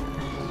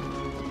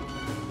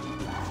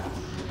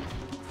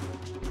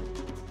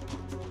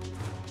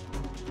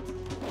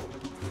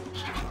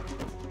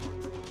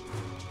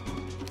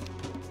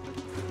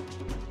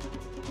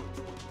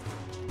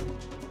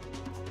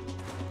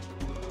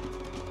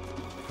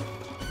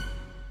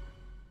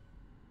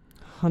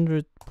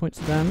 $100 points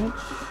of damage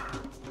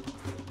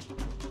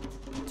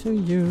to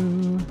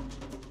you.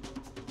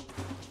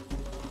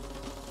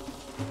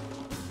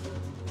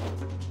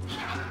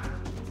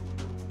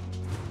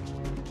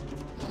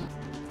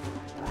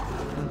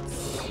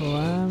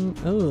 Slam.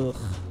 Ugh.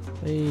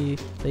 They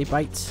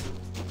bite.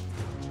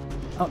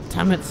 Oh,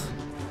 damn it.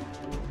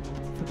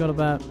 Forgot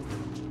about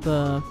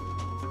the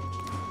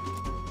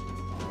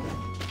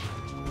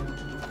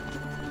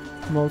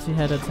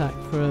multi-head attack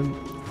for a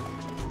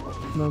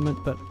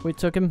moment, but we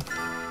took him.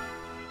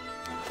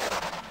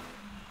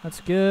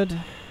 That's good.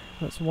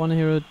 That's one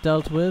hero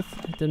dealt with.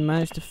 He didn't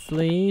manage to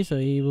flee, so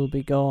he will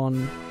be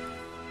gone.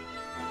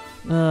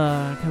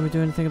 Can we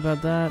do anything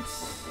about that?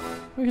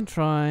 We can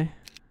try.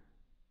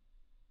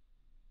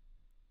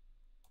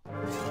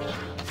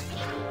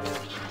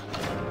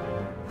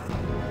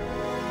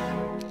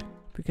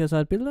 Because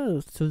I'd be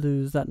loath to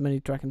lose that many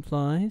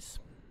dragonflies.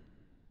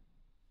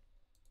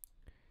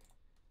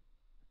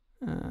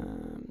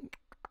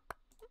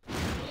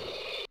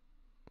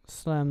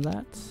 Slam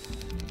that.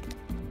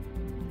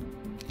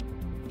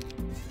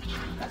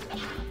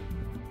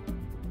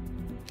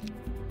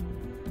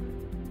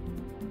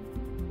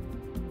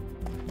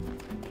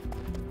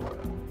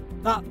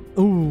 Ah!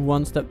 Ooh,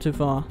 one step too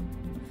far.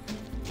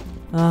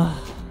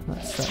 Ah,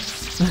 that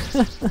sucks.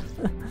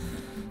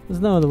 There's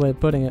no other way of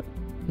putting it.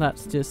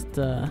 That's just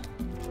a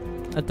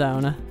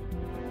downer.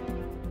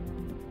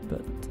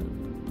 But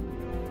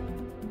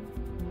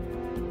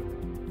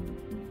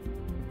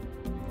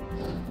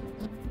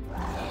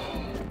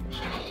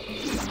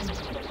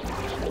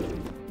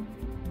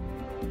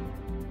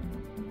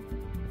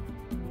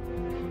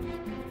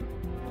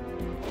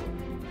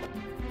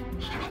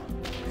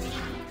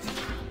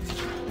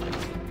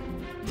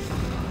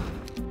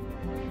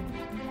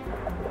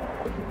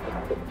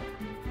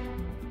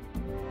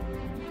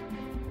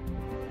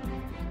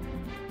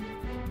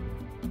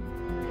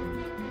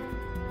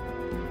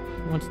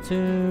one to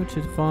two,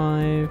 2 to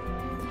 5.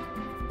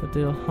 but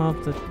deal half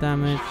the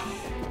damage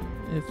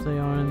if they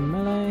are in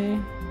melee.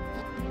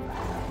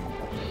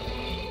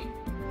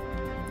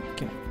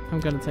 Okay, I'm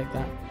gonna take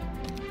that.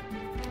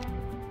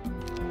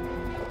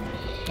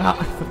 Ah,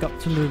 I forgot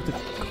to move the...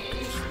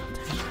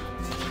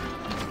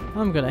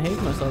 I'm gonna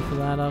hate myself for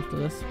that after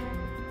this.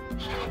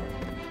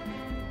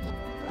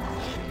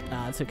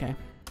 Ah, it's okay.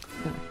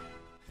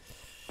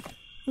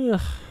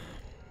 Ugh.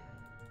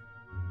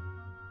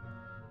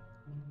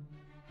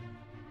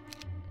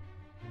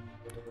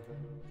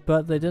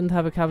 But they didn't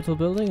have a capital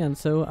building, and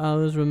so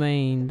ours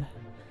remained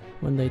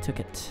when they took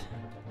it.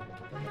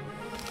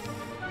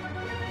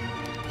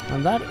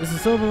 And that is a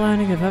silver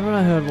lining if ever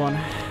I heard one.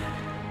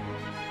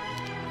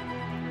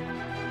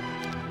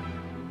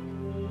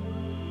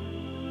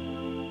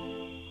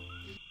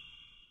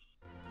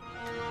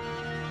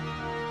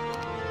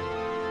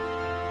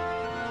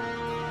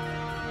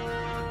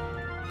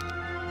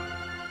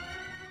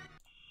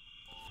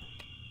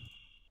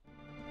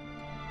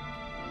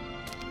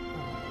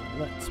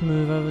 Let's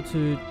move over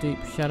to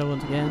Deep Shadow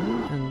once again,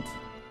 and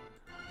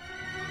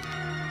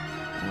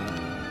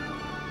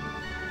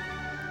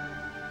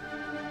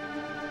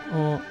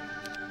or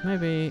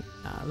maybe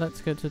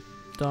let's go to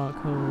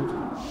Darkhold.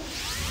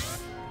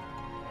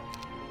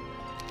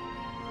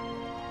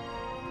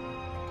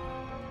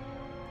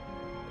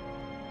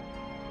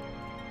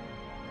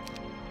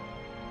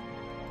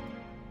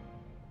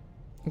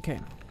 Okay.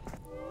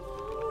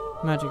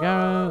 Magic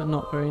Arrow,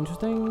 not very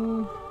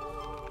interesting.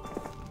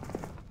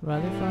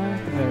 Rally Fire,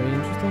 very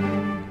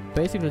interesting.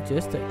 Basic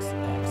Logistics,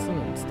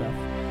 excellent stuff.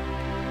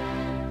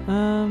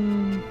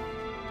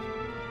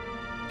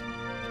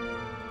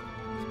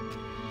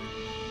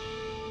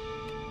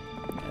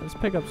 Yeah, let's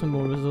pick up some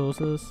more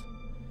resources.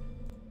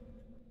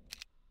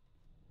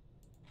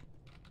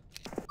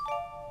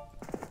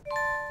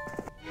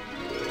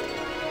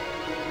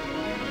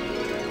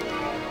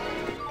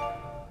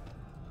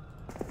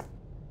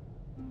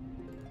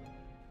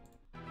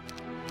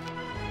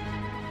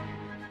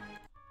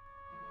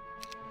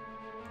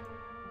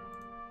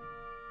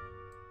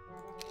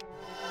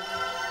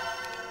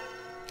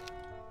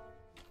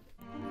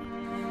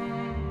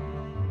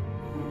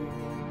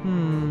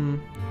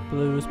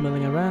 Blue is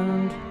milling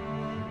around.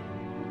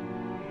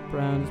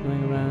 Brown is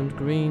milling around.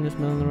 Green is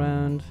milling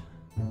around.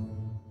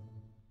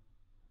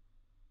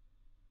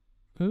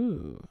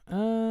 Ooh.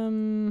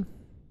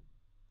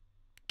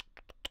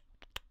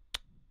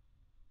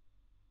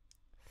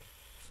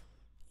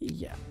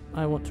 Yeah,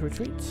 I want to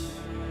retreat.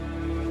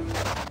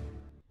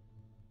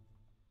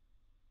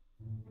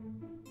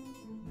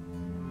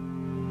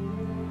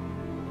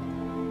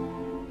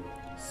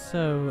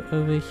 So,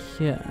 over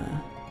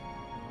here.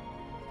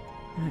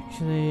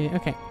 Actually,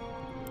 okay.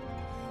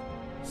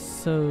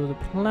 So the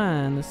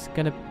plan is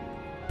gonna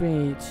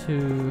be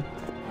to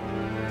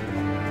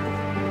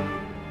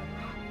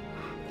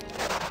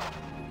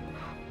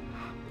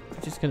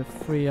just gonna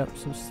free up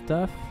some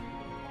stuff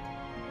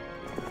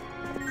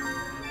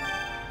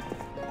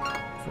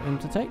for him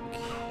to take.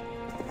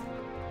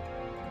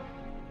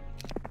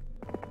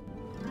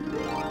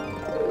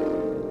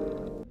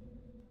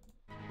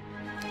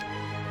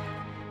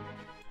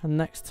 And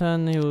next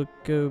turn he will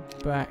go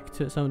back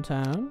to its own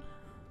town.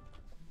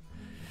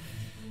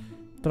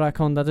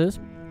 Drakon, that is.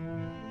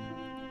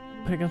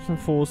 Pick up some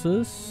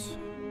forces.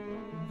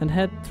 And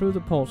head through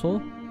the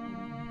portal.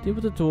 Deal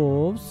with the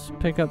dwarves.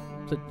 Pick up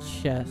the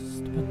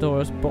chest.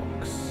 Pandora's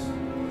box.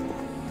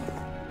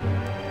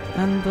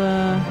 And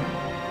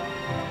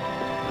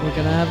we're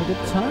gonna have a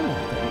good time, I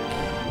think.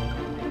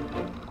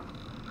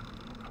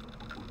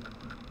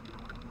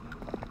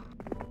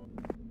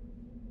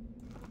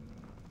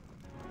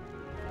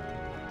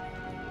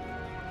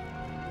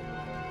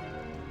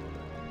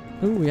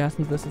 Ooh, we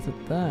hasn't visited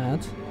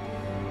that.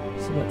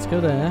 So let's go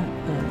there,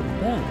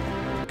 and then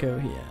go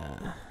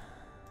here.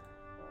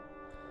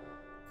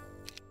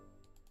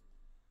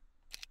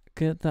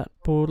 Get that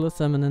portal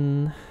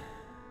summoning.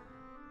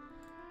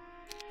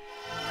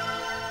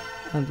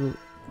 And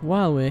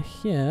while we're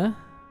here...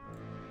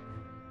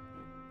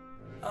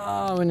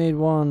 Oh, we need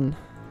one.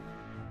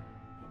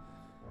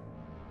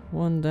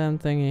 One damn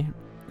thingy.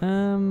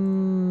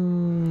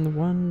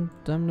 One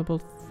damnable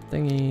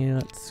thingy.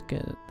 Let's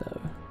get it though.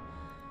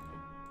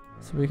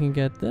 So we can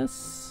get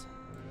this.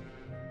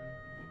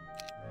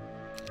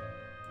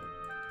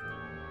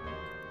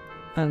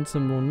 And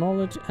some more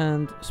knowledge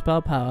and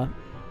spell power.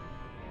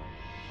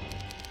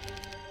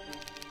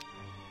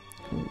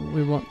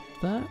 We want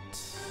that.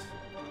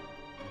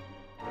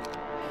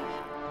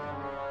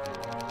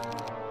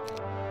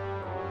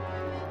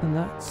 And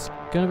that's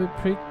gonna be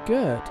pretty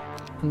good.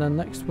 And then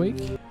next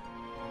week,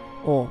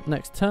 or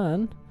next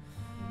turn,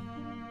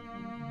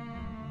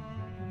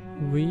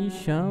 we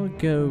shall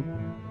go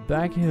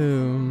back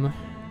home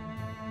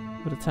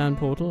with a town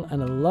portal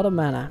and a lot of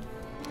mana.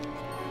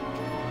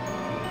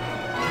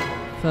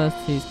 First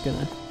he's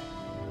gonna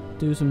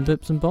do some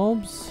bips and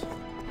bobs,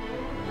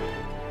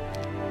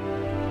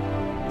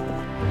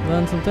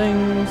 learn some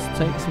things,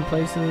 take some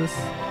places.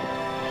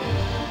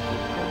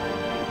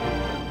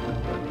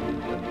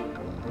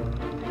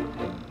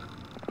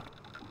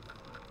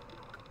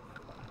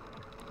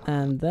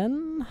 And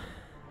then...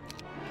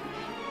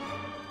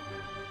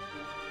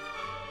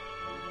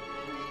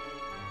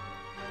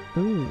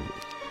 Ooh.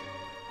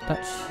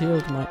 That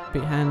shield might be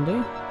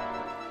handy.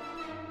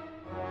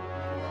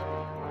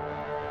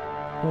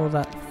 Or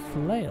that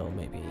flail,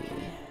 maybe.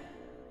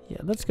 Yeah,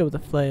 let's go with the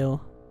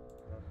flail.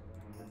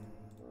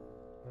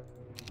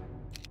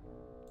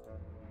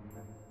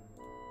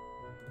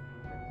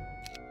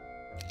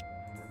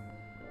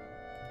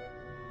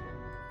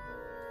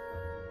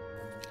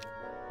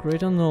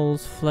 Great on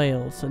Knoll's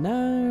flail. So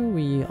now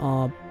we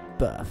are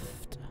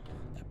buffed.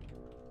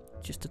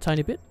 Just a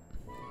tiny bit.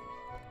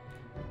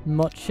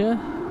 Mucha.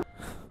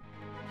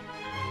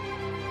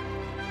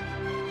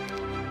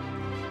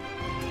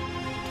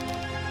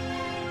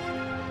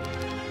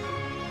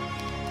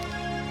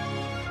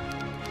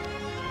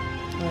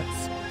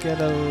 Let's get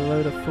a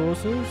load of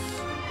forces.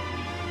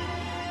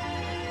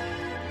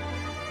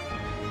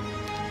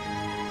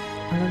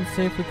 And then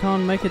see if we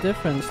can't make a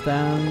difference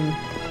down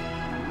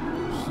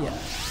here.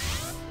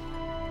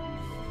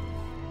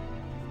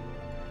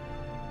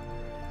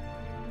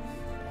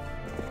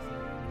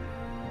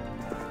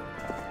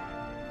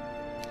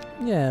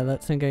 Yeah,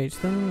 let's engage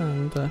them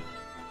and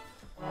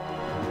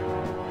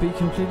be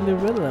completely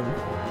rid of them.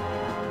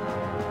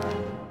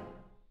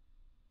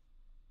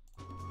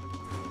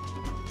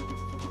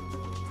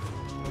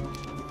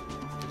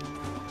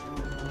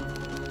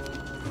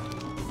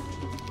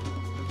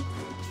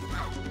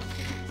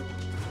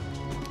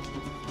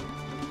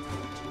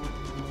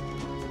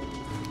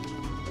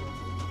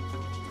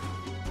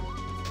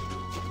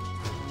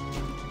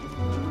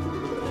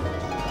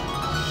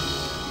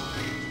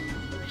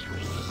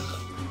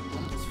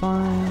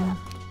 Fine.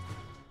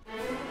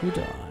 You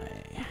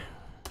die.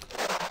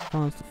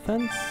 Advanced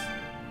defense.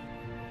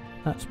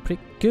 That's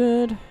pretty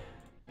good.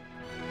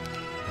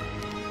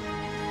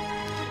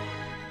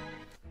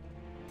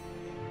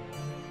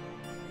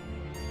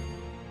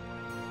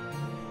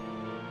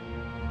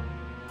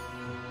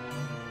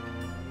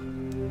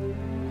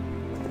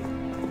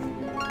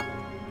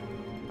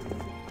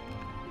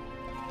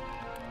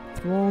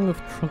 Throng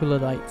of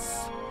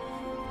troglodytes.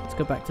 Let's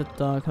go back to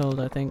Darkhold,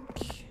 I think.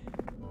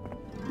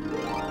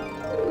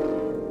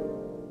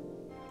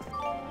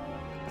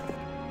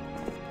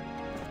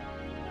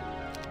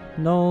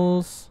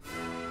 Gnolls,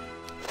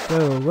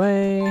 go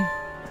away.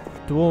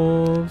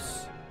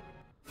 Dwarves,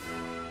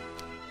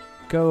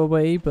 go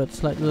away, but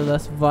slightly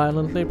less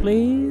violently,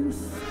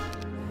 please.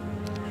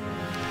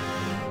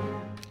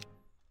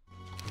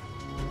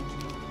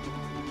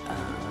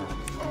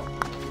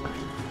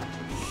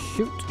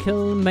 Shoot,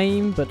 kill,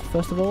 maim, but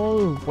first of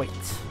all, wait.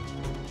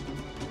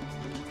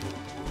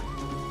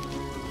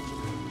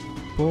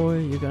 Boy,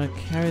 you're gonna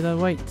carry that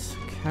weight.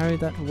 Carry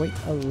that weight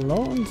a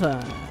long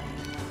time.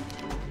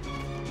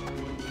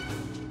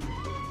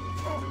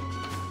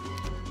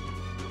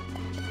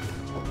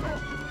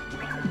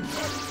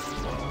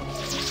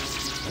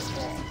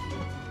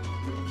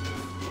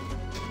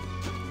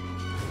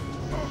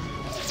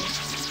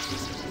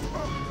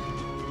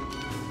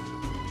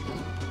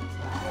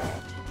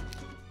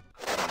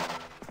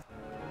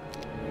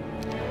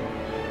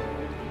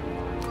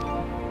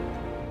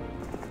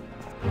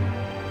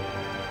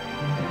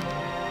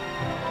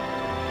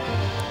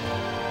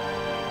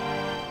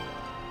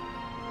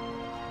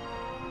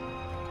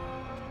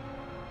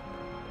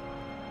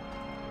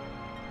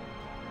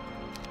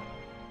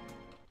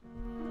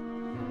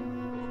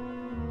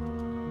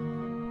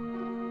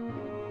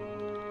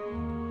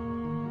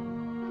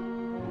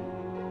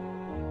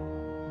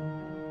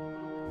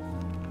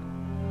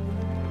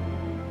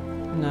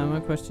 Now my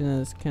question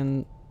is,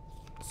 can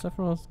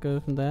Sephiroth go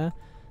from there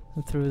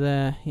and through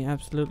there? He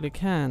absolutely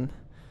can.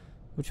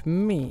 Which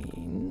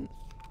mean...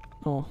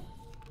 Oh,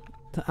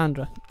 to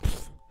Andra.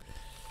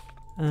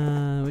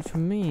 Which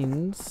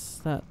means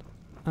that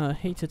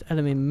hated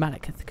enemy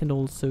Malekith can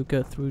also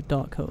go through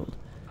Darkhold.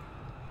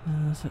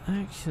 So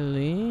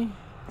actually...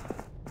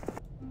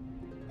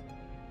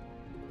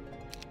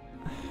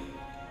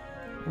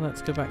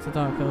 Let's go back to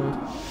Darkhold.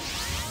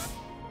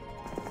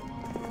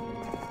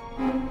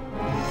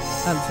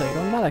 And take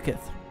on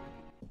Malekith.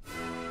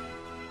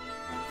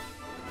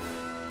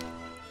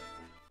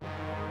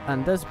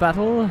 And this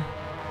battle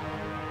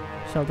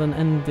shall then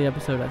end the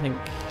episode, I think.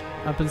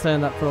 I've been saying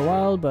that for a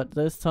while, but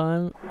this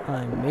time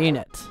I mean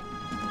it.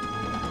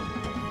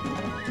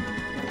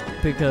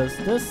 Because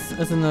this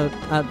is an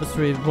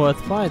adversary worth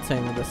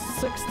fighting with a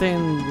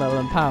 16 level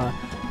in power.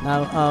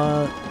 Now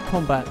our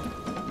combat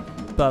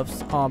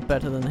buffs are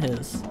better than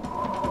his.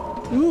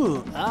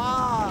 Ooh!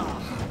 Ah!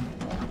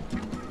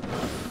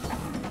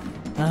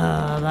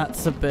 Ah,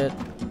 that's a bit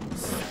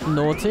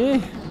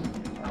naughty.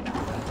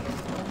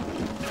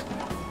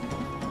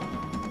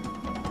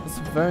 It's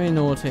very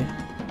naughty.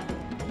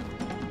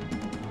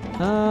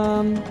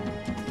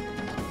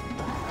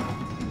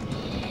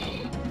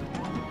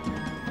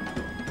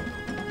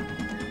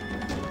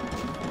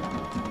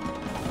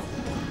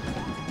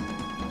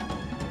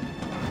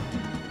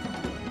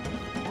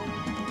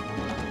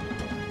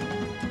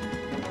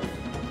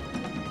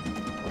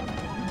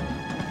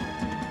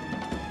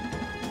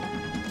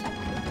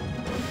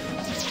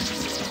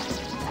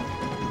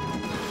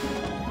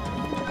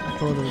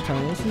 for the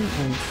retaliation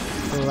and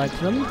strike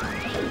them.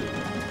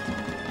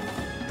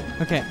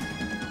 Okay.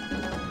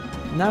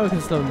 Now we can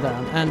slow him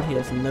down, and he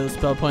has no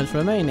spell points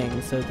remaining,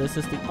 so this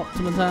is the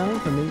optimal time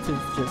for me to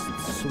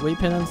just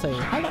sweep in and say,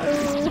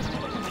 hello!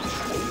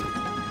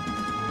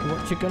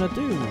 What you gonna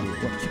do?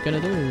 What you gonna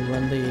do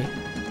when the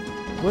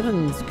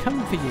Wyverns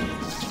come for you?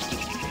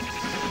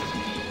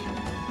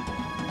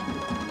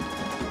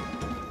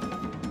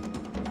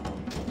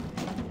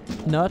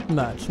 Not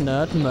much,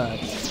 not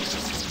much.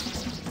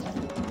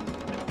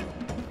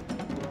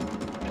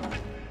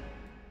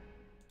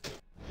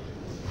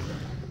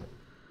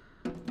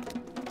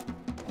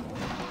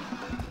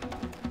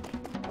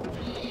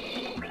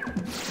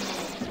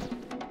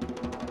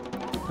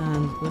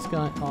 And this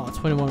guy, oh,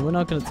 21, we're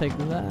not going to take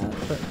that,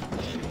 but,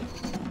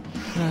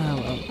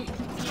 well.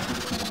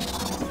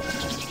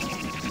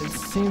 It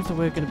seems that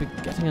we're going to be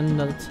getting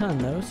another turn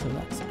though, so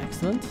that's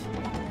excellent.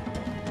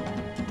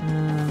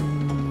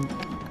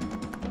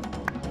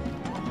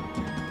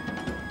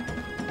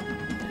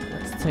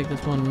 Let's take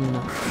this one,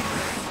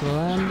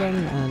 slam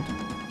them, and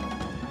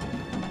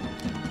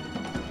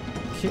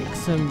kick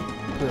some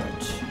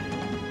birch.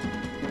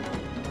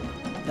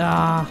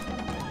 Ah!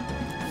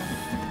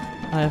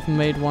 I have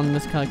made one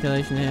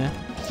miscalculation here.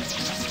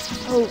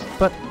 Oh,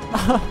 but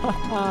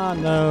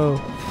no.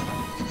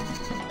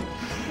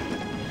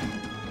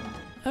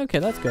 Okay,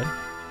 that's good.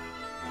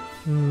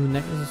 Ooh,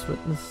 Necklace of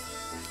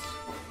Witness.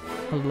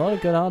 A lot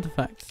of good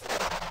artifacts.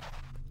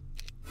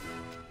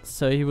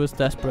 So he was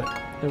desperate.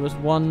 There was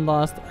one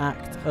last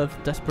act of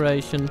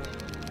desperation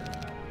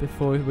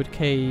before he would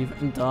cave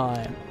and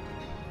die.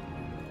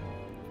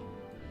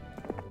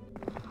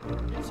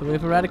 So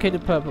we've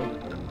eradicated purple.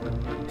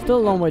 Still a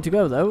long way to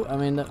go though. I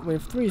mean, we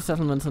have 3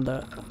 settlements in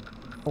the,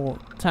 or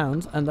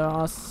towns, and there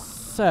are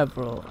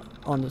several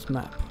on this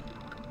map.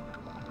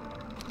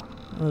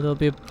 Well, there'll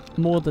be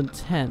more than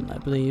 10, I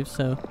believe,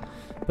 so.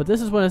 But this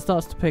is when it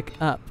starts to pick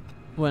up,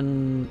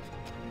 when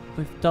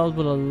we've dealt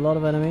with a lot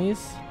of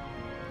enemies.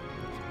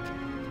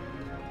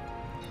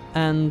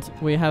 And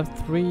we have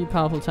 3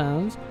 powerful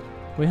towns.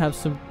 We have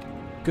some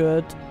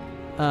good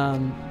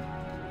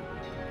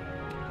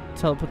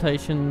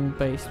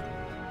teleportation-based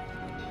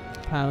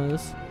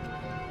powers.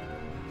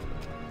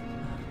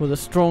 With a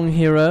strong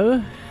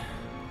hero,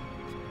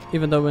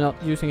 even though we're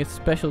not using his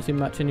specialty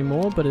much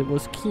anymore, but it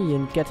was key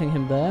in getting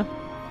him there,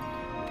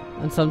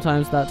 and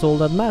sometimes that's all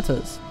that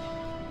matters.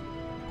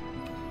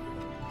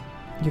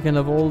 You can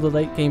have all the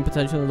late game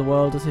potential in the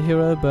world as a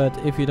hero, but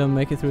if you don't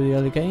make it through the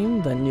early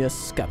game, then you're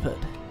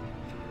scuppered.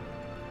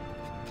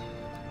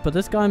 But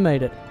this guy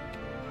made it.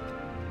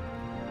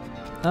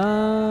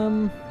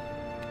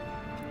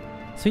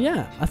 So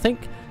yeah, I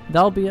think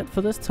that'll be it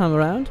for this time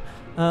around.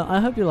 I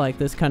hope you like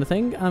this kind of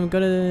thing. I'm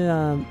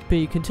gonna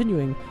be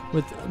continuing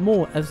with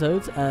more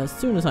episodes as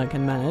soon as I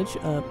can manage,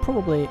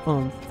 probably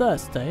on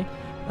Thursday.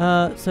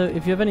 So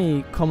if you have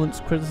any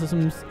comments,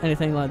 criticisms,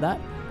 anything like that,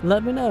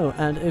 let me know.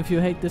 And if you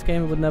hate this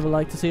game and would never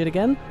like to see it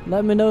again,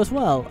 let me know as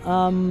well.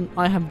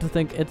 I happen to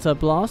think it's a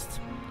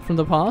blast from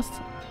the past,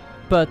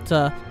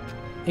 but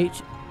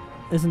each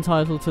is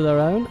entitled to their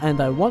own, and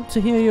I want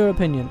to hear your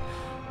opinion.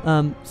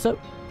 So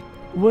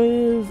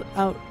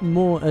without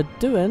more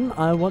ado,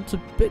 I want to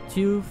bid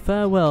you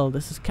farewell.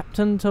 This is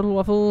Captain Total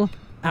Waffle,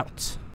 out.